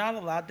 you're not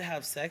allowed to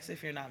have sex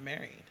if you're not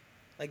married.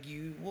 Like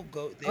you will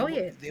go Oh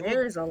yeah, they will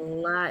there's a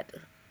lot.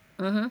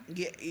 Mm-hmm.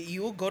 get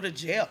you will go to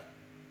jail.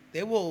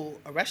 They will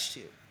arrest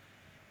you.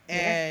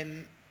 Yeah.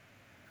 And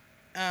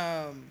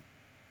um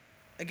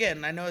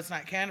again, I know it's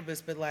not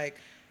cannabis, but like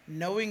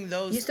knowing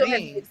You those still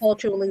have to be things,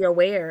 culturally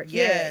aware.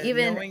 Yeah, yeah,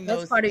 even knowing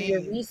that's those part of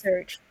your things,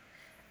 research.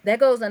 That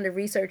goes under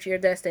research your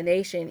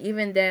destination,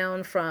 even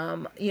down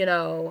from,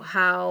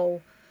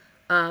 how,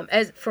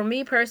 as for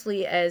me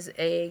personally, as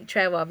a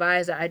travel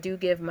advisor, I do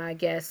give my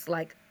guests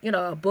like,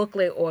 a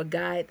booklet or a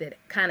guide that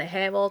kind of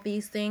have all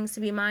these things to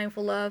be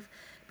mindful of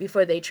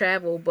before they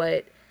travel.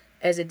 But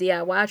as a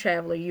DIY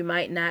traveler, you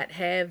might not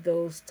have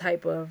those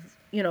type of,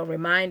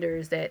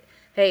 reminders that,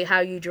 hey, how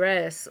you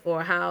dress,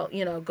 or how,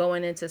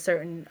 going into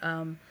certain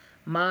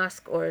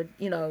mosque, or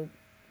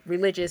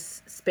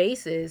religious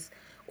spaces,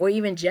 or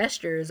even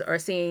gestures are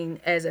seen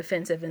as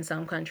offensive in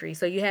some countries.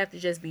 So you have to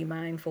just be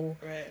mindful,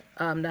 right?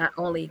 not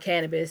only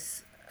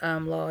cannabis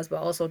laws, but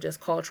also just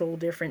cultural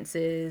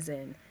differences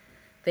and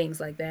things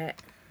like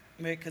that.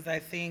 Because I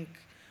think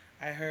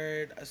I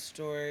heard a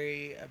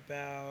story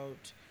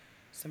about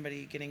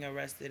somebody getting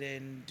arrested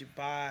in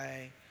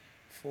Dubai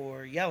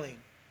for yelling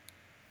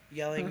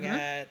Mm-hmm.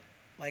 at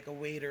like a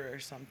waiter or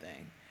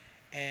something,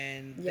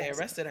 and they Yes.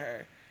 arrested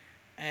her.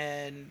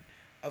 And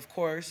of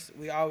course,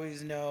 we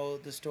always know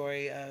the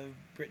story of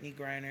Brittany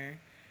Griner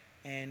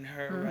and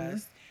her Mm-hmm.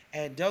 arrest.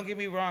 And don't get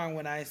me wrong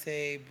when I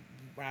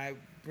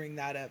bring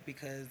that up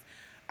because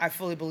I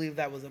fully believe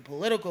that was a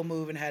political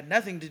move and had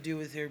nothing to do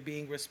with her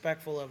being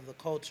respectful of the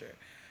culture.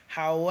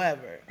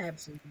 However,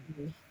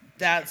 Absolutely.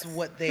 that's Yes.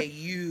 what they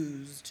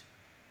used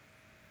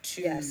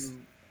Yes.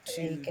 to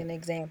To make to an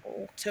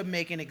example. to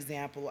make an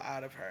example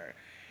out of her.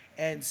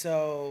 And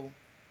so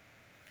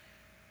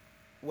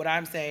what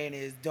I'm saying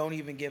is don't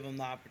even give them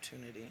the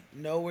opportunity.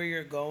 Know where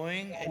you're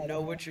going Not and at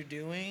know all. what you're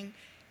doing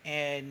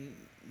and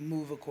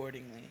move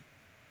accordingly.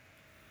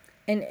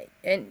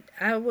 And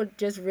I would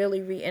just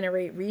really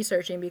reiterate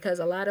researching, because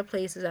a lot of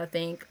places, I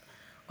think,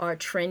 are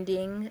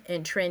trending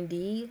and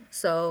trendy.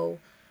 So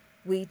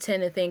we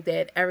tend to think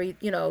that every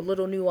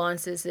little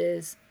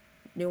nuances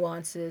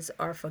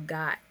are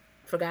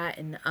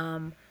forgotten.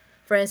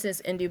 For instance,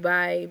 in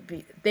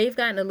Dubai, they've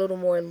gotten a little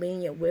more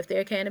lenient with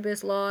their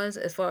cannabis laws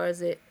as far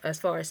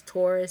as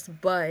tourists,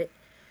 but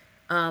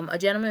a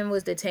gentleman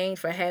was detained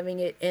for having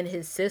it in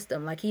his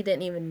system. Like he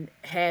didn't even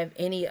have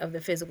any of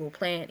the physical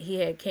plant. He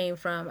had came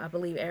from, I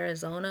believe,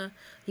 Arizona.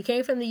 He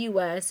came from the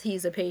U.S.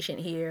 He's a patient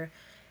here,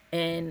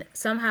 and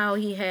somehow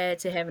he had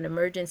to have an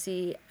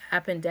emergency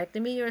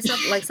appendectomy or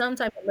something, like some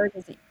type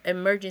of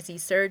emergency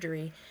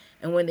surgery.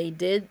 And when they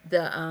did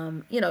the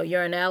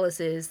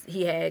urinalysis,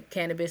 he had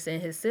cannabis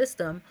in his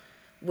system,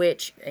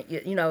 which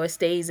it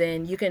stays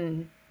in. You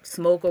can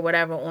smoke or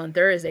whatever on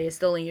Thursday. It's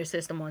still in your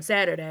system on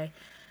Saturday,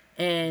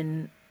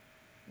 and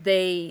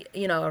they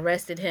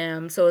arrested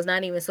him. So it's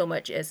not even so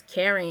much as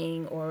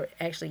carrying or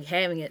actually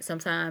having it.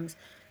 Sometimes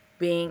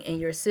being in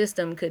your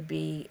system could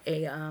be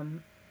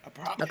A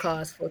problem. a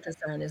cause for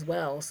concern as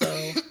well. So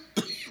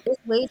there's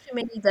way too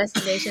many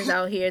destinations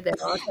out here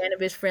that are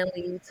cannabis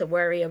friendly to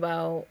worry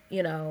about,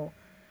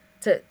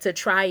 to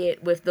try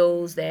it with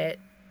those that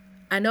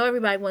I know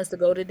everybody wants to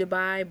go to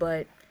Dubai,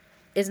 but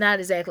it's not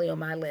exactly on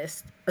my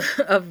list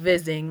of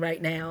visiting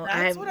right now.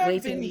 I That's have what way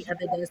I've too been many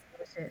other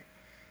destinations.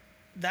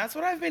 that's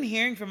what I've been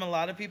hearing from a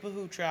lot of people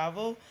who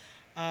travel.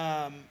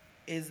 Um,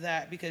 is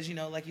that because,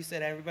 like you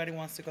said, everybody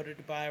wants to go to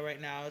Dubai right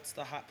now. It's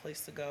the hot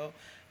place to go.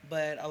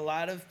 But a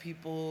lot of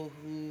people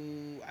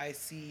who I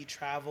see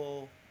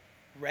travel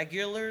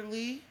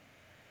regularly,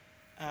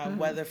 Hmm.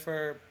 whether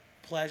for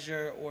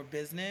pleasure or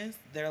business,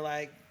 they're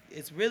like,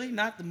 it's really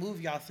not the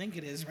move y'all think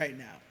it is right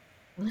now.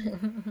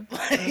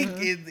 Like, Hmm.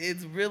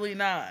 it's really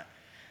not.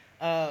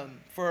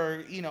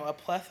 For a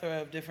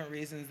plethora of different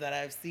reasons that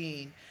I've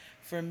seen.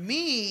 For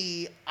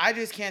me, I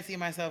just can't see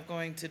myself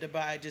going to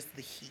Dubai. Just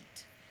the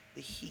heat.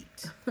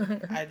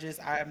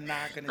 I'm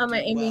not gonna I'm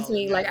an do in well in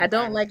between. that Like I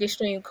don't environment. like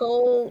extreme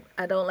cold.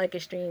 I don't like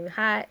extreme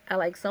hot. I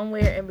like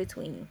somewhere in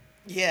between.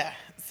 Yeah,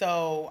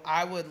 so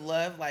I would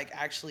love, like,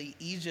 actually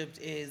Egypt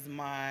is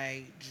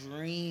my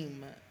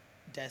dream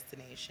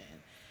destination.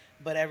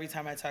 But every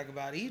time I talk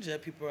about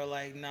Egypt, people are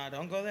like, "No,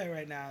 don't go there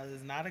right now.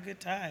 It's not a good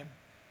time.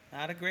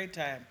 Not a great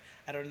time."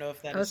 I don't know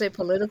if that I would is say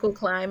political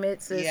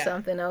climates is yeah,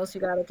 something else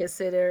you got to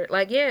consider.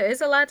 Like, yeah,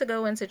 it's a lot to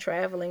go into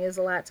traveling. It's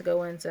a lot to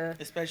go into.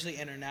 especially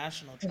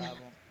international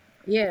travel.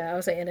 Yeah, I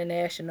would say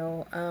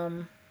international.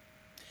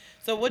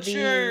 So The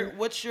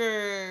what's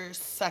your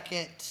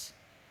second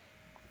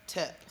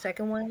tip?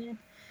 second one,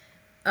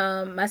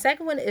 my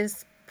second one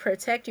is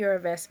protect your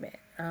investment.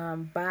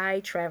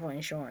 Buy travel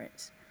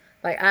insurance.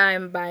 Like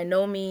I'm by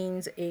no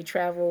means a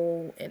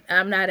travel, and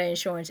I'm not an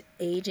insurance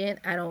agent.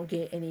 I don't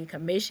get any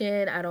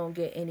commission. I don't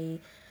get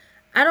any.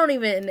 I don't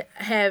even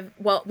have.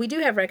 Well, we do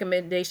have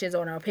recommendations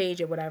on our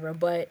page or whatever,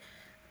 but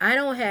I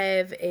don't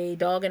have a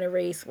dog in a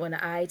race when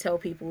I tell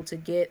people to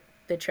get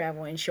the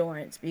travel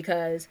insurance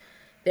because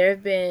there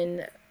have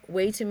been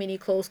way too many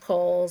close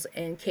calls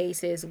and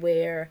cases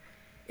where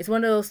it's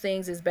one of those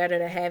things. It's better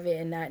to have it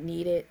and not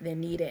need it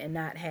than need it and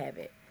not have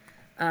it.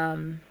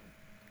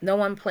 No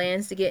one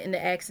plans to get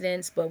into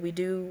accidents, but we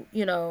do,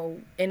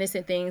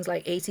 innocent things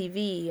like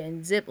ATV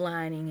and zip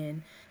lining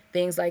and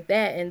things like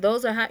that. And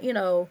those are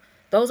how,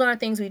 those aren't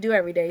things we do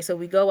every day. So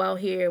we go out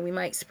here, we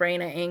might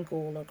sprain an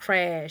ankle or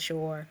crash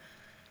or,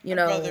 you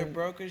My brother know,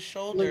 broke his lose.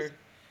 shoulder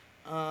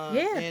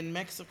Yeah. in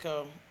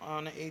Mexico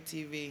on an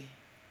ATV.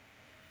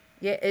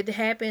 Yeah. It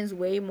happens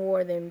way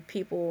more than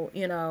people,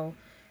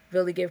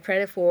 really give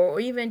credit for, or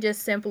even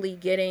just simply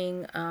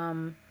getting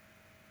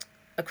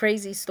a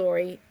crazy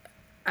story.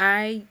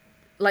 I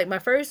like my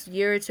first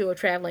year or two of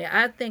traveling.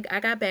 I think I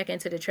got back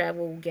into the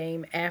travel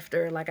game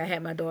after like I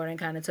had my daughter and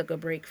kind of took a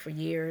break for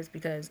years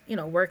because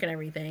work and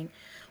everything.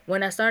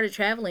 When I started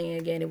traveling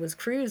again, it was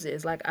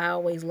cruises. Like I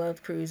always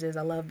loved cruises.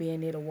 I love being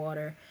near the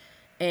water.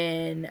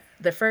 And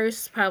the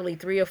first probably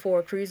 3 or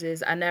 4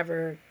 cruises, I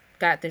never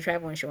got the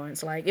travel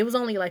insurance. Like it was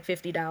only like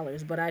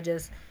 $50, but I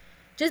just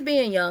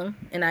being young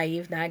and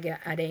naive, I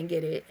didn't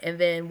get it. And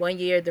then one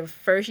year, the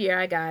first year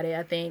I got it,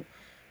 I think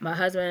my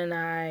husband and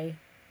I,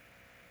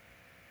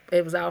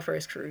 it was our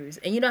first cruise.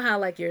 And you know how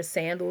like your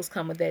sandals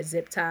come with that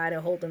zip tie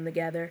to hold them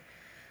together,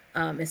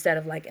 instead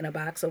of like in a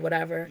box or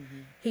whatever.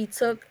 Hmm.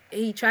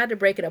 He tried to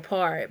break it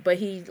apart, but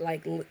he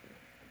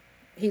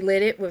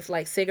lit it with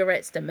like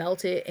cigarettes to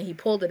melt it, and he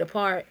pulled it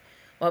apart.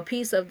 While a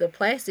piece of the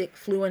plastic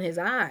flew in his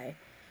eye.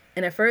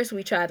 And at first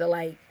we tried to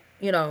like,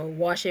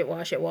 wash it,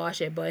 wash it,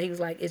 wash it, but he was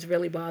like, it's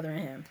really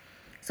bothering him.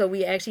 So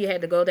we actually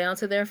had to go down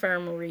to the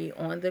infirmary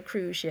on the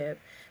cruise ship.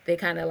 They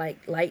kind of like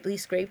lightly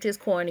scraped his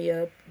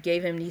cornea,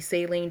 gave him these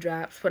saline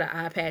drops, put an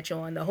eye patch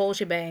on, the whole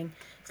shebang.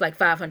 It's like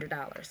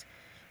 $500.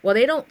 Well,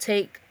 they don't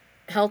take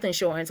health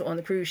insurance on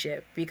the cruise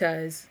ship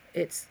because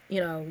it's,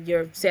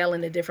 you're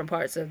sailing to different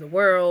parts of the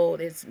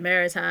world. It's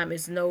maritime.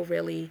 It's no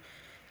really,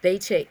 they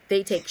take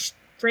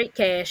straight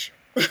cash.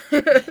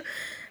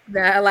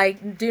 That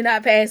like do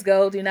not pass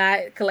go, do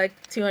not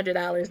collect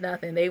 $200,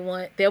 nothing.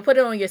 They'll put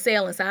it on your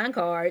sail and sign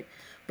card,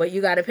 but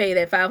you got to pay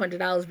that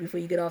 $500 before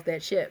you get off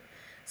that ship.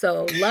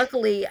 So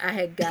luckily, I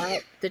had got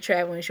the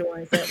travel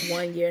insurance that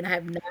 1 year, and I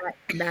have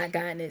not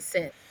gotten it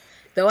since.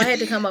 Though I had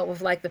to come up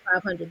with like the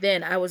 500,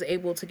 then I was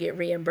able to get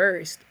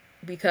reimbursed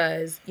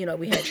because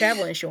we had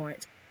travel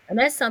insurance, and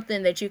that's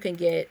something that you can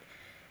get.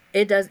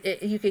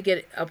 You could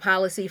get a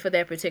policy for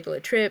that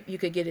particular trip. You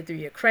could get it through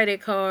your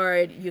credit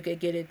card. You could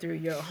get it through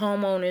your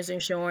homeowner's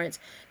insurance.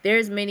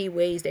 There's many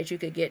ways that you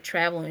could get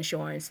travel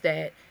insurance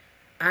that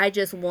I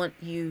just want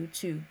you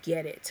to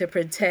get it to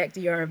protect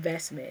your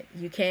investment.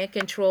 You can't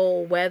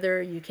control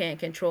weather. You can't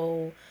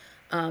control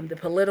the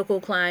political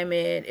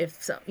climate.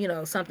 If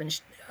something,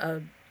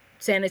 a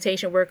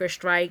sanitation worker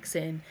strikes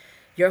and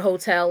your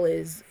hotel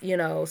is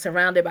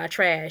surrounded by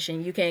trash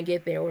and you can't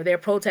get there, or they're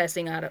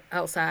protesting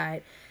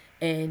outside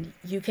and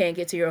you can't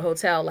get to your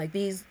hotel, like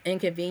these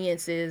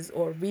inconveniences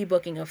or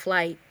rebooking a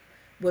flight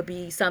would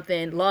be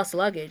something. Lost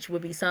luggage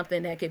would be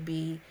something that could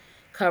be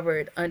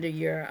covered under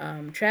your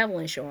travel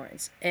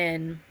insurance.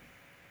 And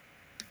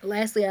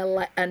lastly,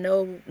 I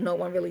know no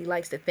one really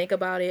likes to think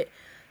about it,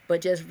 but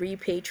just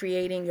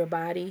repatriating your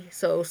body.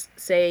 So,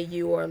 say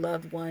you or a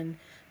loved one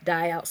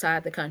die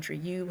outside the country,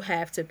 you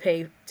have to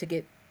pay to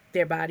get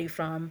their body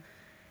from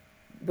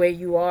where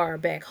you are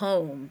back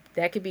home.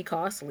 That could be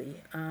costly.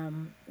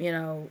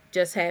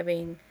 Just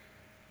having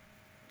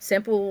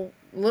simple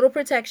little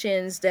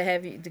protections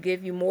to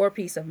give you more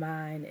peace of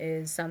mind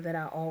is something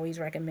I always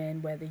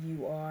recommend, whether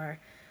you are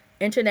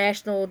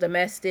international,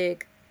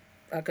 domestic,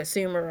 a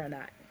consumer or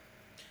not.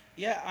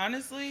 Yeah,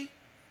 honestly,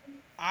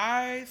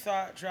 I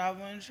thought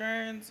travel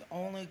insurance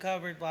only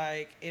covered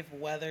like if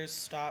weather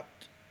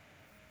stopped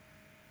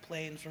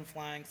planes from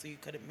flying so you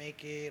couldn't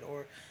make it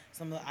or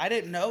something. I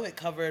didn't know it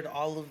covered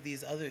all of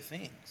these other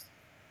things.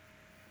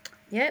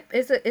 Yep,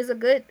 it's a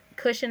good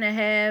cushion to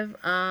have.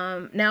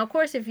 Now, of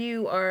course, if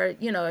you're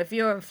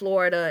in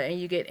Florida and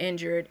you get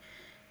injured,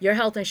 your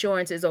health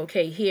insurance is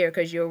okay here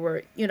because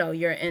you're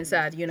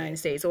inside the Yeah. United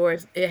States, or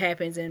if it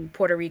happens in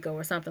Puerto Rico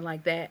or something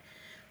like that.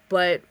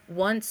 But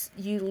once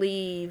you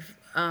leave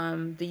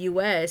the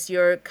U.S.,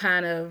 you're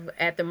kind of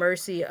at the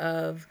mercy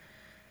of,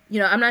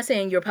 I'm not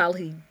saying your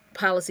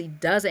policy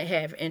doesn't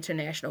have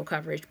international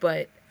coverage,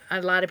 but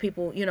a lot of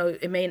people,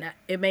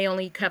 it may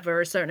only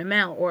cover a certain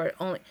amount, or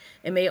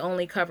it may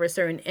only cover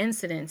certain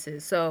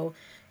incidences. So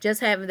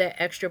just having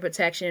that extra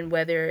protection,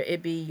 whether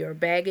it be your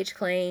baggage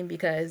claim,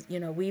 because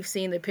we've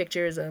seen the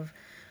pictures of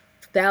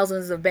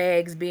thousands of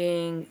bags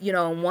being,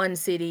 in one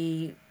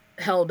city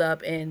held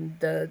up, and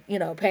the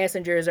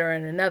passengers are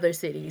in another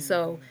city.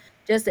 So Hmm.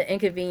 just the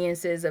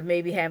inconveniences of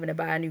maybe having to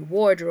buy a new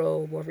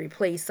wardrobe or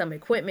replace some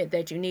equipment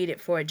that you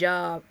needed for a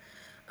job.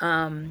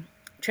 um,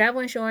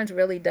 Travel insurance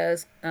really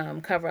does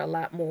cover a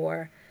lot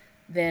more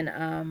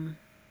than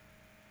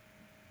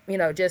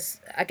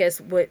just, I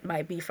guess, what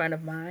might be front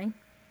of mind.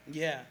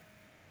 Yeah.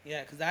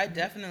 Yeah, because I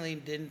definitely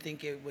didn't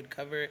think it would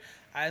cover.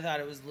 I thought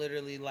it was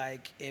literally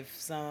like if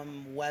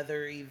some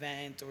weather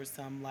event or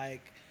some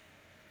like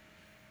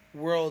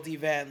world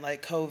event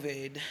like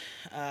COVID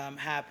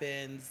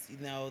happens,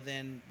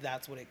 then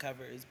that's what it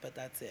covers, but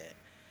that's it.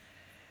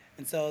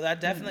 And so that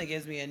Mm-hmm. definitely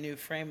gives me a new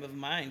frame of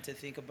mind to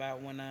think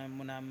about when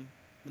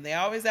they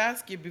always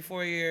ask you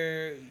before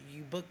you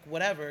book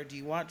whatever, do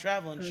you want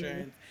travel Mm-hmm.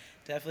 insurance?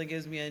 Definitely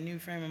gives me a new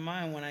frame of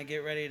mind when I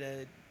get ready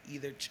to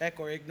either check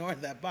or ignore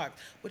that box,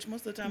 which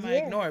most of the time I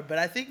Yeah. ignore, but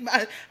I think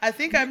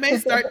I may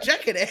start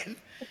checking it.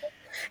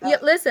 Yeah,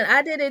 listen,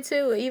 I did it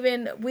too.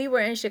 Even we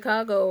were in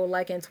Chicago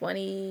like in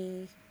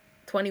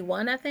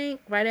 2021, I think,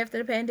 right after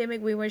the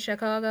pandemic, we were in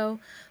Chicago.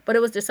 But it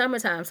was the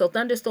summertime, so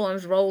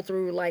thunderstorms roll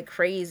through like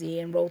crazy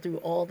and roll through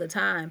all the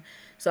time.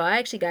 So I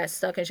actually got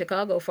stuck in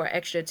Chicago for an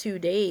extra 2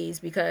 days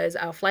because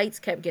our flights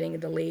kept getting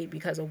delayed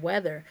because of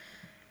weather.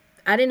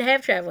 I didn't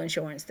have travel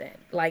insurance then.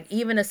 Like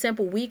even a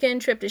simple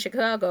weekend trip to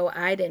Chicago,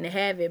 I didn't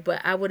have it, but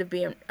I would have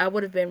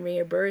been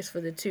reimbursed for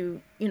the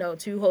two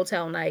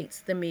hotel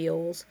nights, the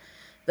meals,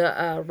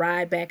 the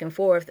ride back and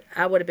forth.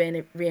 I would have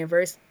been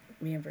reimbursed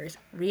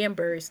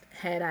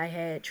had I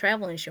had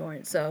travel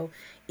insurance. So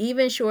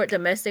even short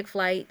domestic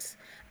flights,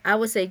 I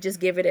would say just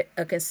give it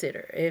a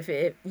consider. If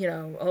it,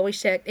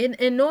 always check.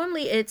 And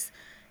normally it's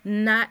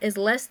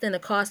less than the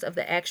cost of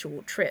the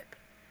actual trip.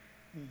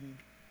 Hmm.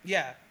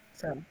 Yeah,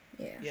 So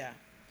yeah. yeah.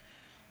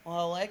 Well,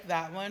 I like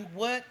that one.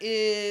 What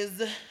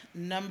is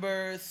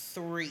number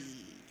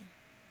three?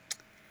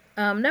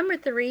 Number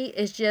three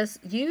is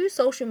just use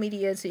social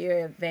media to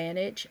your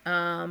advantage.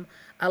 A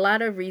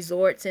lot of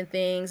resorts and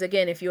things.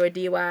 Again, if you're a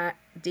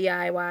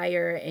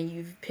DIYer and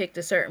you've picked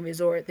a certain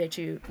resort that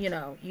you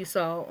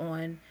saw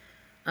on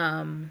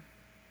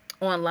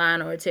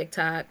online or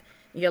TikTok,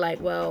 you're like,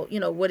 well,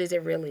 what is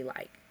it really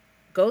like?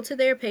 Go to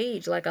their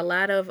page. Like a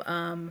lot of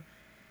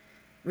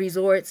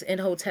resorts and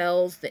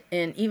hotels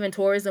and even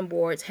tourism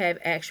boards have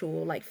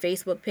actual like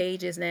Facebook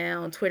pages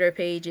now, Twitter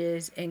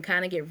pages, and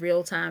kind of get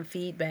real time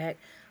feedback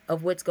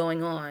of what's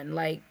going on.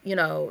 Like,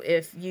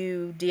 if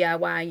you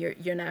DIY,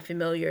 you're not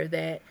familiar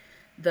that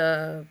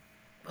the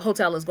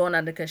hotel is going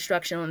under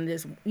construction on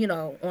this,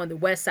 on the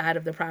west side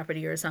of the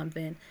property or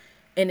something.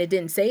 and it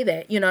didn't say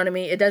that. You know what I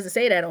mean? It doesn't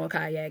say that on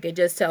kayak. It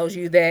just tells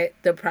you that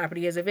the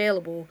property is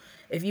available.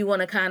 If you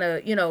want to kind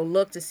of,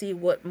 look to see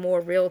what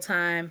more real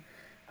time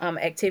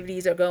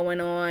activities are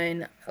going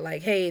on,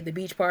 like, hey, the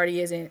beach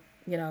party isn't,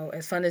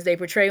 as fun as they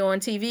portray on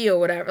TV or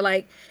whatever.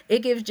 Like, it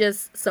gives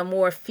just some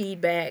more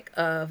feedback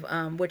of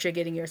what you're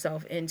getting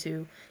yourself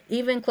into,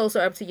 even closer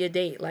up to your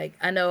date. Like,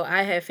 I know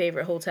I have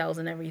favorite hotels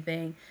and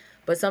everything,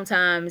 but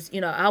sometimes,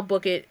 I'll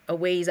book it a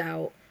ways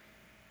out,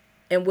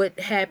 and what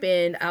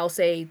happened, I'll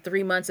say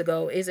 3 months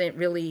ago, isn't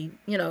really,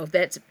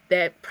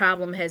 that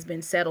problem has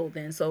been settled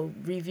then. So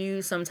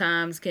reviews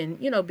sometimes can,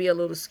 be a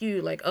little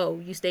skewed, like, oh,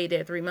 you stayed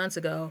there 3 months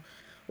ago,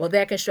 well,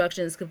 that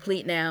construction is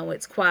complete now,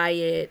 it's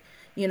quiet,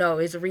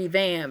 it's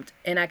revamped,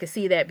 and I can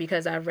see that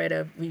because I read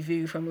a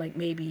review from like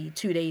maybe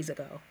 2 days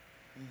ago.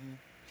 Hmm.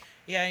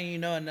 Yeah,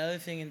 and another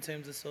thing in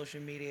terms of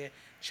social media,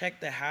 check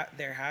their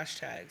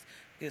hashtags,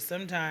 because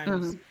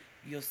sometimes Hmm.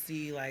 you'll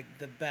see like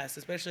the best,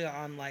 especially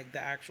on like the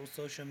actual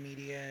social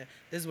media.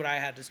 This is what I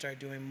had to start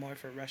doing more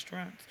for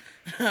restaurants,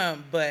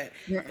 but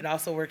Yeah. it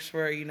also works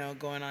for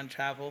going on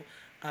travel.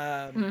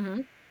 Um,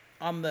 Hmm.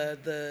 on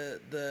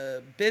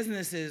the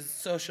businesses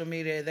social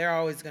media, they're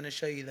always going to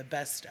show you the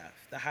best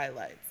stuff, the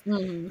highlights.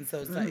 Hmm. And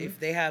so it's like Hmm. if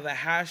they have a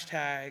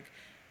hashtag,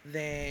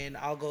 then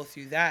I'll go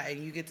through that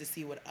and you get to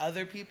see what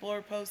other people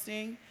are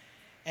posting,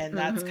 and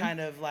that's Hmm. kind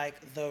of like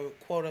the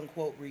quote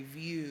unquote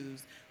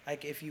reviews.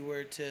 Like if you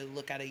were to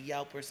look at a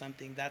Yelp or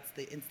something, that's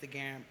the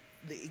Instagram,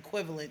 the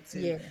equivalent to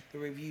Yeah. the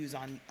reviews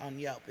on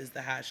Yelp is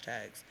the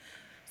hashtags.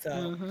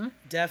 So Hmm.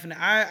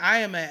 definitely, I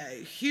am a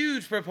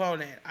huge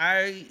proponent.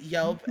 I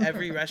Yelp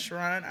every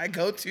restaurant I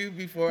go to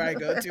before I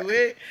go to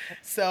it. I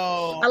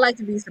So like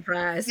to be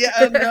surprised.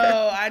 yeah,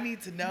 no, I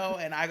need to know,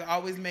 and I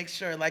always make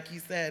sure, like you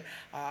said,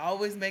 I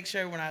always make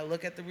sure when I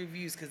look at the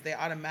reviews, because they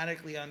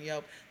automatically on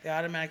Yelp, they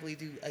automatically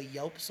do a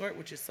Yelp sort,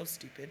 which is so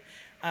stupid.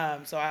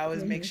 So I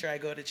always make Hmm. sure I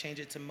go to change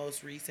it to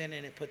most recent,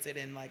 and it puts it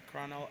in like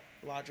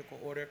chronological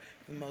order,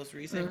 the most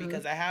recent, Hmm.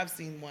 because I have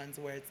seen ones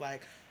where it's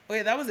like,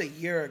 okay, that was a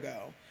year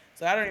ago,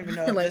 so I don't even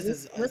know if Like, this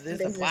is what's the this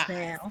business applies.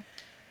 now?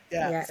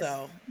 Yeah, Yes.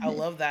 so I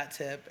love that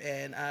tip,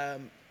 and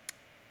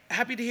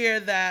happy to hear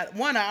that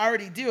one, I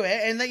already do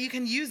it, and that you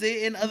can use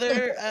it in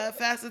other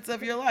facets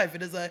of your life.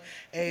 It is a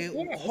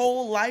Yes.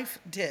 whole life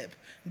tip.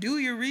 Do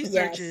your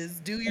Yes. researches,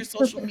 do your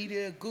social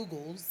media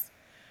Googles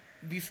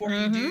before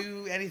you Mm-hmm.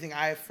 do anything.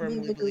 I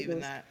Leave firmly the believe in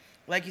Googles. that.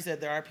 Like you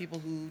said, there are people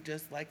who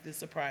just like the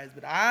surprise,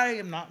 but I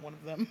am not one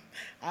of them.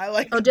 I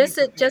like Oh, to be just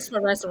prepared.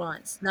 for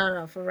restaurants. No,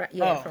 no,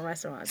 yeah, Oh, for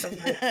restaurants. I'm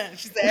like,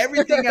 she said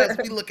everything else,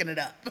 we looking it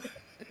up.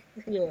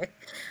 yeah,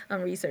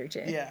 I'm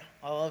researching. Yeah,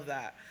 I love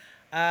that.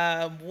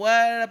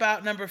 What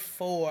about number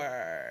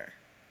 4?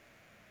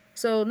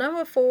 So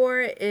number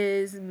four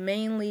is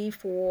mainly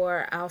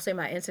for, I'll say,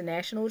 my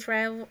international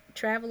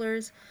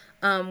travelers.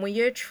 When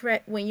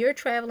you're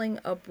traveling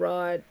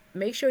abroad,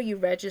 make sure you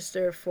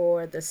register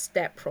for the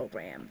STEP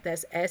program.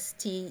 That's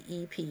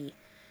STEP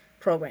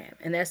program,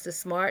 and that's the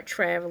Smart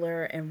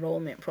Traveler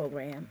Enrollment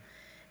Program.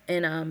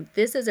 And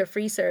this is a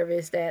free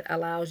service that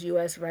allows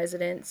U.S.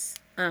 residents,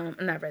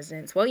 not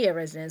residents, well, yeah,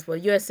 residents, well,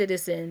 U.S.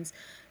 citizens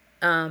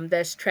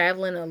that's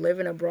traveling or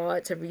living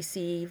abroad to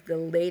receive the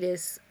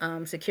latest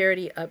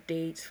security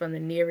updates from the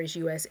nearest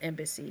U.S.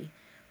 embassy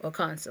or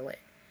consulate.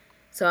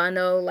 So I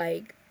know,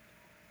 like,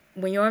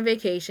 when you're on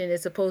vacation,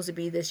 it's supposed to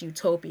be this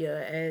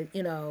utopia, and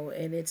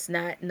and it's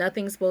not.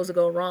 Nothing's supposed to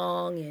go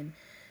wrong, and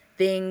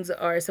things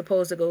are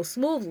supposed to go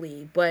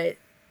smoothly. But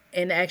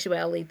in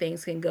actuality,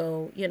 things can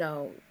go,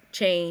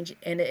 change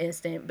in an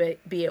instant.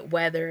 But be it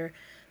weather,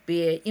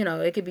 be it,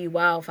 it could be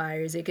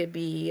wildfires, it could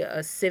be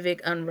a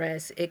civic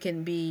unrest, it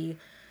can be,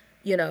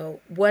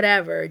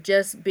 whatever,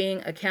 just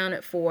being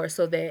accounted for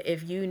so that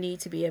if you need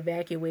to be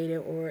evacuated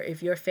or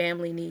if your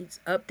family needs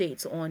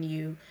updates on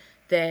you,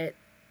 that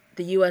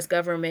the US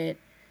government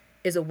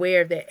is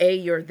aware that A,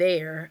 you're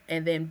there,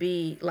 and then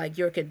B, like,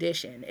 your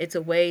condition. It's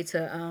a way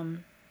to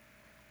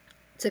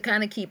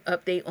kind of keep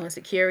update on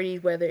security,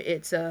 whether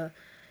it's a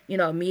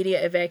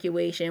media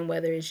evacuation,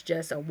 whether it's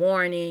just a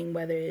warning,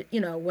 whether it,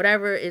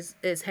 whatever is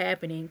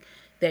happening,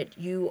 that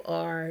you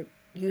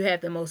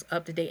have the most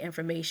up to date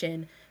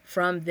information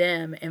from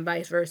them, and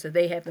vice versa.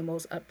 They have the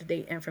most up to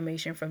date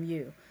information from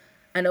you.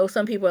 I know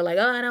some people are like,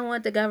 oh, I don't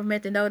want the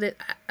government to know that.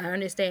 I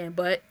understand,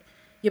 but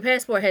your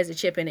passport has a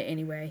chip in it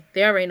anyway.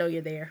 They already know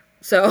you're there.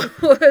 So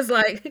it's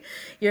like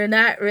you're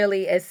not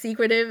really as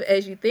secretive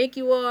as you think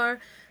you are.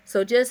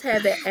 So just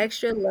have that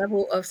extra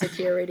level of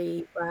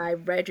security by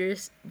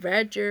registering.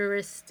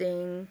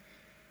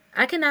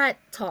 I cannot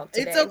talk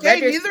It's today.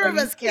 okay. Neither of Registering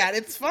us can.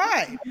 It's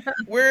fine.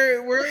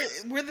 We're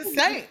the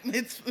same.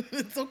 It's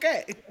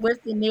okay.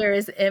 with the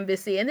nearest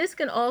embassy. And this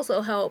can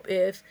also help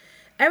if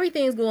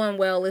everything's going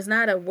well. It's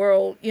not a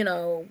world,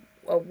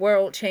 a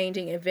world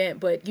changing event,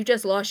 but you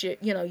just lost you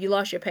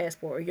lost your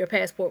passport, or your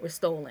passport was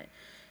stolen.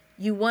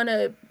 You want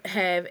to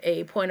have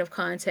a point of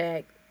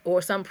contact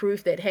or some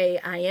proof that, hey,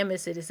 I am a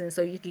citizen,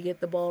 so you can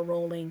get the ball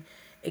rolling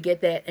and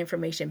get that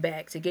information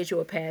back to get you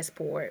a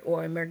passport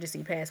or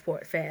emergency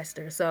passport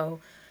faster.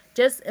 So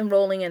just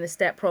enrolling in a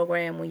STEP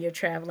program when you're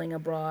traveling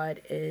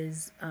abroad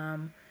is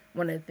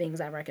one of the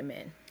things I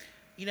recommend.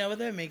 You know what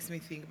that makes me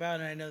think about,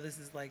 and I know this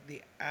is like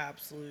the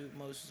absolute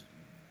most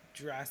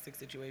drastic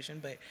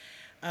situation, but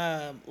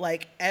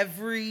like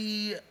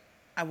every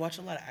I watch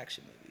a lot of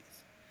action movies.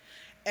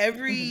 Hmm.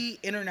 Every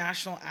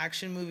international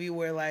action movie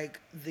where like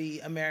the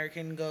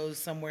American goes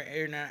somewhere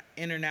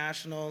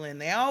international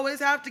and they always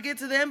have to get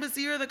to the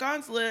embassy or the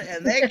consulate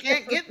and they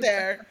can't get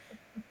there.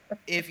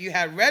 If you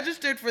had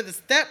registered for the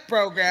STEP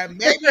program,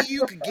 maybe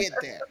you could get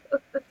there.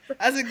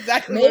 That's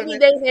exactly what I Maybe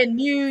meant. they had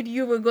knew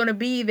you were going to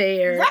be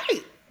there.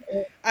 Right.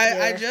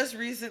 I Yeah. just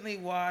recently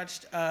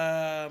watched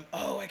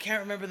oh, I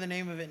can't remember the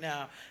name of it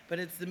now, but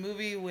it's the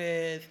movie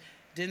with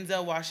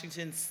Denzel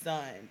Washington's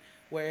son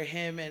where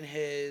him and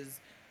his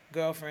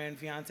girlfriend,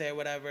 fiance or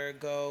whatever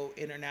go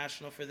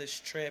international for this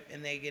trip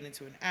and they get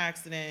into an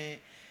accident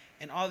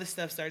and all this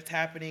stuff starts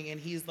happening and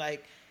he's I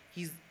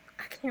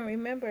can't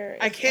remember.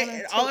 I It's on can't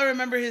a all tip. I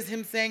remember is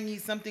him saying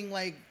he's something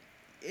like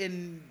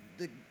in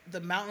the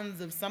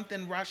mountains of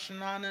something Rosh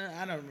Hashanah.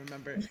 I don't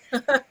remember,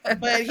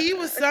 but he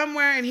was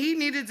somewhere and he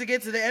needed to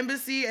get to the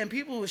embassy and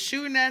people were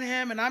shooting at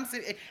him and I'm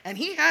sitting and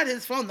he had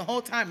his phone the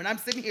whole time and I'm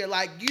sitting here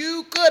like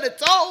you could have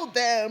told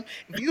them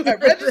if you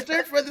had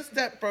registered for the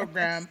STEP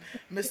program,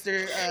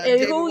 Mr. And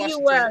David who you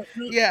were.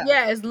 Washington. Yeah.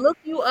 Yes, look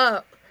you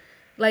up.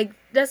 Like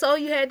that's all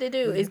you had to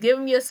do is Mhm. give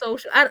them your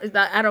social.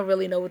 I don't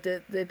really know what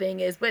the thing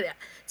is, but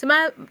to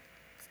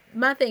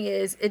my thing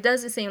is it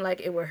doesn't seem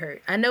like it would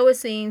hurt. I know it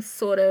seems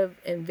sort of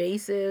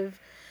invasive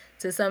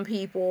to some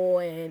people,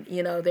 and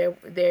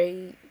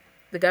they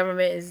the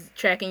government is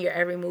tracking your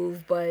every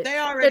move, but They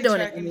they're already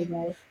doing it tracking you.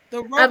 anyway. The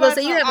I was about to robots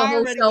say you are have a whole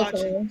already cell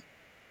watching. phone.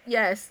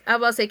 Yes, I was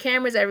about to say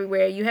cameras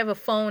everywhere. You have a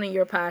phone in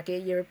your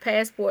pocket. Your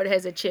passport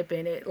has a chip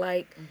in it.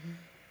 Like Mhm.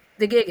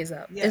 the gig is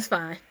up. Yeah. It's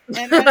fine.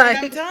 And I'm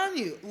Like telling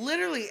you,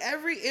 literally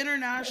every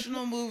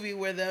international movie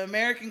where the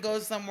American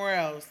goes somewhere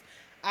else,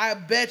 I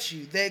bet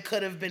you they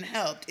could have been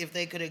helped if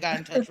they could have got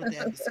in touch with the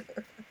embassy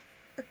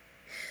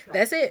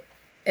that's it.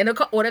 And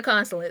or the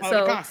consulate. or the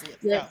So consulate.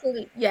 yeah,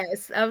 Yeah.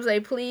 yes, I would say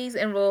please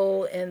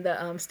enroll in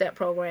the STEP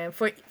program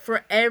for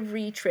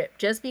every trip.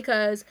 Just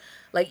because,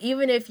 like,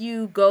 even if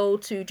you go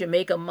to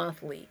Jamaica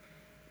monthly,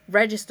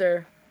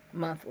 register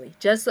monthly,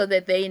 just so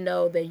that they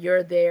know that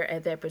you're there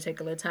at that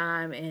particular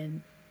time.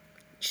 And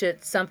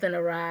should something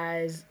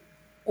arise,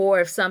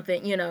 or if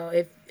something,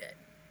 if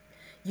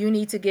you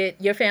need to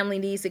get your family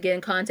needs to get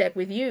in contact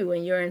with you,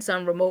 and you're in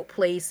some remote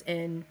place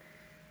in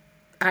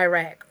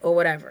Iraq or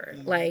whatever.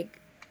 Hmm. Like,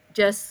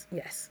 just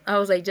yes, I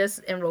was like,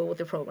 just enroll with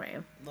the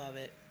program. Love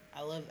it.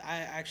 I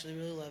actually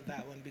really love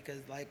that one because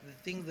like the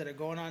things that are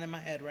going on in my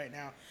head right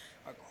now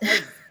are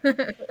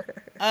crazy.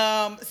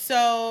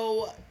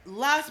 So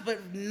last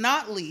but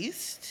not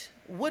least,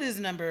 what is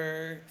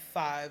number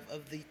 5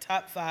 of the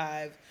top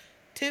 5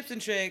 tips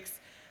and tricks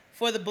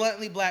for the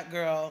bluntly black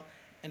girl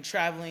and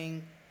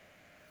traveling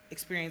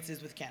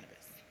experiences with cannabis?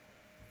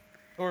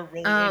 Or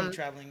really any um,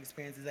 traveling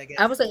experiences, I I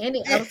guess. would say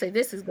any. I would say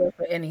this is good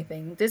for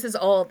anything. This is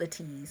all the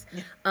T's.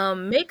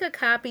 Make a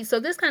copy. So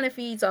this kind of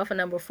feeds off of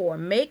number 4.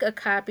 Make a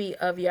copy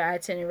of your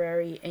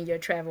itinerary and your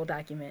travel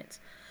documents.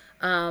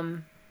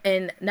 And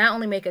not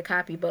only make a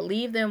copy, but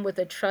leave them with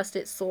a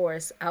trusted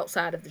source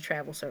outside of the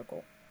travel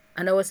circle.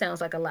 I know it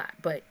sounds like a lot,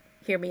 but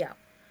hear me out.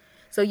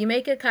 So you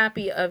make a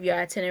copy of your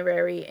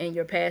itinerary and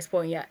your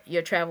passport and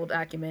your travel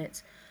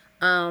documents.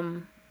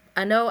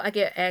 I know I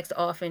get asked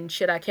often,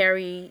 should I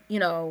carry,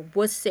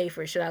 what's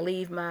safer? Should I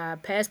leave my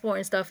passport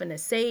and stuff in the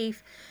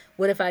safe?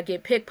 What if I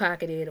get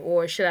pickpocketed?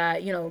 Or should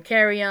I,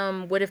 carry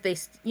them? What if they,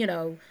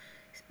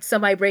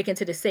 somebody break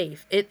into the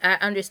safe? I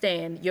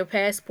understand your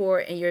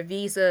passport and your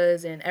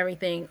visas and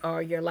everything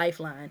are your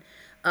lifeline,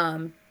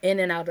 in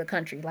and out of the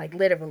country, like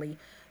literally.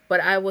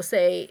 But I will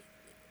say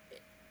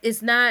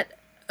it's not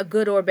a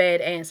good or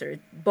bad answer.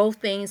 Both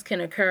things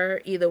can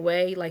occur either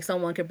way. Like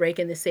someone could break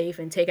in the safe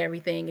and take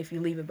everything if you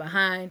leave it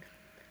behind,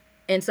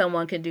 and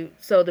someone can do.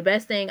 So the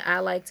best thing I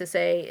like to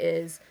say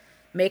is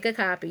make a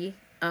copy.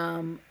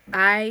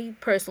 I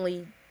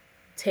personally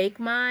take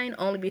mine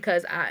only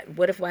because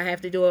what if I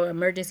have to do an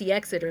emergency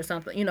exit or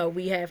something?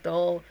 We have to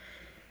all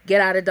get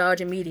out of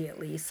Dodge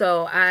immediately.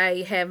 So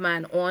I have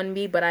mine on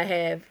me, but I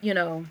have,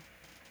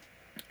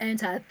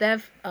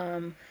 anti-theft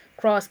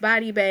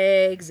cross-body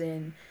bags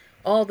and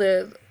all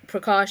the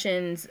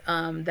precautions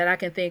that I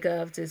can think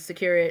of to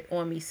secure it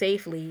on me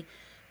safely.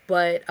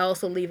 But I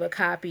also leave a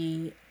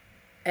copy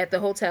at the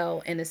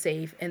hotel in a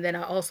safe, and then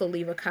I also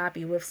leave a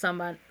copy with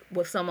someone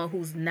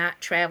who's not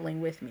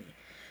traveling with me.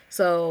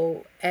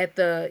 So at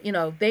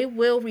they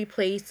will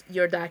replace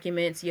your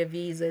documents, your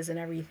visas, and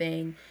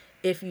everything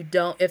if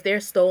they're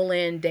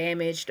stolen,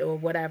 damaged, or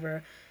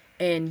whatever,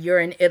 and you're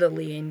in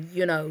Italy and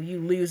you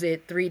lose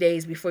it 3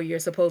 days before you're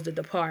supposed to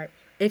depart.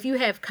 If you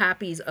have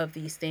copies of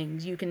these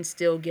things, you can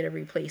still get a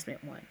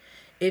replacement one.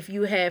 If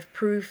you have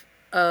proof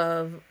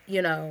of,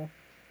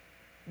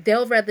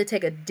 they'll rather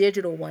take a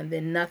digital one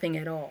than nothing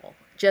at all,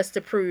 just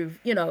to prove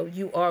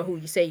you are who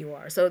you say you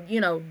are. So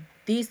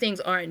these things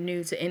aren't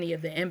new to any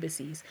of the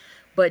embassies,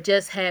 but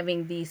just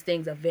having these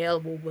things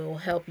available will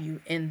help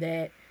you in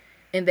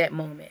that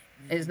moment.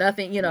 There's Mm.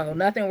 nothing,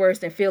 nothing worse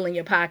than feeling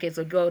your pockets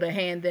or go to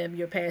hand them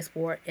your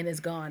passport and it's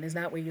gone. It's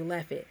not where you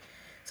left it.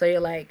 So you're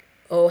like,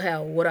 oh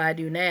hell, what do I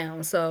do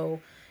now? So,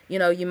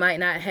 you might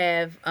not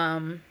have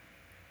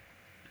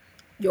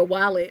your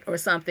wallet or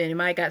something. It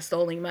might got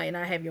stolen. You might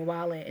not have your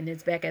wallet and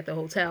it's back at the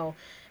hotel.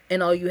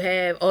 And all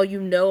you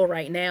know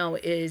right now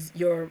is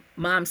your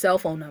mom's cell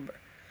phone number.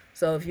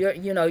 So if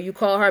you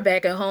call her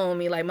back at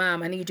home, you're like,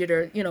 Mom, I need you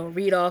to,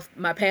 read off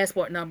my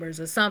passport numbers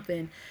or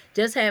something.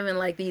 Just having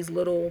like these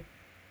little,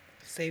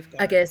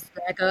 I guess, Safeguards.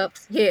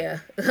 backups. Yeah.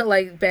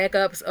 Like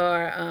backups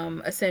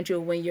are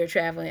essential when you're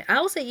traveling.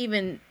 I would say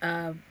even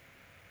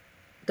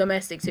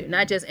domestic too,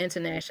 not just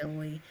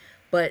internationally,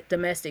 but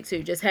domestic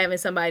too. Just having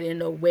somebody to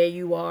know where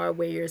you are,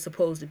 where you're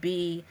supposed to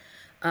be.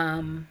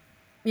 Um,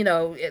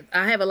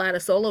 I have a lot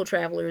of solo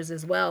travelers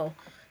as well.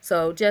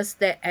 So just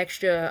that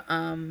extra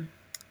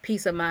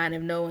peace of mind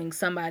of knowing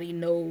somebody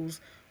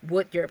knows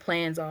what your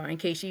plans are in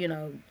case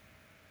you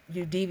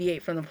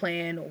deviate from the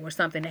plan or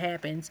something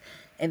happens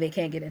and they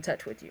can't get in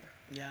touch with you.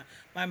 Yeah.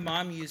 My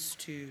mom used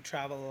to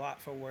travel a lot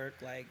for work,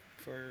 like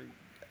for,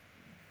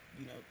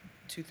 you know,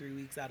 2, 3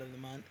 weeks out of the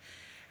month.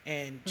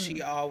 And she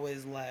Mm-hmm.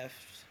 always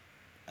left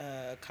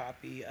a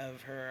copy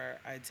of her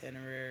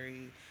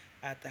itinerary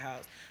at the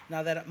house.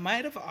 Now, that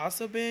might have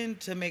also been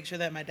to make sure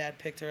that my dad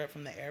picked her up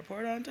from the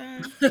airport on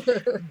time,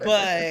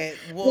 but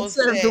we'll It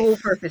serves say dual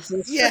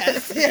purposes.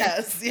 yes,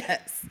 yes,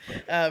 yes.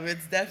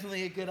 It's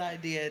definitely a good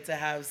idea to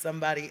have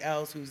somebody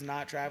else who's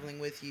not traveling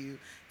with you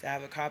to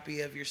have a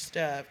copy of your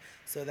stuff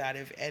so that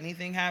if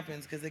anything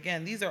happens, because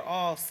again, these are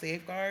all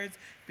safeguards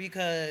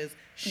because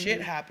shit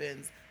Hmm.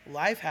 happens,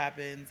 life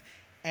happens,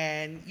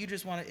 and you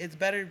just want to, it's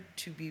better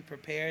to be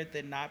prepared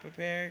than not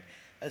prepared,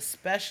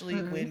 especially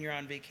Hmm. when you're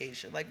on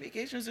vacation. Like,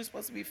 vacations are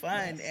supposed to be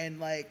fun Yes. and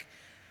like,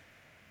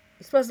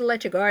 You're supposed to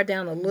let your guard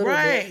down a little bit.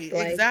 right,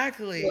 Like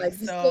exactly. you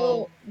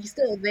So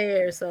still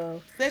there,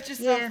 so set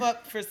yourself yeah.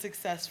 up for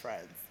success,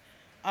 friends.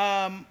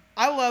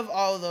 I love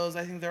all of those.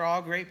 I think they're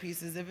all great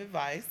pieces of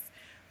advice.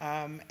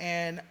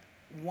 And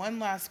one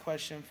last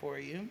question for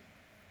you.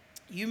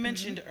 You Hmm.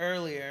 mentioned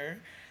earlier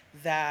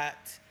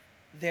that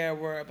there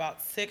were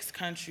about 6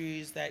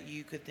 countries that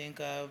you could think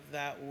of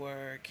that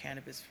were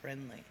cannabis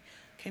friendly.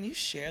 Can you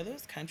share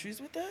those countries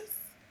with us?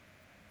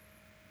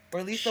 Or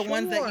at least the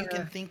ones that you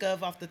can Sure. think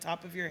of off the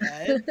top of your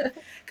head?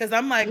 Because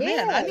I'm like,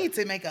 man, I Yeah. need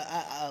to make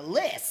a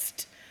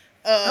list.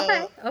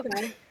 Okay. Uh,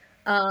 Okay.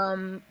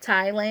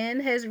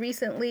 Thailand has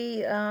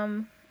recently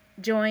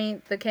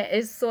joined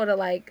it's sort of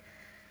like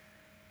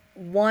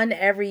one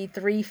every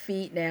 3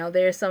 feet now.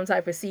 There's some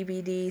type of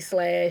CBD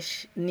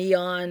slash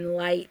neon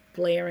light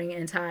blaring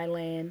in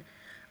Thailand.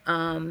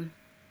 Um,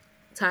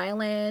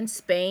 Thailand,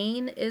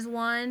 Spain is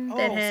one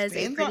that Oh, has a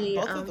Spain's on. pretty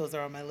Both of those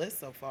are on my list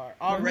so far. mhm.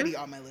 Already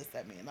on my list.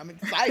 That means I'm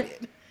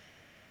excited.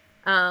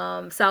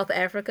 South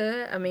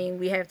Africa. I mean,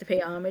 we have to pay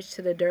homage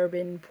to the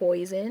Durban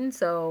poison.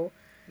 So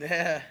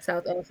Yeah.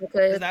 South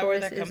Africa, Is of that where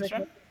course, that is comes a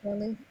from?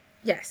 friendly.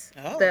 Yes,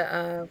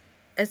 Oh.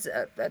 it's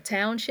a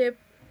township,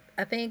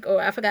 I think,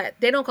 or I forgot.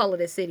 They don't call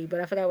it a city,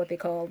 but I forgot what they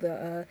call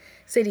the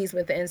cities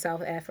within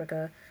South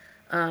Africa.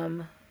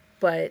 Um,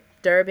 but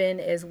Durban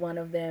is one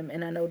of them,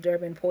 and I know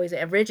Durban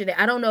poison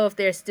originated. I don't know if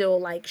there's still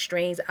like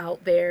strains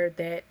out there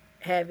that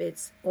have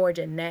its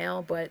origin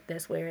now, but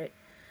that's where it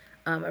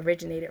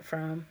originated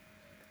from.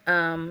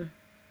 Um,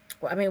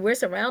 well, I mean, we're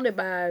surrounded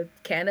by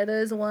Canada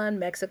is one,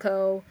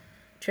 Mexico,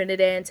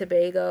 Trinidad and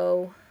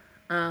Tobago.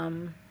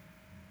 Um,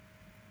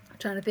 I'm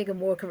trying to think of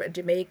more correct.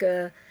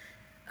 Jamaica,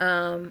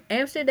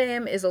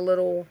 Amsterdam is a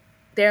little.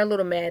 They're a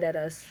little mad at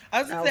us.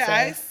 I was gonna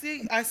I'll say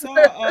say. I saw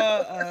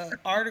a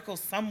article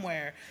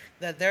somewhere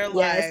that they're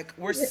Yes. like,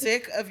 we're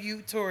sick of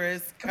you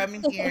tourists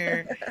coming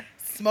here,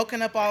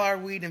 smoking up all our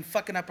weed and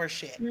fucking up our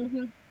shit.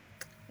 Hmm.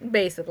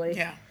 Basically.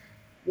 Yeah.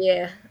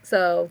 Yeah.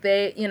 So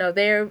they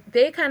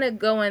kind of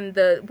going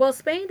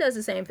Spain does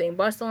the same thing.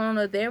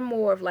 Barcelona, they're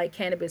more of like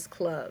cannabis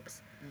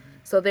clubs. Hmm.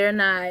 So they're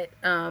not.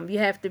 You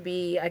have to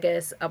be, I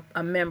guess,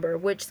 a member.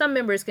 Which some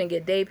members can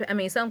get day. I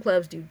mean, some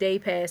clubs do day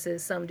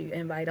passes. Some do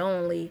invite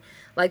only.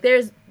 Like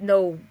there's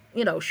no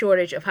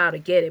shortage of how to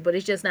get it, but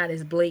it's just not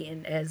as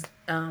blatant as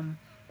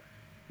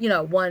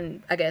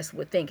one I guess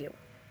would think it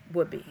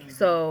would be. Hmm.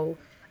 So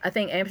I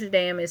think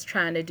Amsterdam is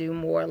trying to do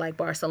more like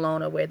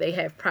Barcelona, where they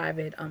have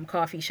private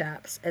coffee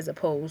shops as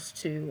opposed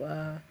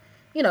to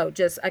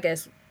just I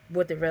guess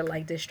what the red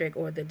light district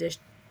or the dish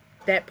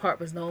that part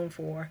was known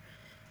for.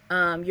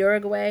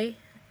 Uruguay,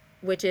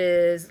 which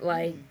is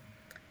like Mm.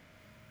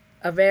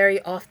 a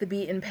very off the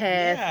beaten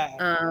path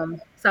Yeah.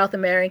 South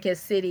American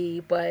city,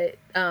 but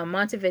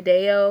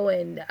Montevideo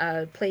and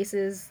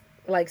places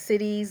like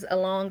cities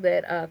along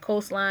that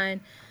coastline,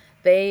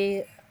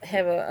 they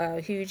have a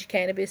huge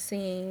cannabis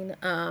scene.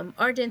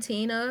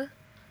 Argentina,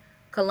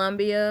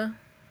 Colombia,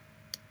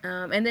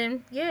 and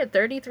then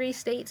 33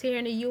 states here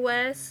in the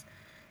U.S.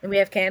 And we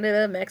have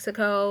Canada,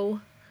 Mexico.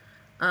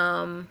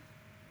 Um,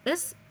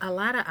 there's a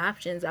lot of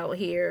options out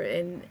here,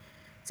 and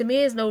to me,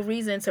 there's no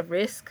reason to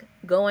risk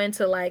going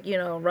to like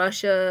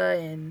Russia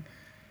and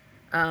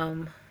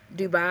um,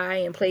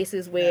 Dubai and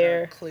places That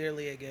are where,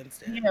 clearly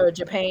against it.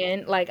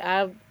 Japan. Like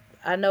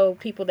I know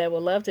people that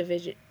would love to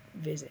visit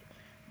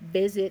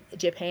visit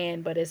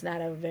Japan, but it's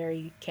not a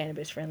very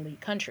cannabis friendly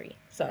country.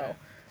 Right. So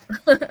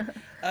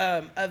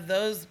Of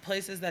those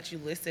places that you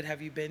listed,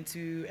 have you been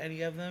to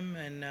any of them?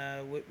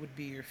 And what would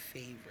be your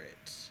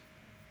favorite?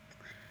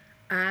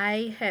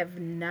 I have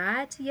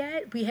not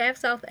yet. We have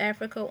South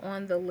Africa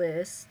on the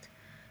list.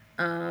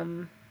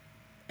 Um,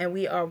 and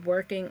we are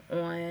working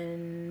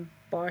on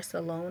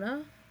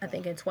Barcelona, I Oh,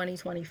 think in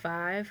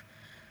 2025.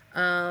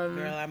 girl, Um,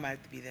 I might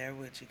have to be there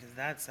with you because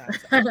that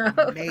sounds I know.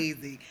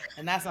 amazing,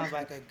 and that sounds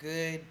like a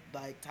good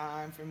like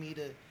time for me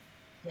to.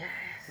 Yes.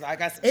 Cause I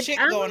got some It shit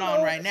I going don't on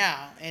know. right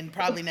now, and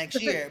probably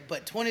next year.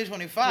 But Well,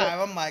 2025,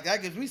 I'm like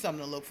that gives me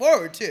something to look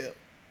forward to.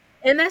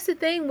 and that's the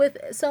thing with,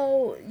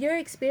 so your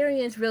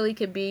experience really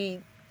could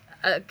be,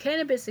 a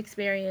cannabis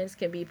experience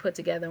can be put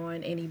together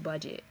on any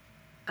budget.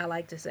 I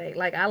like to say,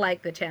 like, I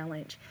like the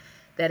challenge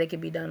that it can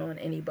be done on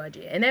any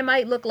budget, and it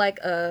might look like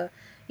a,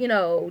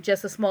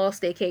 just a small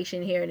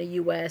staycation here in the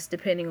U.S.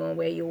 depending on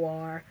where you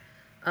are,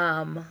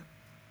 um,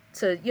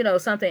 to,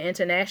 something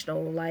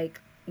international like,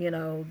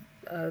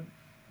 uh,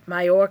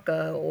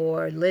 Mallorca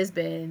or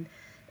Lisbon,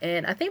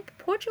 and I think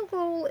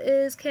Portugal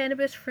is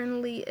cannabis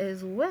friendly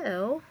as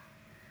well.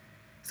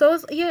 So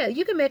it's, yeah,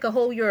 you can make a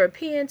whole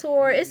European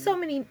tour. Hmm. It's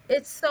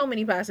so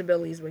many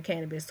possibilities with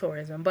cannabis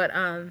tourism. But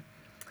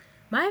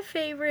my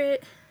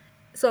favorite,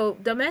 so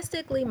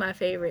domestically my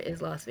favorite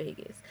is Las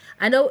Vegas.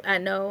 I know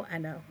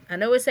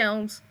it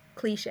sounds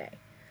cliche.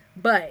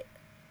 But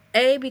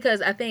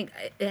because I think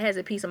it has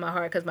a piece of my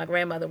heart, because my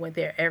grandmother went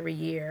there every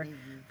year Hmm.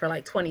 for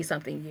like 20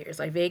 something years.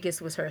 Like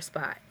Vegas was her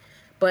spot.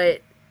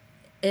 But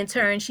in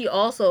turn, she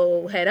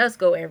also had us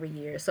go every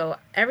year. So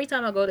every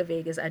time I go to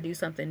Vegas, I do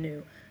something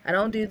new. I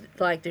don't do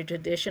like the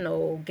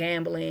traditional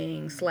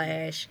gambling Hmm.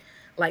 slash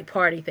like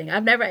party thing.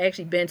 I've never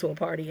actually been to a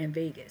party in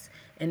Vegas,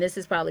 and this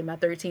is probably my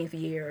 13th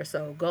year or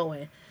so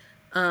going.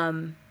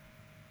 Um,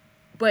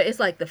 but it's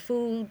like the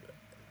food.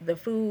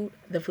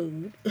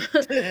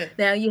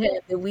 Now you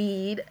have the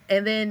weed,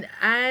 and then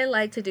I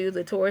like to do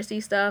the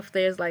touristy stuff.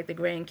 There's like the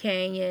Grand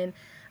Canyon.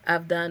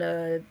 I've done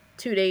a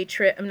 2 day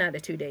trip. I'm not a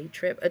 2 day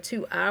trip, a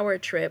 2 hour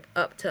trip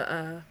up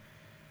to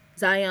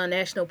Zion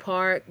National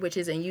Park, which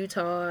is in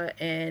Utah,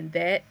 and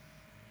that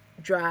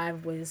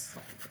drive was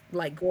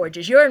like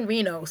gorgeous. You're in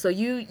Reno, so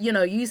you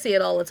see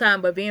it all the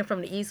time, but being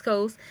from the East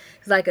Coast,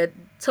 it's like a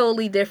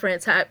totally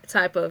different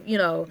type of,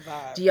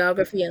 Vibe.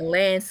 geography and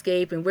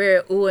landscape, and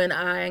we're ooh and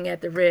eyeing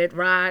at the red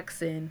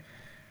rocks and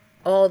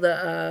all the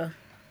uh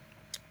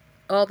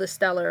all the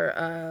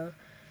stellar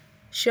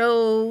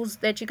shows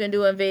that you can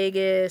do in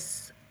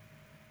Vegas.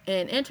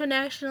 And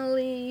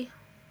internationally,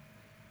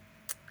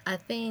 I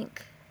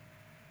think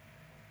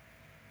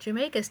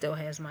Jamaica still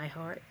has my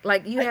heart.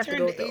 Like, you I have to go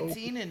turned with the OG.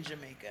 18 in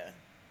Jamaica.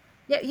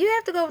 Yeah, you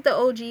have to go with the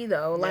OG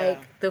though. Yeah.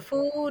 Like, the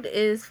food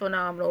is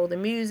phenomenal. The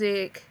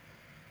music,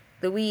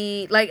 the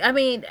weed. Like, I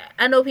mean,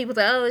 I know people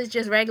say, "Oh, it's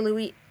just regular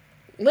weed."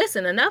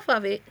 Listen, enough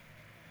of it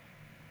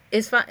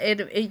is fine.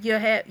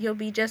 You'll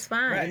be just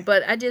fine. Right.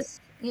 But I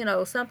just,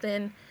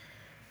 something.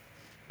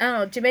 I don't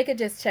know. Jamaica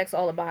just checks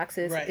all the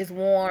boxes. Right. It's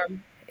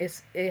warm.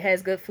 It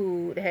has good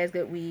food. It has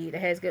good weed. It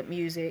has good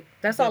music.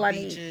 That's all Good I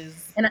need.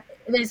 beaches. And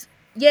it's,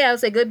 yeah, I would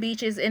say good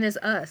beaches, and it's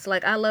us.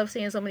 Like, I love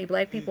seeing so many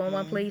black people in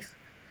one Hmm. place.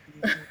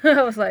 Hmm.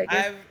 I was like,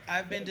 it's.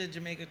 I've been to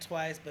Jamaica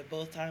twice, but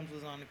both times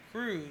was on a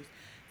cruise.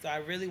 So I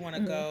really want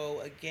to Mhm.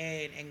 go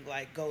again and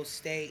like go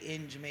stay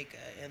in Jamaica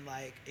and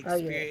like Oh yeah,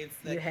 experience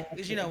the, you have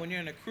because to. when you're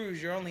in a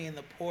cruise, you're only in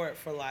the port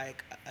for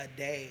like a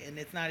day and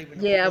it's not even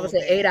a Yeah, I would full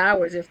say eight day.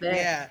 hours if that.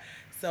 Yeah.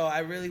 So I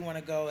really want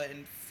to go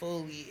and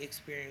fully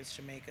experience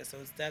Jamaica. So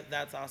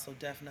that's also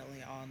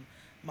definitely on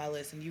my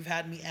list. And you've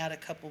had me add a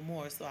couple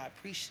more, so I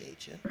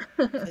appreciate you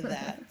for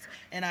that.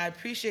 And I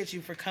appreciate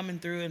you for coming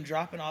through and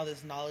dropping all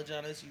this knowledge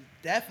on us. You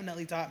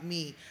definitely taught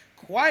me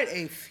quite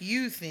a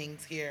few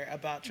things here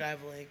about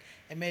traveling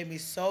and made me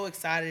so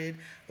excited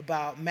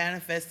about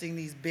manifesting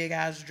these big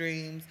ass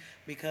dreams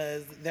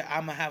because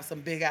I'm gonna have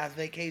some big ass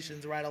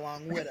vacations right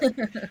along with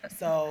them.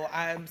 So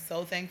I'm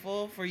so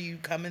thankful for you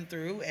coming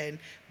through and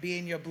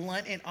being your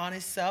blunt and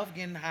honest self,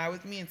 getting high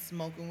with me and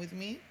smoking with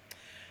me.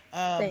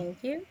 Um,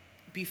 Thank you.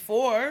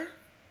 Before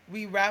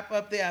we wrap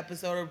up the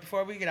episode, or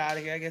before we get out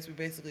of here, I guess we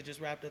basically just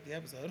wrapped up the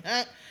episode.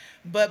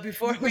 But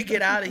before we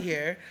get out of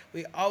here,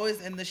 we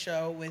always end the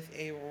show with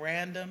a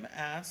random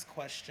ass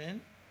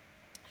question.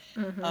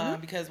 Mhm.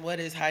 Because what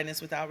is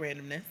highness without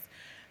randomness?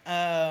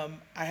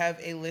 I have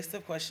a list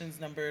of questions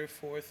numbered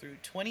 4 through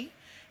 20.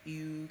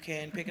 You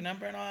can pick a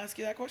number and I'll ask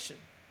you that question.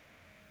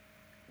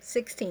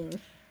 16.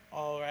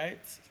 All right.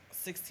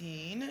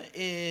 16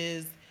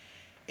 is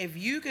if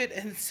you could,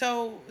 and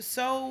so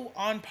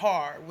on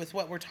par with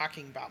what we're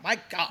talking about. My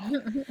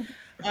God.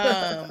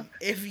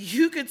 If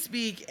you could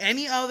speak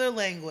any other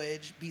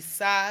language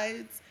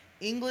besides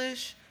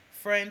English,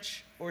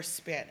 French, or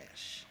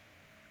Spanish,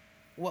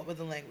 what would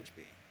the language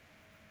be?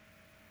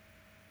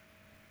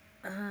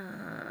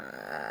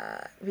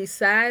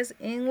 Besides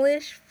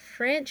English,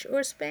 French,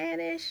 or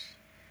Spanish,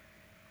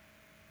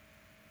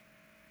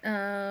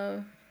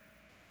 Um,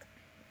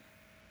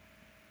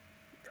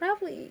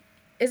 Probably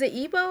is it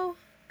Igbo?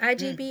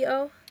 Mm.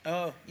 IGBO?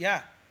 Oh,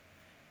 yeah.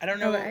 I don't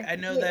know. Okay. I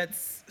know Yeah.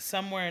 that's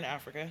somewhere in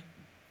Africa,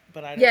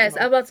 but I don't Yes,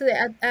 I'm know. about to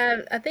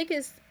say I think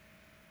it's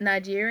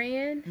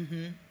Nigerian,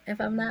 Hmm. if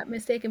I'm not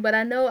mistaken. But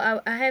I know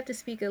I have to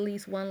speak at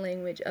least one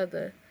language of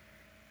the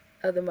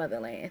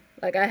motherland.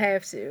 Like I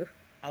have to.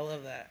 I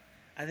love that.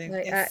 I think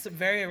Like I it's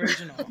very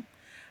original.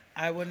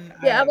 I wouldn't.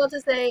 yeah, I'm I about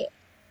to say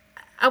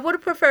I would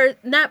have preferred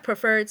not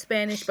preferred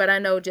Spanish, but I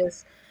know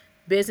just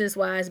business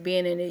wise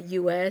being in the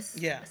US,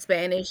 Yeah,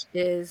 Spanish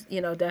is,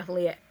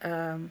 definitely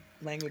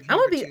language I would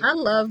number be two. I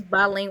love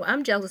bilingual.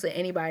 I'm jealous of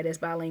anybody that's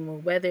bilingual,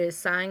 whether it's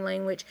sign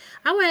language.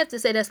 I would have to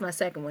say that's my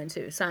second one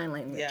too, sign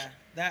language. Yeah,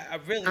 that I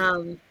really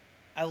Um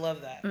I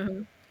love that.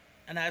 mhm,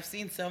 And I've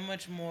seen so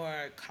much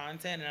more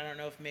content, and I don't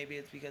know if maybe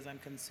it's because I'm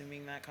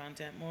consuming that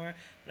content more,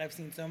 but I've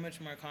seen so much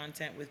more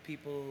content with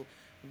people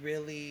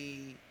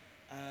really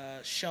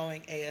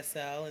showing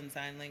ASL and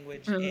sign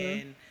language mhm.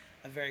 in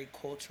a very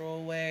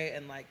cultural way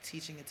and like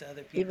teaching it to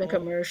other Even people.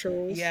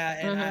 commercials. Yeah,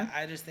 and Mhm.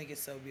 I just think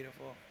it's so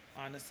beautiful,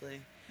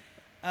 honestly.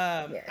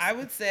 I Yes.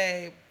 would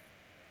say,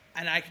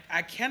 and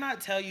I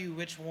cannot tell you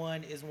which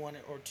one is one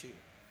or two,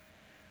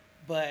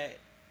 but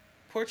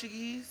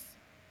Portuguese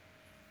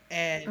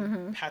and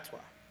Mhm. patois.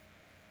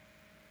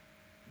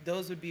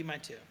 Those would be my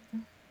two.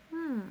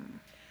 Hmm.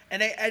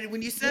 And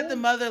when you said the Yeah.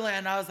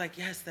 motherland, I was like,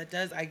 yes, that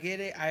does. I get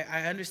it.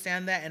 I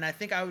understand that. And I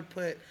think I would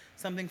put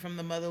something from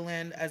the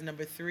motherland as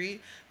number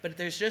three. But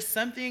there's just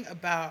something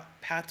about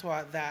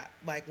patois that,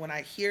 like, when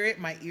I hear it,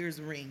 my ears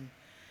ring.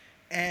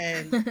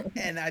 And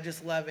and I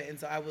just love it. And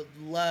so I would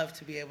love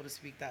to be able to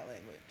speak that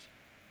language.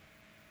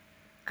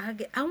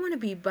 I want to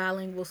be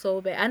bilingual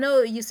so bad. I know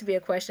it used to be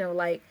a question of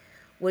like,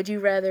 would you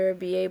rather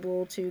be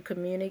able to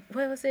communicate?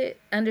 What was it?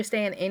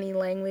 Understand any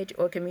language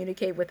or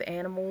communicate with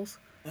animals?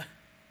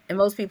 And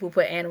most people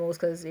put animals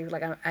because they're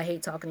like, I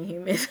hate talking to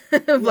humans.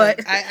 Look,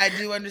 But I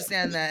do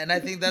understand that, and I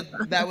think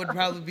that that would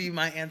probably be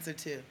my answer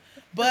too.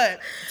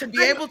 But to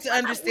be I know, able to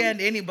I would,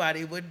 understand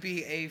anybody would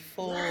be a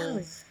full,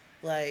 yes,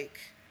 like,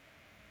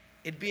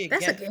 it'd be a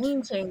that's a gift.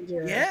 game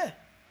changer. Yeah,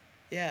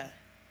 yeah.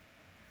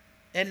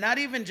 And not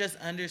even just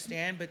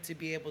understand, but to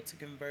be able to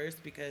converse,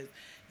 because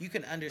you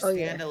can Oh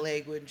yeah. understand a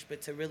language,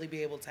 but to really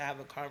be able to have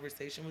a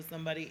conversation with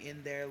somebody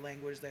in their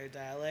language, their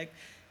dialect,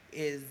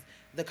 is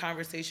the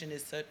conversation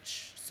is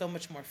so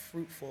much more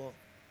fruitful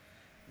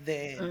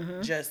than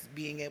Hmm. just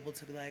being able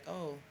to be like,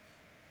 oh,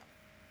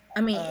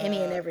 I mean,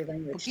 any and uh, every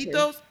language too.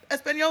 poquitos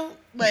español.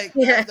 Like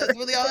Yeah, that's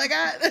really all I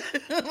got.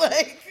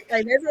 Like,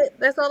 like that's it.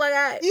 That's all I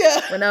got.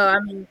 yeah. But no, I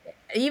mean,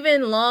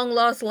 even long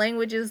lost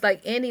languages,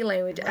 like any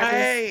language,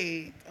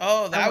 Right.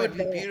 Oh, I that would want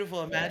be that. beautiful.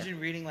 Yeah. Imagine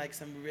reading like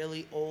some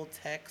really old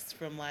text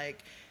from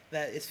like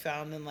that is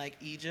found in like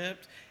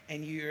Egypt,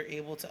 and you're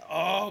able to,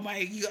 oh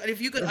my God,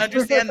 if you could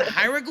understand the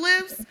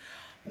hieroglyphs,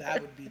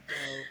 that would be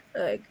dope.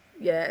 Like,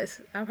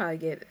 yes, I probably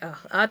get.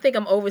 I think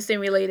I'm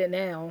overstimulated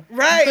now.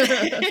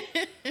 Right.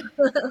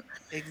 Much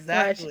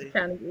Exactly.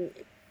 trying to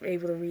be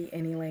able to read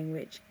any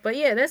language. But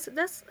yeah,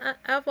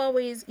 I've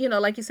always,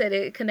 like you said,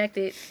 it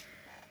connected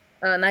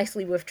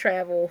nicely with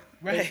travel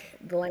is Right.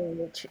 the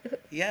language.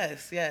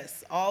 Yes,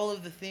 yes. All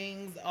of the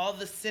things, all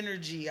the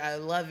synergy. I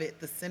love it.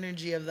 The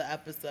synergy of the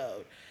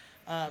episode.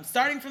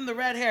 Starting from the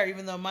red hair,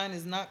 even though mine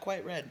is not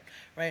quite red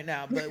right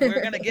now, but we're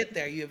going to get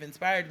there. You have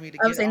inspired me to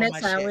I would get say all next my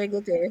time shit. we'll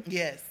get there.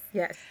 Yes.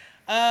 Yes.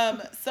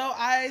 So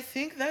I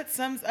think that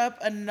sums up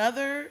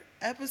another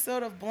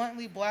episode of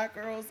Bluntly Black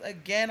Girls.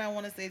 Again, I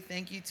want to say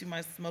thank you to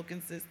my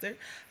smoking sister,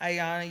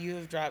 Ayana. You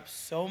have dropped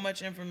so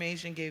much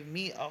information, gave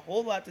me a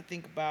whole lot to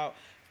think about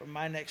for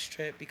my next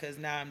trip because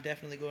now I'm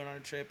definitely going on a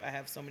trip. I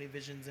have so many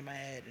visions in my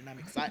head and I'm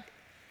excited.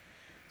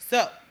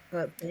 So,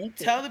 Well, thank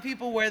you. tell the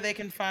people where they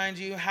can find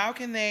you. How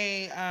can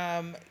they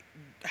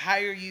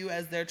hire you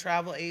as their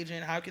travel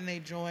agent? How can they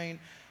join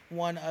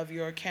one of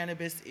your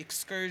cannabis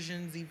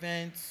excursions,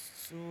 events?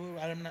 Ooh,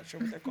 I'm not sure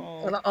what they're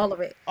called. All of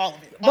it. All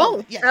of it. All of it.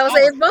 Both. Yes, I would say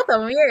all of it's it. both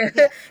of them. Yeah,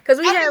 Yeah. because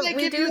How can they we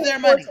give do you have their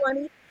money?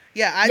 420.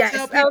 Yeah, I tell Yes,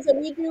 I would say people.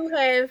 we do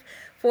have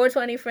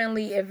 420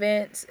 friendly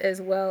events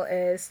as well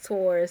as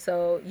tours.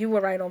 So you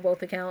were right on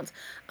both accounts.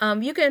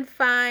 You can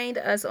find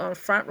us on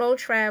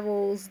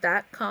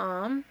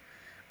frontrowtravels.com.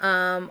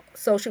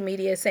 Social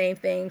media, same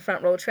thing,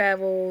 Front Row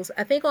Travels.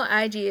 I think on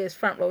IG is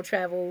Front Row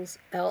Travels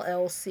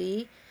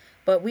LLC.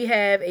 But we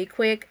have a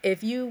quick,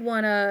 if you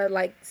want to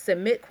like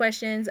submit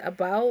questions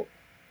about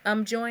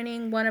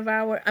joining one of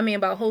our, I mean,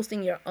 about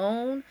hosting your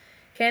own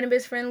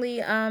cannabis friendly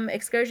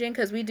excursion,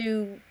 because we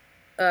do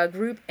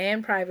group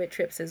and private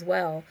trips as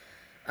well.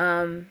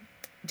 Um,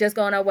 just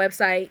go on our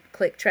website,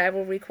 click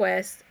travel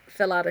request,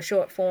 fill out a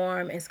short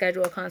form, and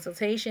schedule a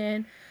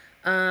consultation.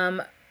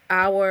 Um,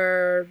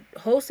 our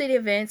hosted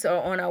events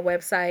are on our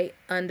website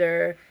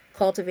under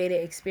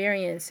Cultivated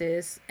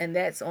Experiences, and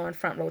that's on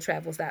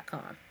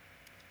frontrowtravels.com.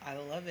 I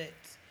love it.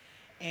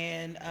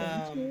 And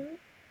Thank you.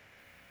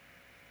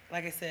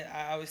 like I said,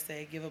 I always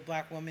say, give a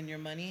black woman your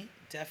money.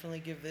 Definitely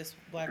give this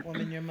black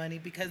woman your money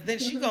because then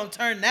she gonna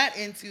turn that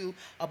into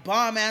a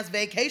bomb ass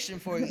vacation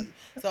for you.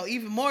 So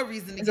even more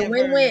reason to It's a give her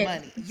your win-win.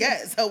 money.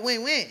 Yes, a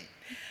win-win.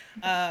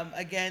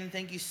 Again,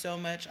 thank you so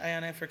much,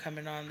 Ayana, for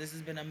coming on. This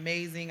has been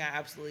amazing. I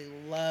absolutely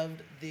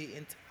loved the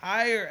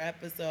entire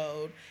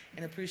episode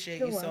and appreciate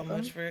You're you so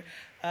much welcome.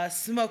 for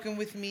smoking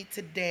with me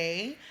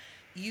today.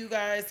 You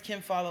guys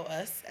can follow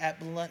us at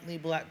Bluntly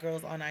Black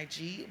Girls on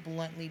IG,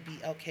 Bluntly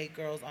BLK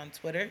Girls on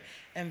Twitter,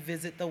 and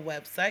visit the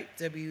website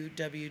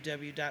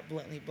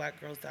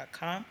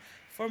www.bluntlyblackgirls.com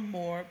for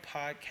more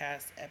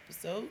podcast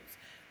episodes.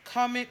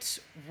 Comment,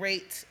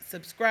 rate,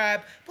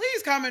 subscribe.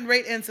 Please comment,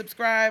 rate, and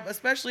subscribe,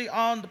 especially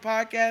on the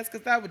podcast,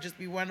 because that would just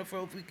be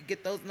wonderful if we could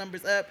get those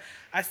numbers up.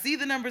 I see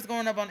the numbers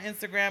going up on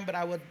Instagram, but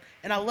I would,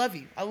 and I love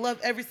you. I love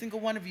every single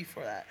one of you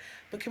for that.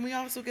 But can we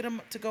also get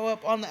them to go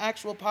up on the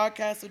actual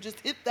podcast? So just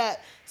hit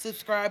that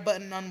subscribe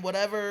button on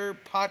whatever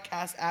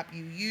podcast app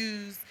you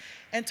use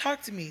and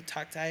talk to me.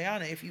 Talk to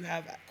Ayana. If you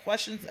have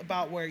questions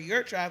about where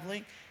you're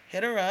traveling,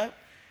 hit her up.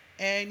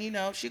 And,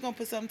 she's going to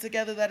put something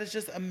together that is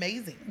just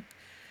amazing.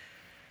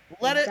 You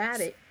Let got us,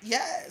 it.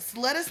 yes,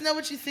 let us know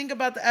what you think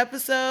about the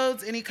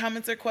episodes. Any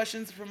comments or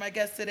questions for my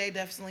guest today,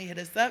 definitely hit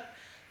us up.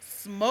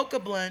 Smoke a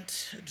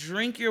blunt,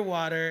 drink your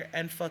water,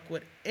 and fuck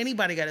what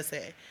anybody got to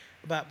say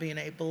about being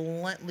a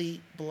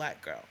bluntly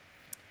black girl.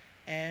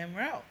 And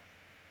we're out.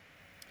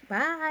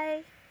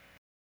 Bye.